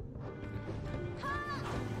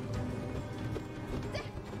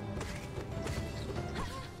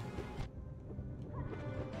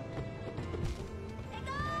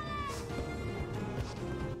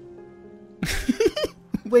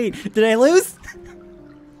 Wait, did I lose?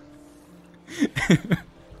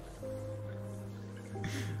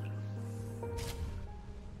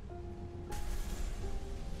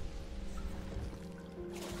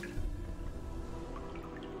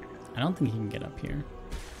 I don't think he can get up here.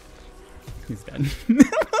 He's dead.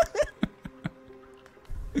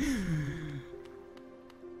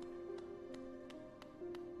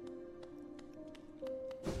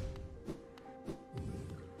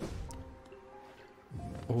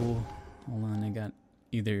 Oh, hold on. I got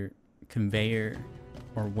either conveyor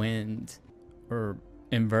or wind or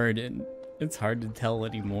inverted. It's hard to tell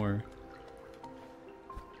anymore.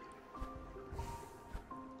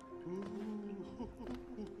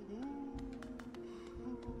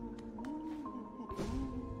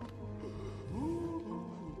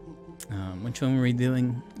 Which one were we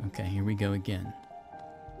doing? Okay, here we go again.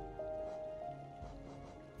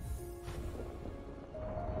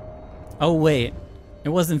 Oh wait, it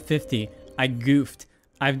wasn't 50. I goofed.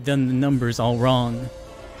 I've done the numbers all wrong.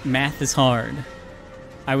 Math is hard.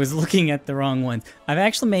 I was looking at the wrong ones. I've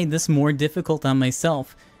actually made this more difficult on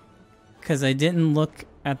myself because I didn't look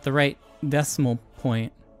at the right decimal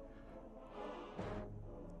point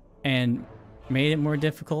and made it more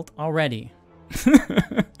difficult already.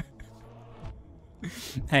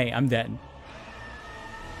 Hey, I'm dead.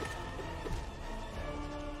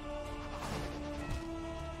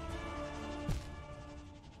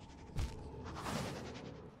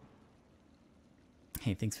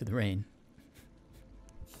 Hey, thanks for the rain.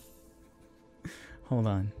 Hold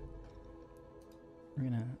on. We're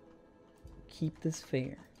gonna keep this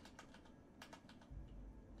fair.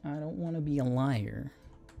 I don't want to be a liar.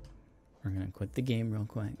 We're gonna quit the game real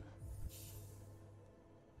quick.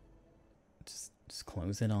 Just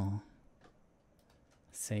close it all.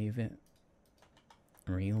 Save it.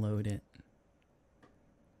 Reload it.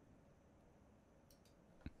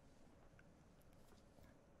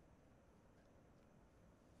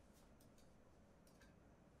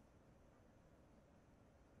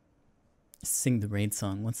 Sing the raid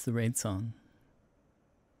song. What's the raid song?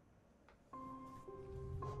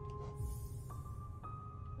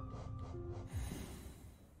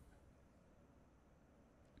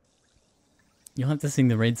 You'll have to sing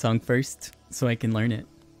the raid song first so I can learn it.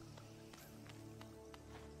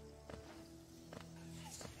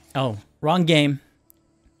 Oh, wrong game.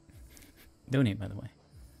 Donate, by the way.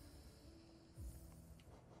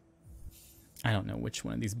 I don't know which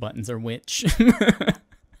one of these buttons are which.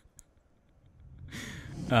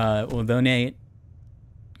 We'll donate.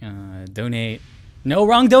 Donate. No,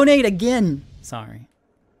 wrong donate again. Sorry.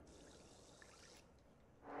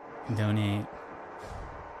 Donate.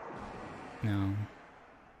 No.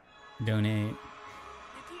 Donate.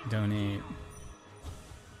 Donate.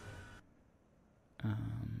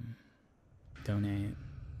 Donate.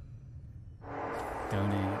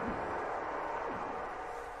 Donate.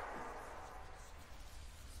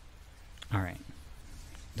 Alright.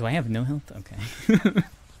 Do I have no health? Okay.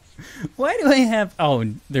 Why do I have... Oh,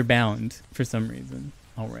 they're bound for some reason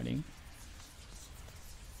already.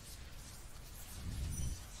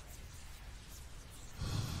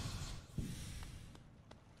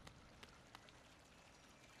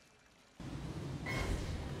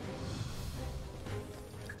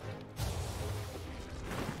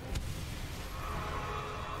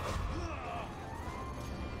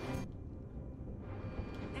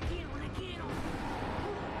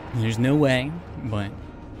 There's no way, but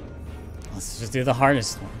let's just do the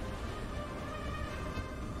hardest one.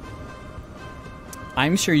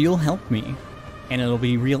 I'm sure you'll help me, and it'll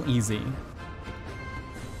be real easy.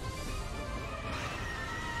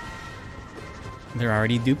 They're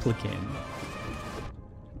already duplicated.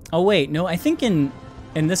 Oh wait, no, I think in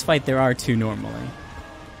this fight there are 2 normally.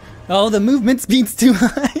 Oh, the movement speed's too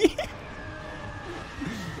high.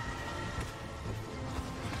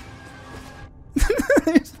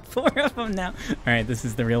 There's 4 of them now. Alright, this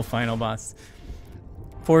is the real final boss.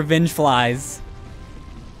 4 Venge Flies.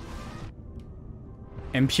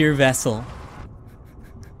 And 𝗢𝗣𝗧𝗜𝗢𝗡.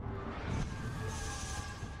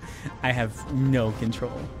 I have no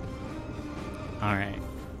control. Alright.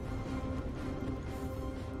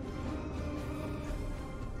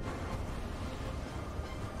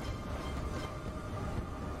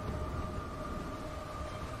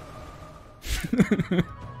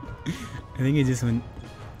 I think it just went...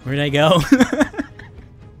 Where'd I go?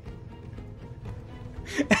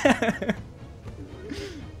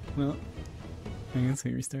 Well, I guess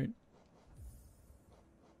we restart.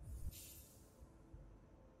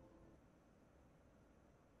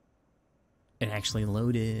 It actually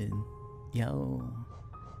loaded. Yo.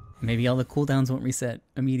 Maybe all the cooldowns won't reset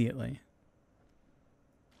immediately.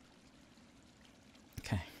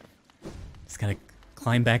 Okay. Just gotta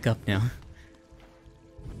climb back up now.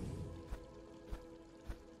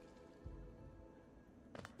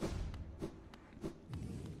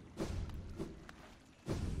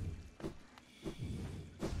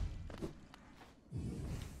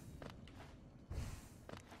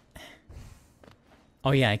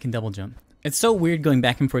 Oh yeah, I can double jump. It's so weird going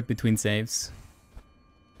back and forth between saves.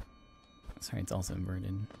 Sorry, it's also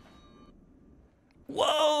inverted.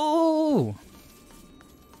 Whoa!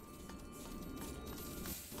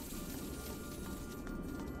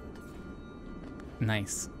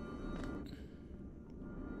 Nice.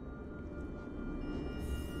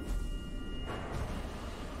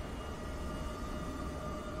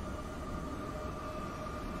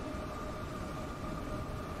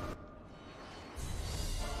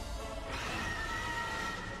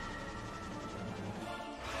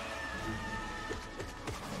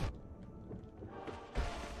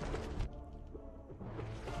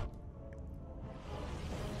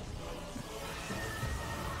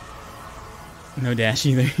 No dash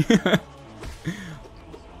either.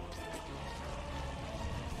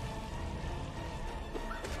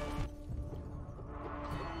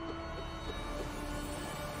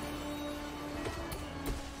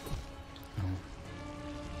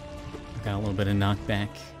 Got a little bit of knockback.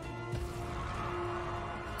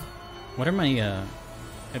 What are my,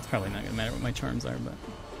 it's probably not gonna matter what my charms are, but...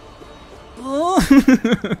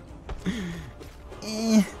 Oh!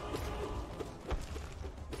 Eh.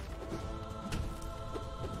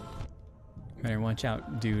 Better watch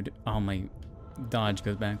out, dude. Oh, my dodge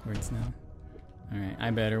goes backwards now. Alright,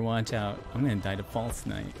 I better watch out. I'm gonna die to False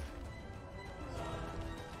Knight.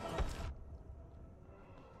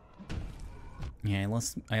 Yeah,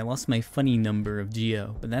 I lost my funny number of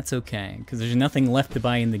Geo, but that's okay, because there's nothing left to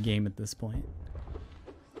buy in the game at this point.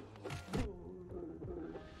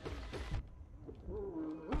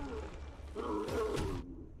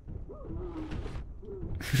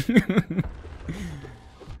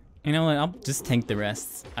 You know what, I'll just tank the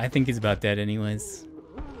rest. I think he's about dead anyways.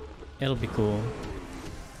 It'll be cool.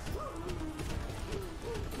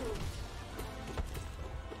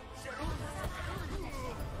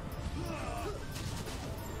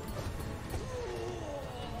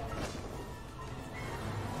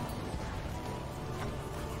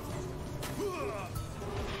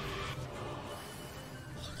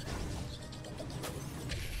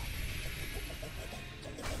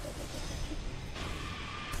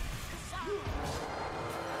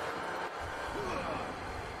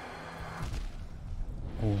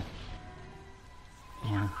 Oh.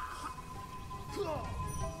 Yeah.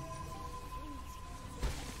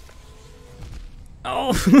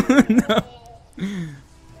 Oh, no.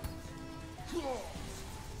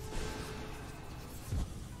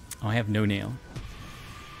 Oh, I have no nail.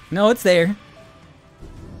 No, it's there.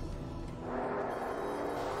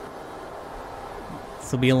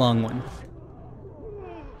 This will be a long one.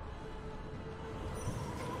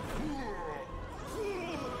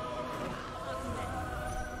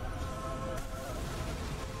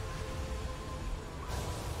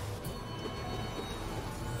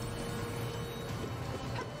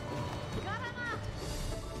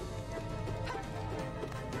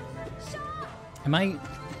 Am I?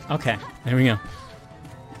 Okay, there we go.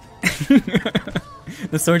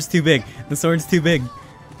 The sword's too big. The sword's too big.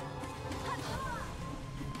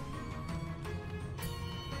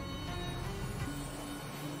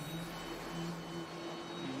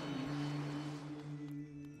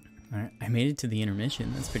 Alright, I made it to the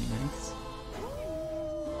intermission. That's pretty nice.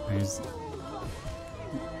 There's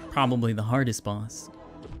probably the hardest boss.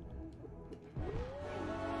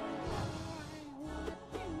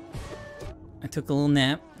 I took a little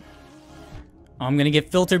nap. Oh, I'm gonna get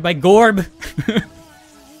filtered by Dorb.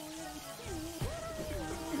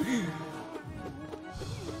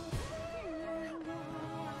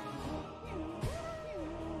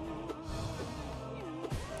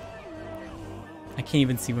 I can't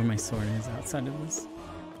even see where my sword is outside of this.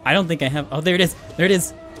 I don't think I have. Oh, there it is. There it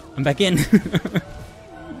is. I'm back in.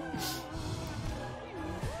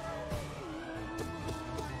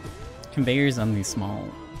 Conveyors on these small.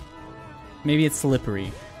 Maybe it's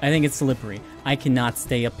slippery. I think it's slippery. I cannot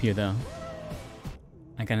stay up here though.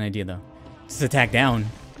 I got an idea though. Just attack down.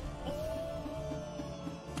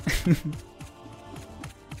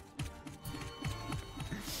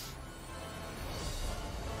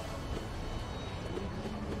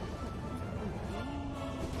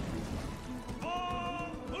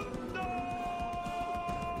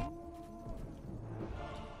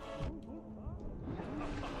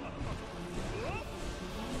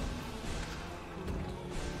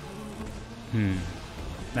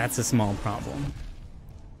 That's a small problem.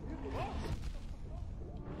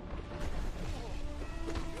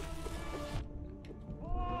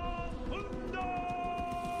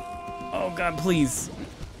 Oh god, please.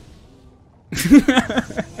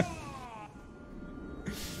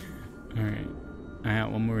 Alright. I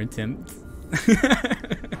got one more attempt.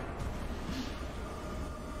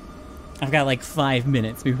 I've got like 5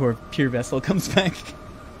 minutes before 𝗢𝗣𝗚𝗧𝗜𝗢𝗡 comes back.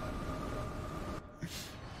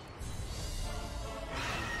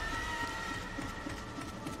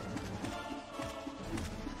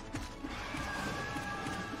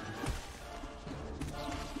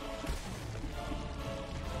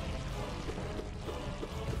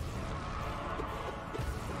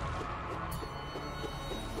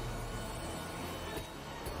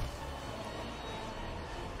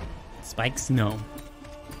 Spikes? No.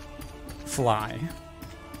 Fly.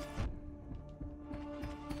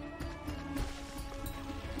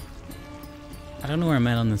 I don't know where I'm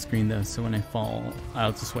at on the screen though, so when I fall,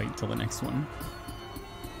 I'll just wait till the next one.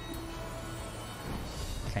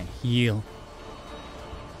 Okay, heal.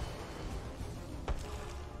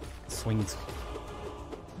 Swings.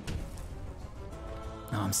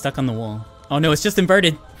 Oh, I'm stuck on the wall. Oh no, it's just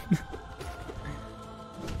inverted!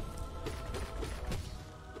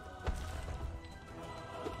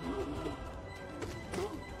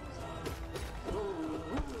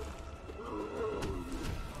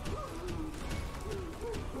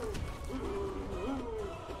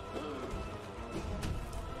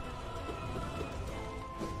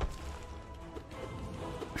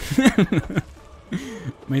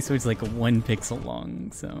 My sword's like 1 pixel long,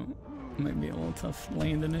 so it might be a little tough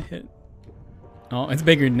landing a hit. Oh, it's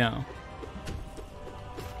bigger now.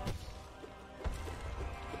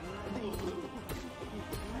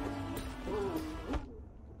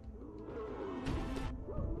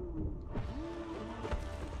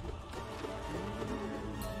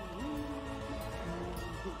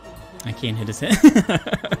 I can't hit his head.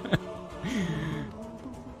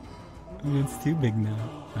 It's too big now.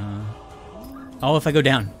 Oh, if I go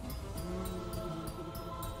down.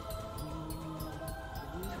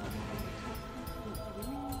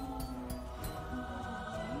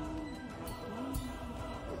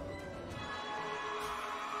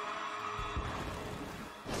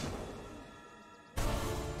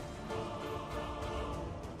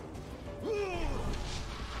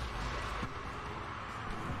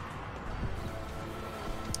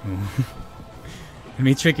 Gonna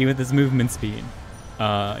be tricky with this movement speed.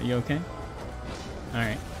 You okay?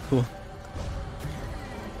 Alright, cool.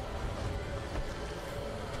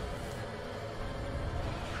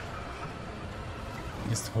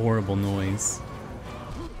 Just horrible noise.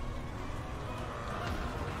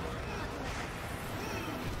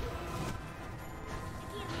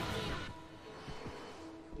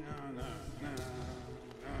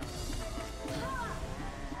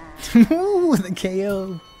 Ooh, the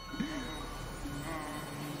KO.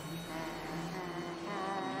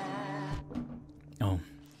 Oh,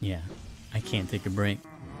 yeah. I can't take a break.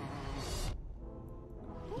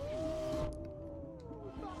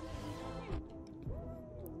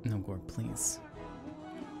 No gore, please.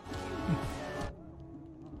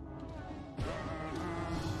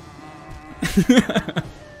 Do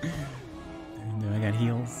I got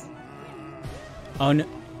heals? Oh no.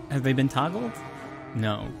 Have they been toggled?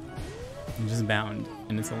 No. I'm just bound,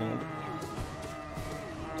 and it's a little...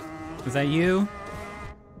 Is that you?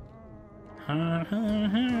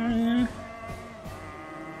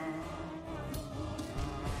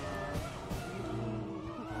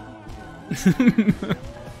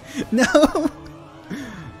 No!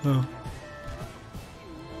 Oh.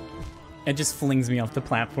 It just flings me off the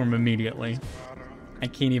platform immediately. I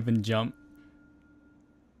can't even jump.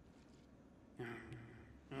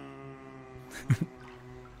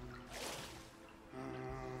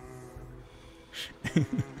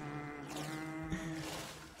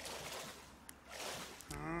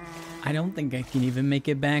 I don't think I can even make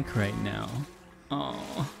it back right now.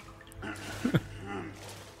 Oh.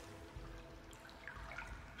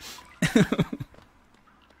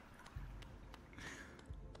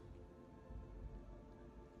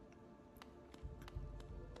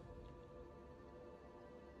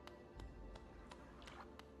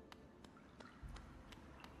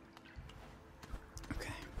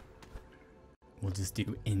 Okay. We'll just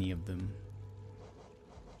do any of them.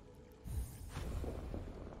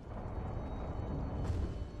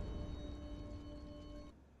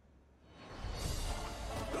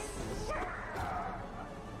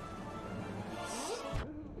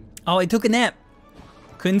 Oh, I took a nap.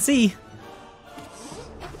 Couldn't see.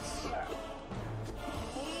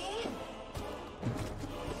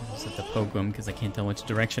 I just have to poke him because I can't tell which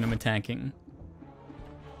direction I'm attacking.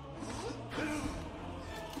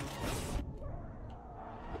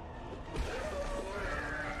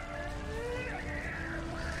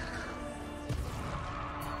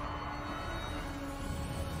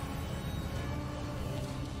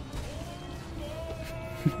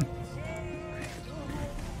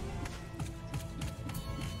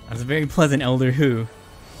 That was a very pleasant Elder Who.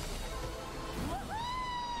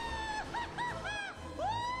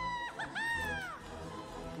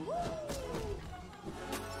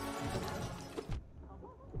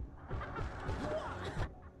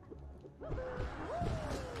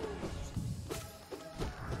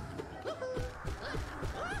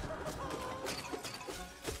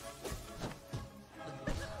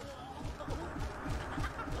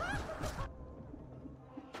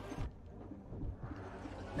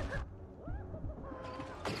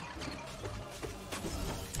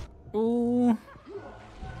 Ooh.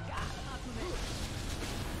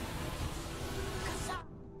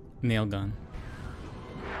 Nail gun.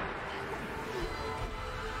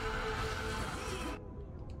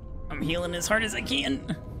 I'm healing as hard as I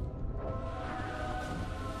can.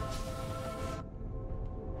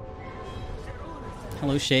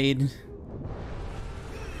 Hello, Shade.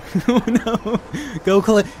 Oh no!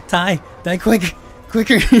 Go, Ty! Die quick!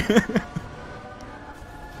 Quicker!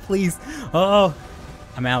 Please! Oh!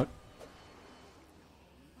 I'm out.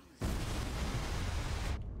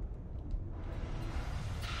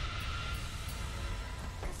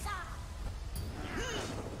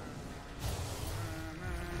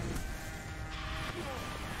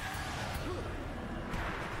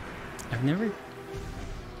 I've never...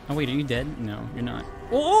 Oh wait, are you dead? No, you're not.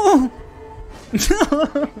 Oh!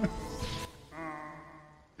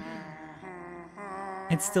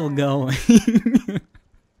 It's still going.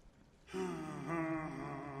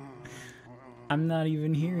 I'm not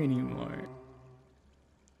even here anymore.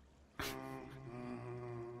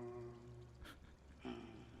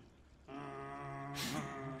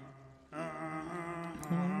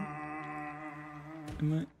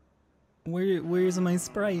 Where's my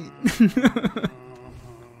sprite?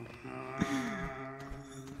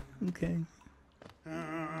 Okay.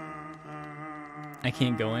 I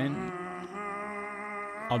can't go in.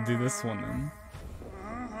 I'll do this one then.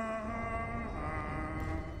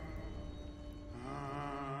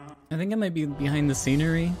 I think I might be behind the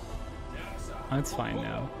scenery. Oh, it's fine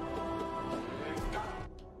now.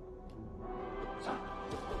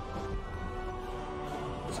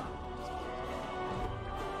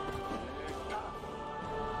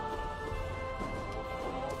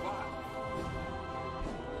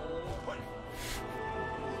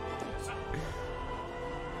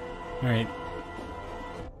 All right.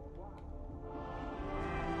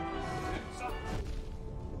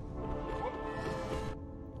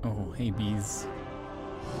 Oh, hey bees.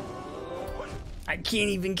 I can't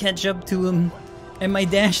even catch up to him. And my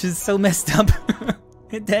dash is so messed up.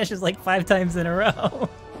 It dashes like 5 times in a row.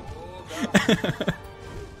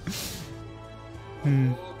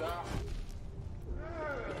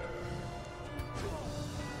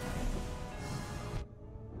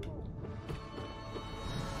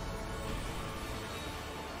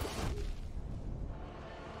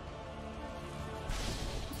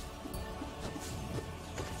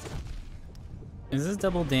 Is this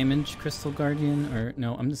double damage, Crystal Guardian? Or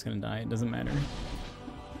no, I'm just gonna die. It doesn't matter.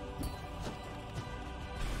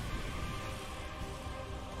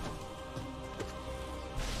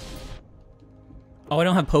 Oh, I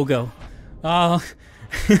don't have Pogo. Oh.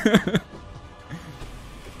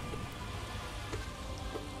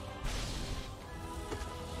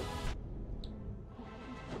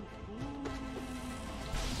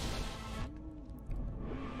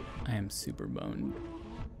 I am super boned.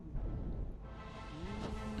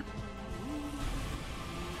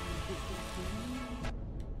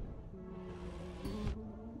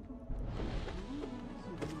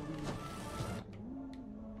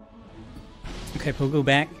 Okay, Pogo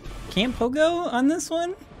back. Can't Pogo on this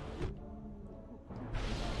one?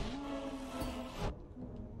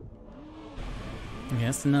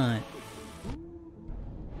 Guess not.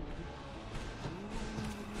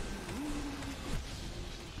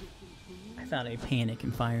 I thought I'd panic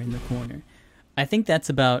and fire in the corner. I think that's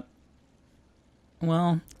about...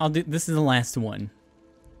 Well, I'll do... This is the last one.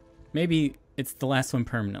 Maybe it's the last one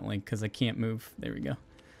permanently, because I can't move. There we go.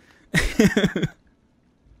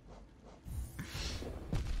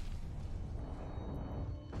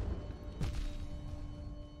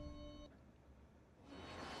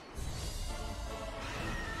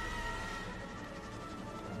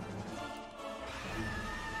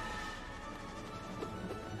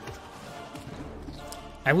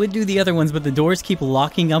 I would do the other ones, but the doors keep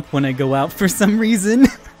locking up when I go out for some reason.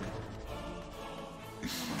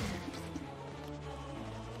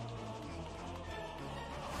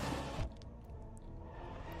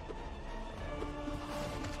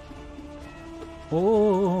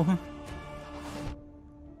 Oh.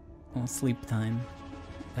 Oh, sleep time.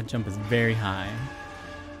 That jump is very high.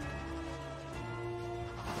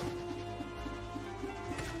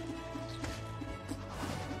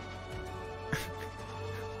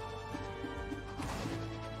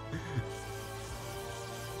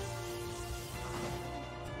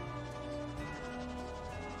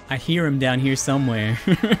 I hear him down here somewhere.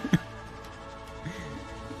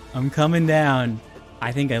 I'm coming down.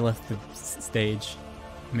 I think I left the stage.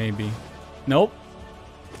 Maybe. Nope.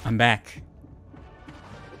 I'm back.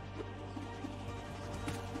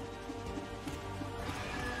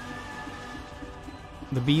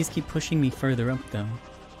 The bees keep pushing me further up, though.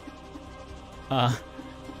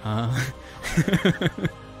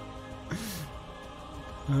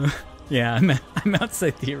 Yeah, I'm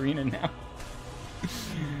outside the arena now.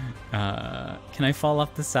 Can I fall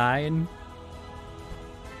off the side?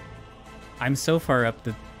 I'm so far up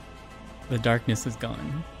that the darkness is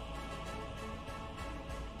gone.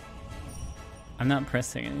 I'm not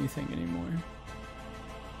pressing anything anymore.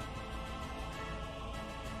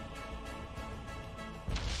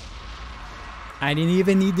 I didn't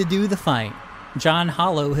even need to do the fight. John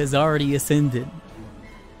Hollow has already ascended.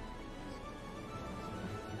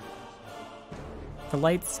 The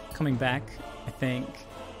light's coming back, I think.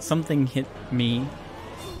 Something hit me.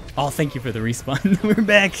 Oh, thank you for the respawn. We're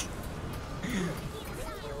back.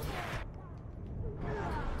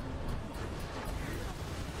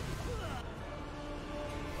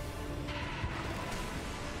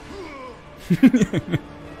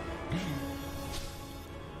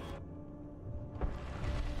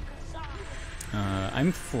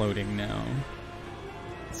 I'm floating now.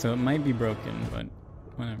 So it might be broken, but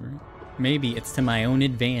whatever. Maybe it's to my own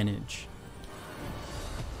advantage.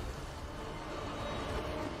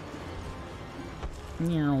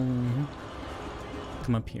 Meow.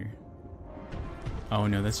 Come up here. Oh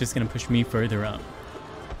no, that's just gonna push me further up.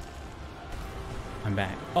 I'm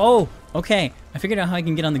back. Oh, okay. I figured out how I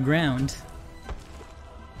can get on the ground.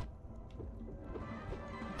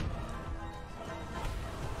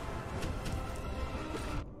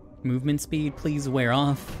 Movement speed, please wear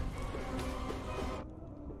off.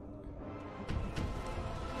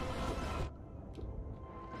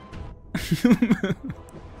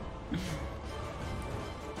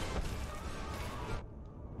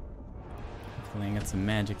 Hopefully I got some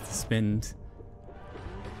magic to spend.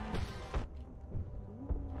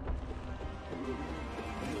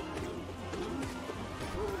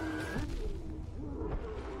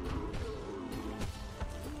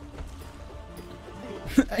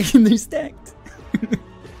 They're stacked.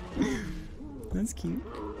 That's cute.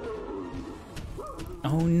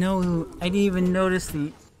 Oh no, I didn't even notice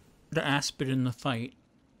the aspid in the fight.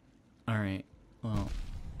 Alright, well,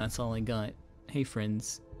 that's all I got. Hey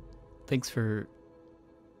friends, thanks for...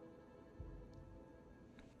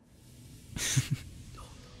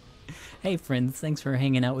 Hey friends, thanks for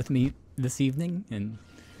hanging out with me this evening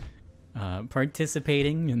and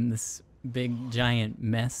participating in this big giant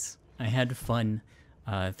mess. I had fun.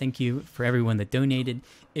 Thank you for everyone that donated.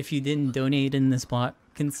 If you didn't donate in this block,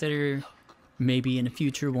 consider maybe in a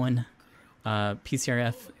future one.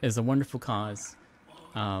 PCRF is a wonderful cause.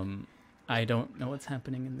 I don't know what's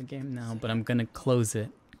happening in the game now, but I'm gonna close it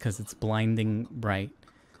because it's blinding bright.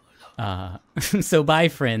 So bye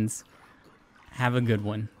friends. Have a good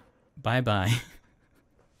one. Bye bye.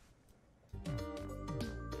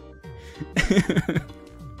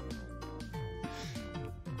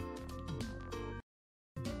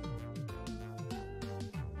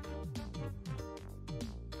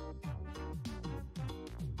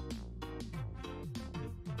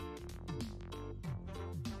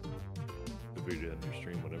 Feel free to end your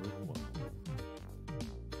stream whenever you want.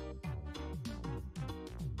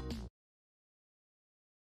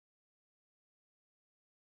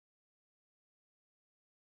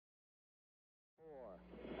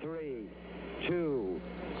 Three, two,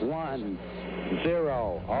 1,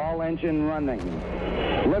 0. All engine running.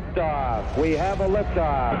 Liftoff. We have a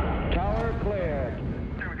liftoff. Tower cleared.